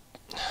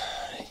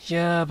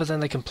 Yeah, but then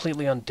they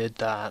completely undid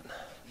that.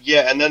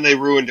 Yeah, and then they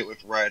ruined it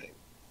with writing.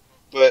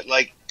 But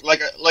like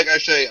I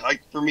say,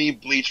 for me,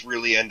 Bleach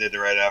really ended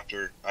right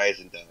after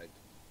Aizen died.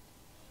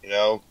 You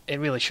know, It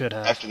really should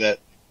have. after that,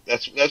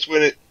 that's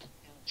when it.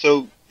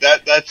 So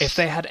that's If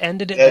they had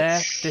ended it there,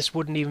 that's- this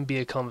wouldn't even be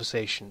a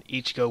conversation.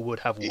 Ichigo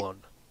would have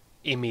won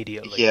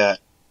immediately. yeah,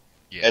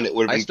 Yeah. and it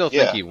would. I still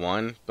yeah. think he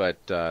won, but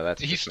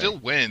that's He just still me.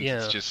 wins.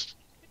 Yeah. It's just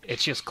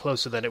It's just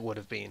closer than it would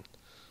have been.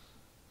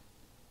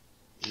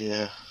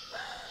 Yeah.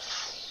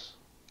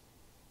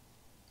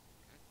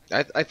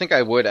 I think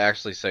I would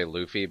actually say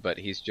Luffy, but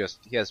he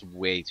has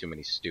way too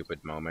many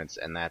stupid moments,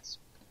 and that's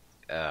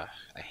I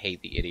hate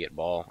the idiot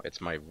ball.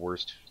 It's my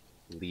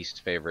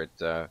least favorite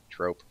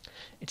trope.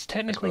 It's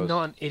technically Suppose.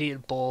 not an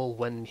idiot ball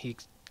when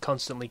he's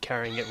constantly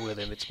carrying it with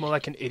him. It's more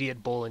like an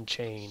idiot ball and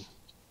chain.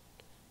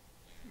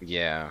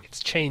 Yeah,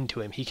 It's chained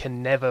to him. He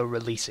can never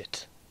release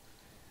it.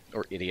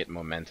 or idiot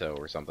memento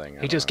or something.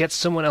 I He don't just know. gets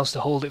someone else to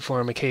hold it for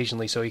him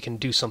occasionally so he can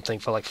do something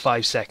for like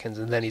 5 seconds,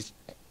 and then he's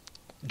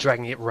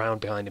dragging it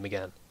round behind him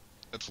again.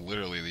 that's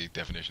literally the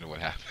definition of what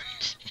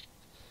happened.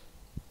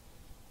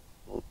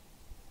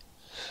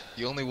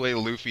 The only way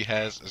Luffy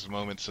has his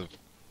moments of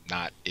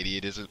not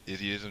idiotism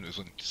is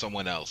when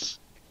someone else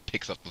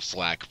picks up the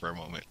slack for a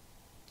moment.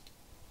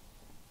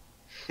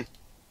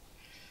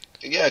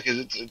 Yeah, because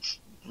it's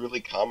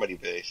really comedy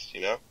based,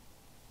 you know.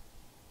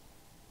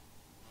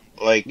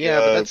 Like Yeah,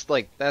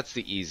 but that's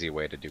the easy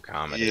way to do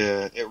comedy.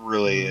 yeah, it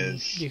really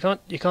is. You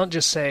can't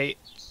just say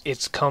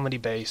it's comedy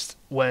based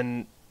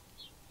when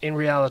in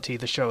reality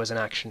the show is an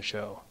action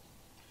show.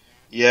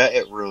 Yeah,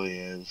 it really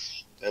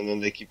is. And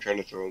then they keep trying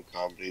to throw in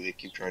comedy. They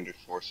keep trying to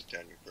force it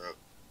down your throat.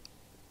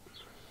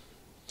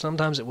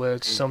 Sometimes it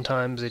works,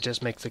 sometimes it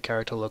just makes the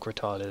character look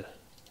retarded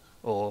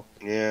or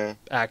Yeah.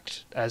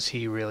 act as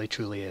he really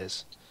truly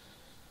is,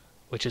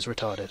 which is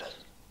retarded.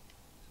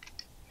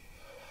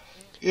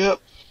 Yep.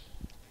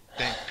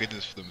 Thank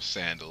goodness for them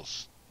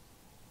sandals.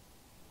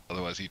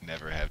 Otherwise, he'd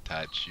never have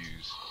tied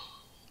shoes.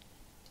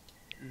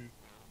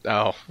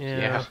 Oh, Yeah.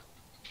 yeah.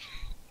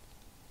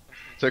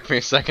 Took me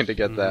a second to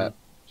get that.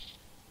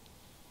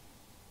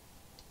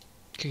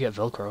 Could get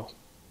Velcro.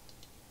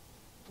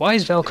 Why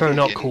is Velcro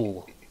not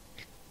cool?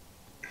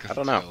 'Cause I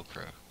don't it's know.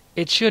 Velcro.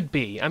 It should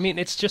be. I mean,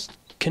 it's just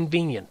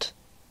convenient.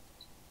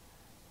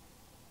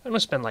 I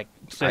must spend like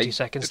 30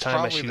 seconds It's tying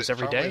my probably shoes the-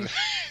 every probably day. the-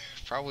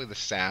 probably the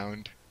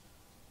sound.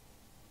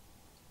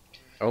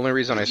 Only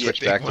reason I Yeah, switched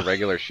big back to one.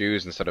 regular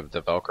shoes instead of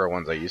the Velcro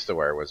ones I used to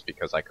wear was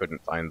because I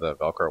couldn't find the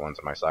Velcro ones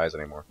in my size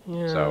anymore.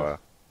 Yeah. So,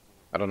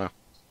 I don't know.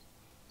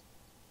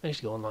 I need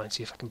to go online and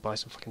see if I can buy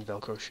some fucking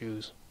Velcro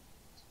shoes.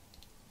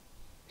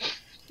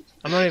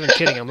 I'm not even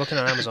kidding. I'm looking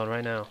on Amazon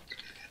right now.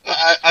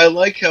 I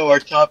like how our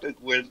topic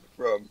went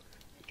from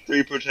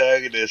 3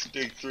 protagonists,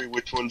 big 3,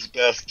 which one's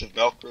best, to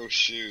Velcro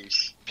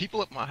shoes.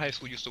 People at my high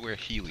school used to wear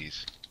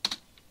Heelys.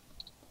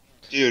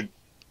 Dude,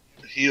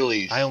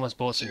 Heelys. I almost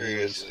bought some Heelys.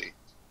 Seriously.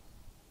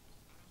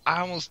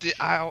 I almost did.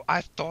 I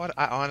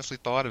honestly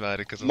thought about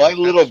it because My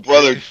little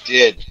brother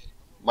did.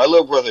 My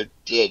little brother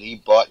did. He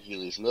bought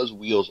Heelys, and those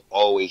wheels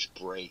always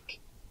break.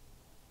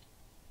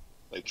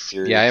 Like,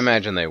 seriously. Yeah, I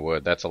imagine they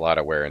would. That's a lot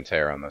of wear and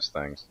tear on those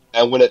things.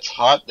 And when it's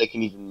hot, they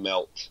can even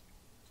melt.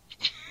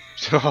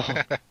 So,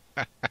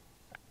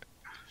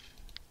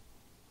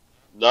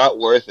 Not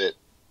worth it.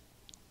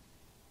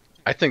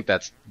 I think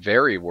that's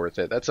very worth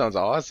it. That sounds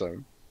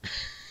awesome.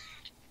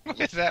 Why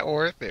is that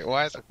worth it?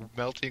 Why is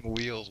melting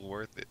wheels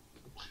worth it?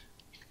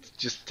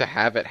 Just to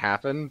have it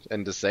happen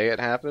and to say it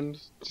happened,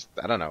 just,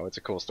 I don't know. It's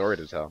a cool story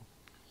to tell.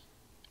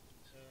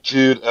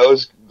 Dude, I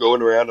was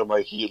going around on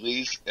my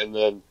Heelys, and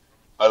then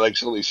I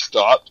suddenly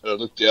stopped, and I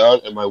looked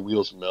down, and my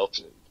wheels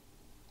melted.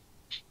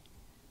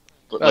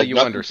 But Well, you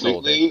not undersold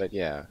completely. it, but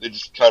yeah. They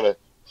just kind of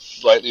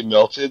slightly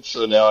melted,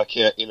 so now I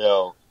can't,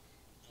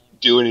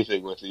 do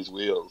anything with these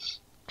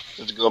wheels. I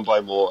have to go and buy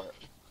more.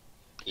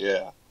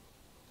 Yeah.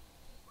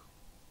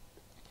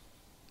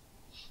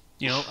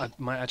 You know, I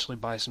might actually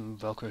buy some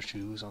Velcro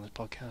shoes on this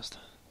podcast.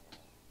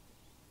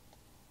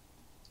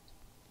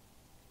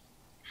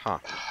 Huh.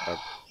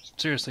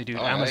 Seriously, dude,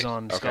 Alright,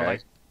 Amazon's got okay.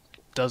 like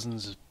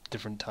dozens of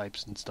different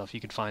types and stuff.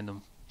 You could find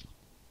them.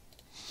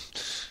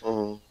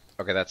 Mhm.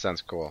 Okay, that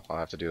sounds cool. I'll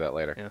have to do that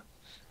later. Yeah.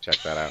 Check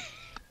that out.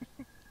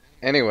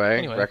 Anyway,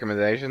 Anyway.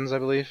 recommendations, I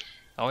believe.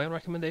 Are we on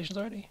recommendations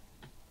already?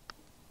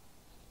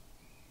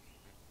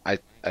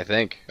 I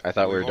think. I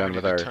thought we were We've done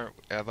with already our...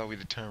 I thought we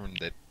determined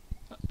that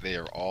they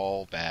are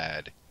all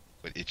bad,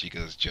 but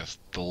Ichigo's just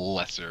the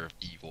lesser of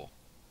evil.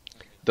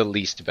 The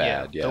least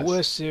bad, yes. The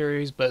worst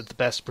series, but the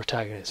best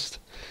protagonist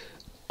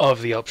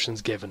of the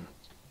options given.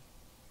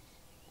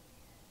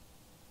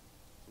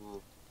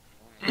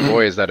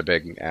 Boy, is that a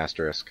big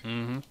asterisk.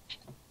 Mm-hmm.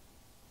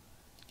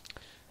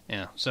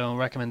 Yeah, so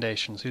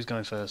recommendations. Who's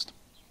going first?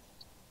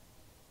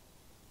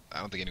 I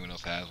don't think anyone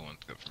else has one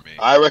except for me.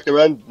 I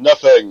recommend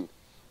nothing.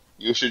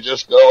 You should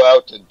just go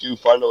out and do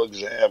final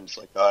exams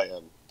like I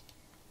am.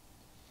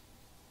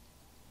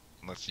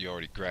 Unless you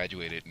already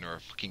graduated and are a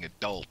fucking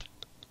adult.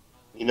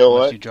 You know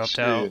Unless what? you dropped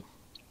Screw out. you.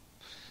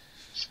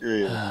 Screw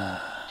you.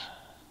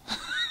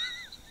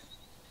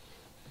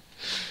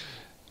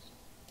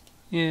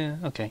 Yeah,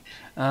 okay.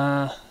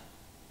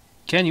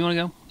 Ken, you want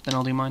to go? Then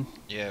I'll do mine.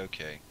 Yeah,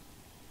 okay.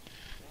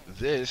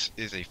 This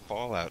is a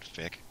Fallout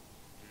fic,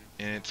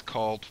 and it's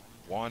called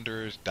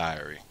Wanderer's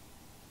Diary.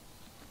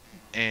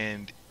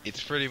 And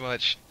it's pretty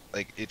much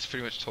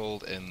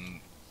told in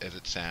as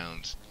it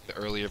sounds. The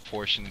earlier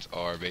portions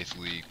are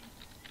basically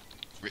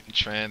written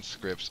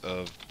transcripts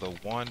of the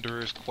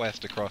Wanderer's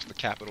quest across the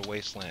capital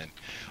wasteland.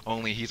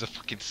 Only he's a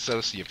fucking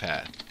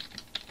sociopath.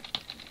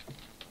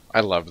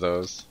 I love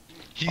those.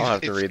 I'll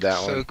have to read that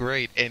It's one. so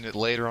great. And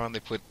later on,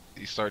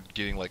 you start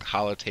getting like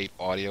holotape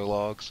audio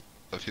logs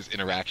of his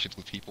interactions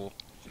with people,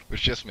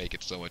 which just make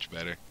it so much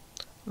better.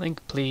 Link,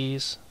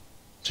 please.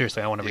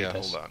 Seriously, I want to read Yeah,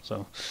 this. hold on.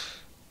 So,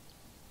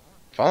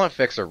 Fallout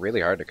fics are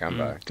really hard to come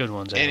by. good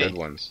ones. And Anyway. Good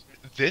ones.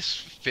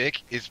 This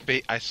fic is,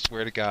 I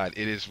swear to God,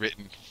 it is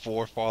written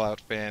for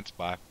Fallout fans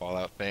by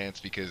Fallout fans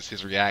because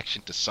his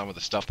reaction to some of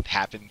the stuff that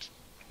happened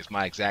is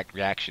my exact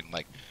reaction.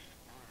 Like,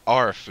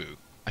 Arafu,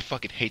 I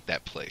fucking hate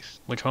that place.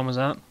 Which one was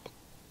that?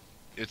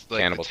 It's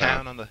like Cannibal the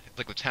town Town. it's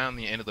like the town on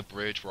the end of the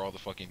bridge where all the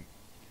fucking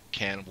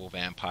cannibal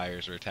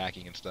vampires are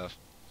attacking and stuff.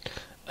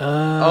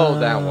 Oh,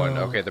 that one.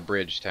 Okay, the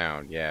bridge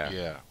town. Yeah.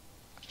 Yeah.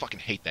 I fucking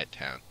hate that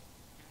town.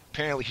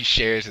 Apparently he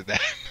shares in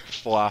that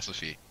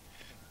philosophy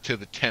to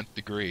the 10th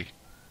degree.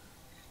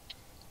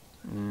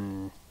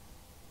 To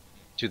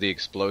the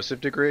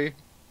explosive degree?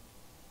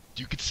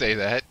 You could say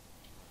that.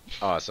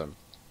 Awesome.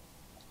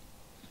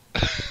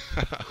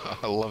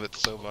 I love it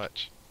so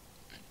much.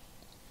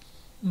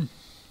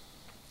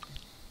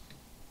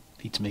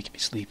 Pizza making me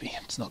sleepy.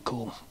 It's not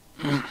cool.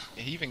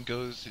 He even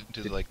goes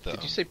into like the...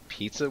 Did you say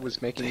pizza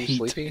was making The you heat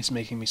sleepy? is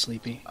making me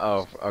sleepy.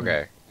 Oh,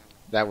 okay.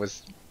 That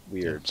was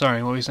weird.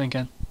 Sorry, what were you saying,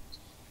 Ken?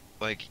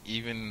 Like,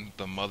 even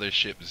the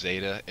Mothership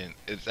Zeta, and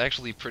it's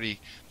actually pretty...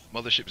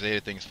 Mothership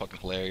Zeta thing is fucking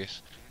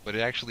hilarious, but it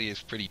actually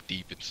is pretty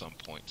deep in some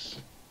points.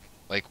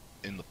 Like,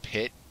 in the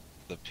Pit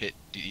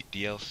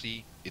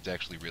DLC, it's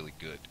actually really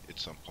good in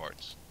some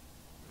parts.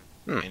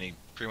 And he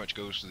pretty much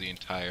goes through the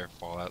entire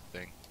Fallout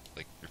thing.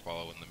 Like, you're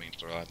following the main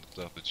storyline and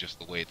stuff, it's just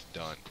the way it's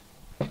done.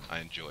 I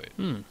enjoy it.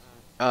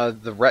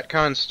 The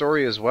retcon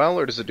story as well,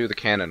 or does it do the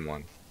canon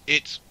one?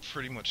 It's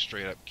pretty much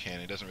straight up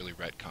canon. It doesn't really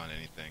retcon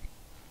anything.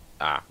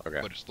 Ah, okay.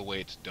 But it's the way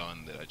it's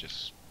done that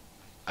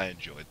I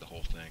enjoyed the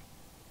whole thing.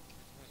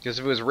 Because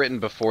if it was written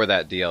before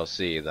that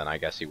DLC, then I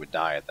guess he would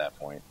die at that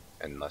point.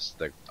 Unless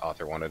the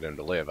author wanted him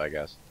to live, I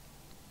guess.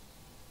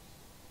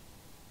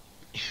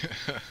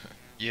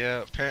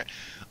 Yeah,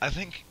 I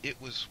think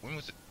it was... When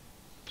was it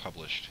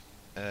published?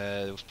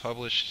 It was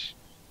published...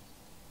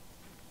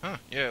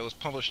 Yeah, it was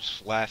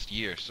published last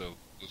year, so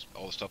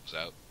all the stuff was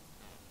out.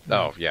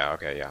 Oh, yeah,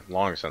 okay, yeah.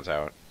 Long since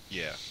out.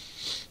 Yeah.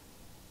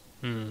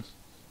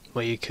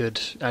 Where you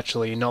could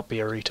actually not be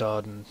a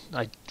retard, and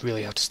I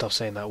really have to stop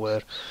saying that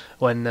word.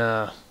 When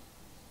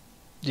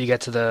you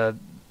get to the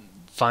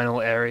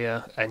final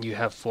area and you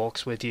have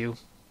Forks with you,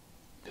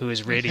 who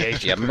is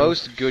radiation Yeah, proof.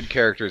 most good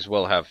characters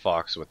will have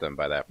Fox with them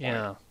by that point.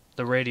 Yeah,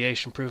 the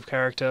radiation proof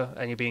character,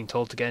 and you're being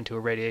told to get into a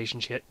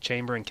radiation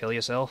chamber and kill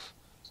yourself.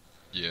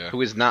 Yeah.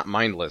 Who is not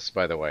mindless,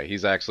 by the way.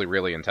 He's actually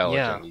really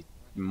intelligent. Yeah. He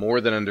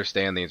more than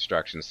understand the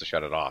instructions to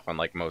shut it off,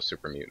 unlike most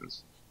super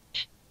mutants.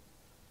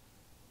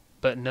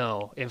 But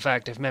no, in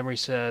fact, if memory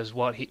serves,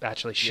 what he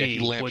actually she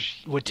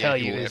would tell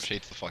you he is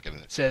lampshades the fuck out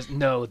of it. says,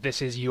 "No,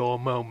 this is your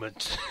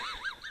moment."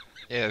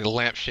 Yeah, he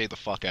lampshade the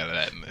fuck out of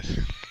that in this.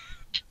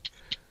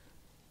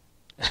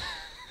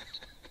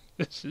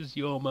 This is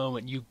your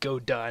moment. You go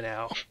die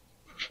now.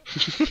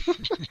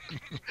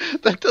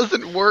 That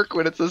doesn't work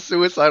when it's a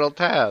suicidal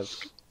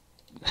task.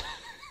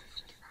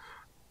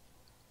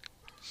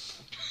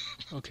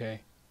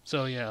 Okay,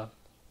 so yeah.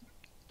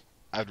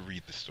 I'd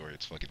read the story.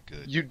 It's fucking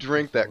good. You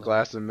drink that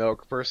glass of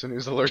milk, person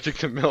who's allergic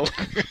to milk.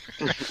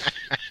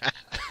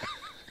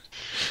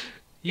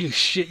 You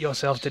shit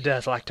yourself to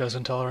death, lactose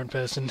intolerant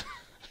person.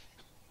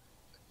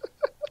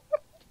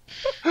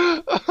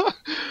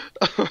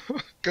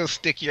 Go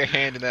stick your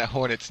hand in that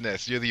hornet's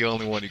nest. You're the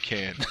only one who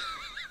can.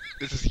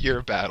 This is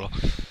your battle.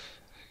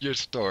 Your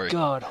story.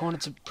 God,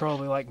 hornets are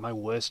probably like my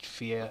worst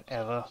fear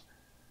ever.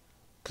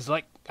 Because,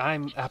 like,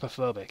 I'm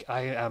apophobic.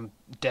 I am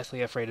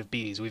deathly afraid of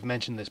bees. We've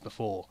mentioned this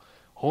before.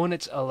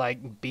 Hornets are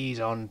like bees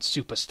on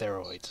super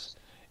steroids.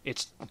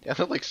 It's... Yeah,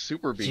 they're like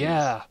super bees.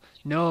 Yeah.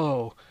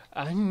 No.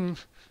 I'm...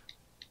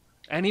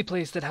 Any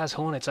place that has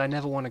hornets, I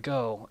never want to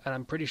go, and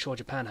I'm pretty sure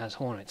Japan has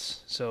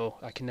hornets, so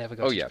I can never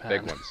go Oh to yeah, Japan.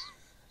 big ones.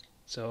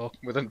 So,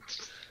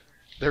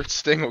 Their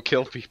sting will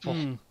kill people.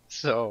 hmm,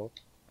 So,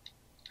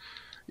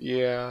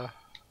 yeah,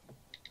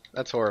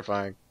 that's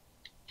horrifying.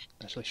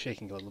 actually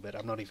shaking a little bit.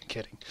 I'm not even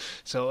kidding.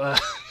 So,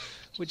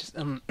 we just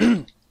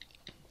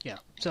yeah.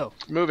 So,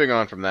 Moving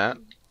on from that.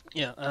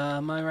 yeah,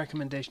 my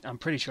recommendation. I'm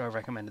pretty sure I've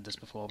recommended this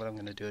before, but I'm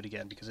going to do it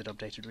again because it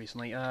updated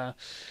recently.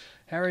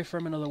 Harry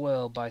from Another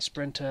World by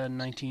Sprinter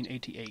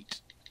 1988.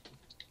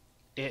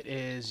 It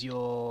is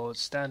your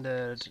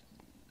standard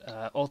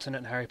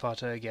alternate Harry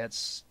Potter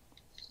gets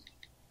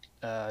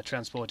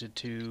transported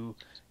to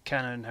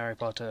canon Harry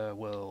Potter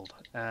world,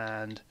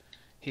 and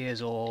he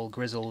is all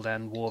grizzled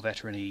and war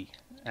veteran-y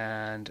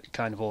and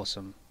kind of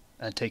awesome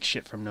and takes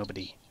shit from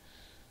nobody.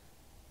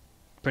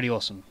 Pretty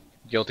awesome.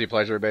 Guilty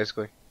pleasure,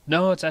 basically.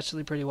 No, it's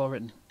actually pretty well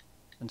written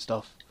and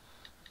stuff.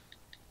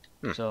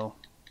 Hmm. So,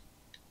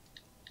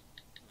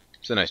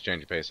 It's a nice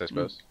change of pace, I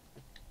suppose.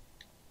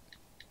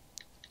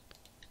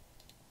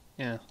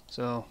 yeah,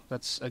 so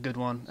that's a good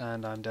one,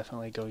 and I'm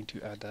definitely going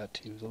to add that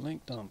to the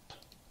link dump.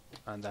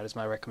 And that is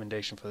my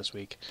recommendation for this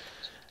week.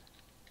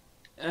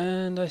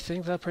 And I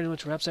think that pretty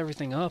much wraps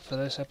everything up for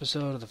this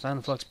episode of the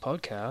Fandom Flux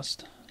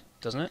podcast,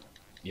 doesn't it?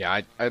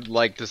 Yeah, I'd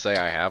like to say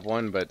I have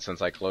one, but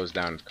since I closed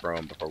down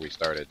Chrome before we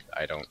started,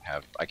 I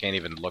can't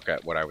even look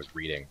at what I was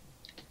reading.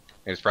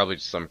 It's probably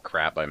just some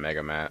crap by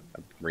Mega Matt.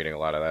 I'm reading a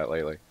lot of that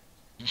lately.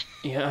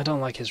 Yeah, I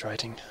don't like his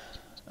writing.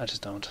 I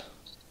just don't.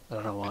 I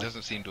don't know why. It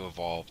doesn't seem to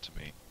evolve to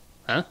me.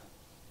 Huh?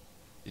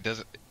 It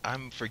doesn't.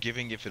 I'm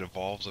forgiving if it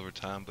evolves over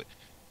time, but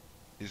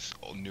his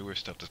newer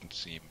stuff doesn't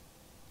seem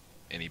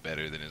any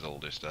better than his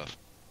older stuff.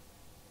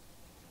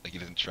 Like he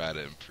doesn't try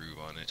to improve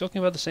on it. Talking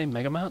about the same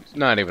Mega Man?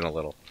 Not even a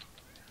little.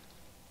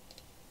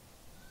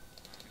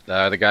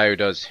 The guy who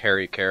does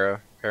Harry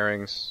Kara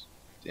pairings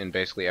in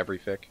basically every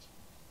fic.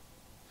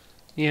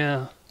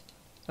 Yeah.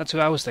 That's who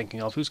I was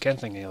thinking of. Who's Ken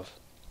thinking of?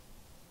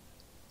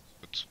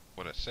 That's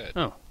what I said.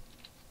 Oh.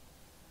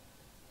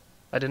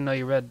 I didn't know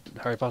you read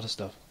Harry Potter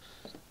stuff.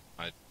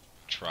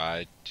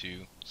 Tried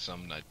to.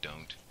 Some I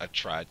don't. I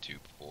tried to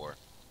before.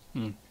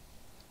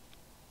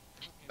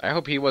 I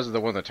hope he wasn't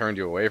the one that turned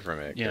you away from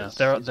it. Yeah, 'cause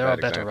there he's a are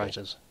bad better example.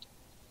 writers.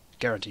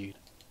 Guaranteed.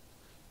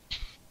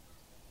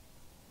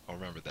 I'll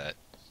remember that.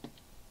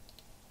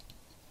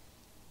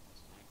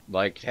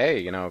 Like,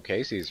 hey,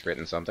 Casey's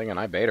written something and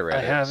I beta read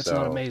I it. have, it's so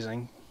not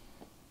amazing.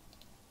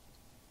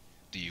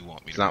 Do you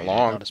want me It's to not read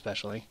long. Not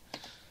especially.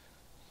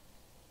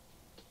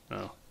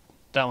 No.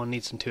 That one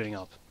needs some tuning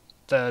up.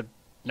 The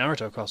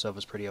Naruto crossover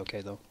is pretty okay,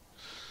 though.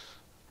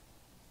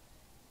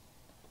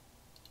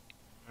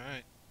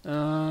 it?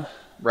 Alright.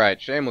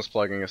 Right, shameless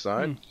plugging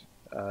aside.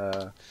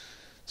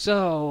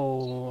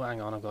 So,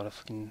 hang on, I've got to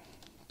fucking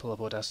pull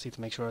up Audacity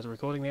to make sure I was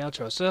recording the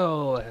outro.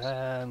 So,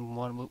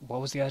 what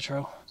was the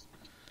outro?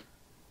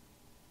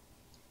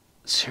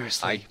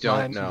 Seriously, I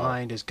don't my know.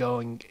 mind is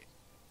going...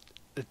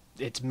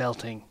 It's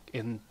melting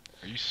in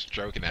Are you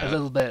stroking a out?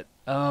 little bit.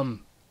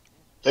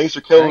 Thanks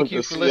for coming Thank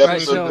you to for see listening Right,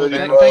 episode so, to the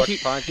 35. thank you.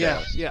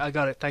 Podcast. Yeah, I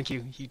got it. Thank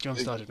you. You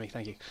jump-started me.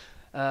 Thank you.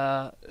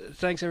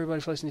 Thanks,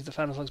 everybody, for listening to the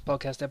Fandom Flux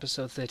podcast,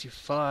 episode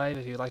 35.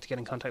 If you'd like to get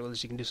in contact with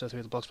us, you can do so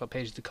through the Blogspot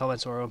page, the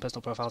comments, or our own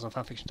personal profiles on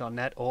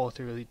fanfiction.net, or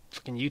through the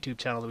freaking YouTube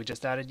channel that we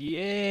just added.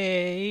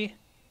 Yay!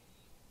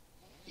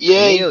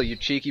 Yay! Neil, you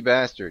cheeky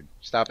bastard.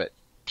 Stop it.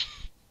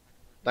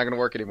 Not gonna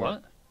work anymore.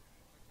 What?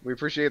 We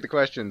appreciate the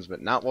questions,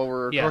 but not while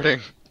we're Yeah.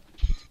 recording.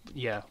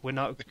 Yeah, we're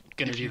not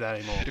going to do that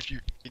anymore.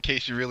 In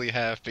case you really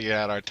have figured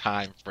out our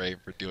time frame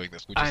for doing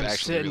this, which is I'm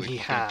actually certain really he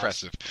fucking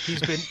has. impressive.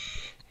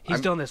 He's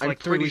done this like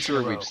 3 pretty weeks sure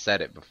in a row. we've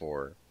said it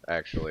before,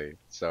 actually.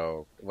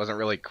 So it wasn't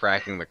really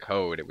cracking the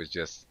code. It was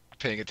just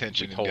Paying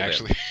attention We and told him.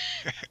 actually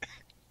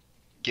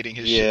getting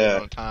his Yeah.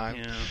 shit on time.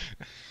 Yeah.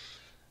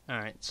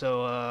 Alright,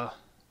 so,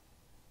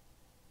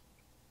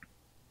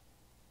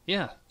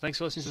 yeah, thanks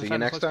for listening to See the you Fandom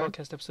next Flux time.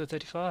 podcast, episode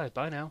 35.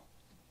 Bye now.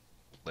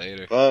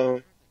 Later.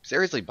 Bye.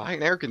 seriously buy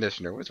an air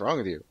conditioner. What's wrong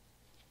with you?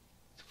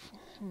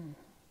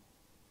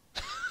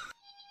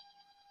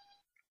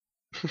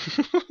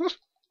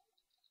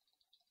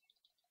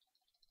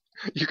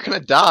 You're gonna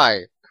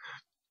die.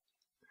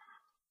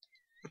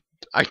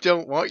 I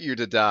don't want you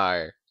to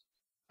die.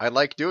 I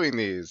like doing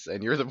these,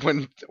 and you're the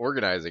one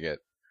organizing it.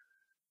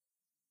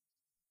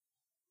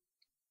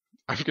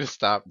 I'm gonna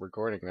stop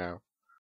recording now.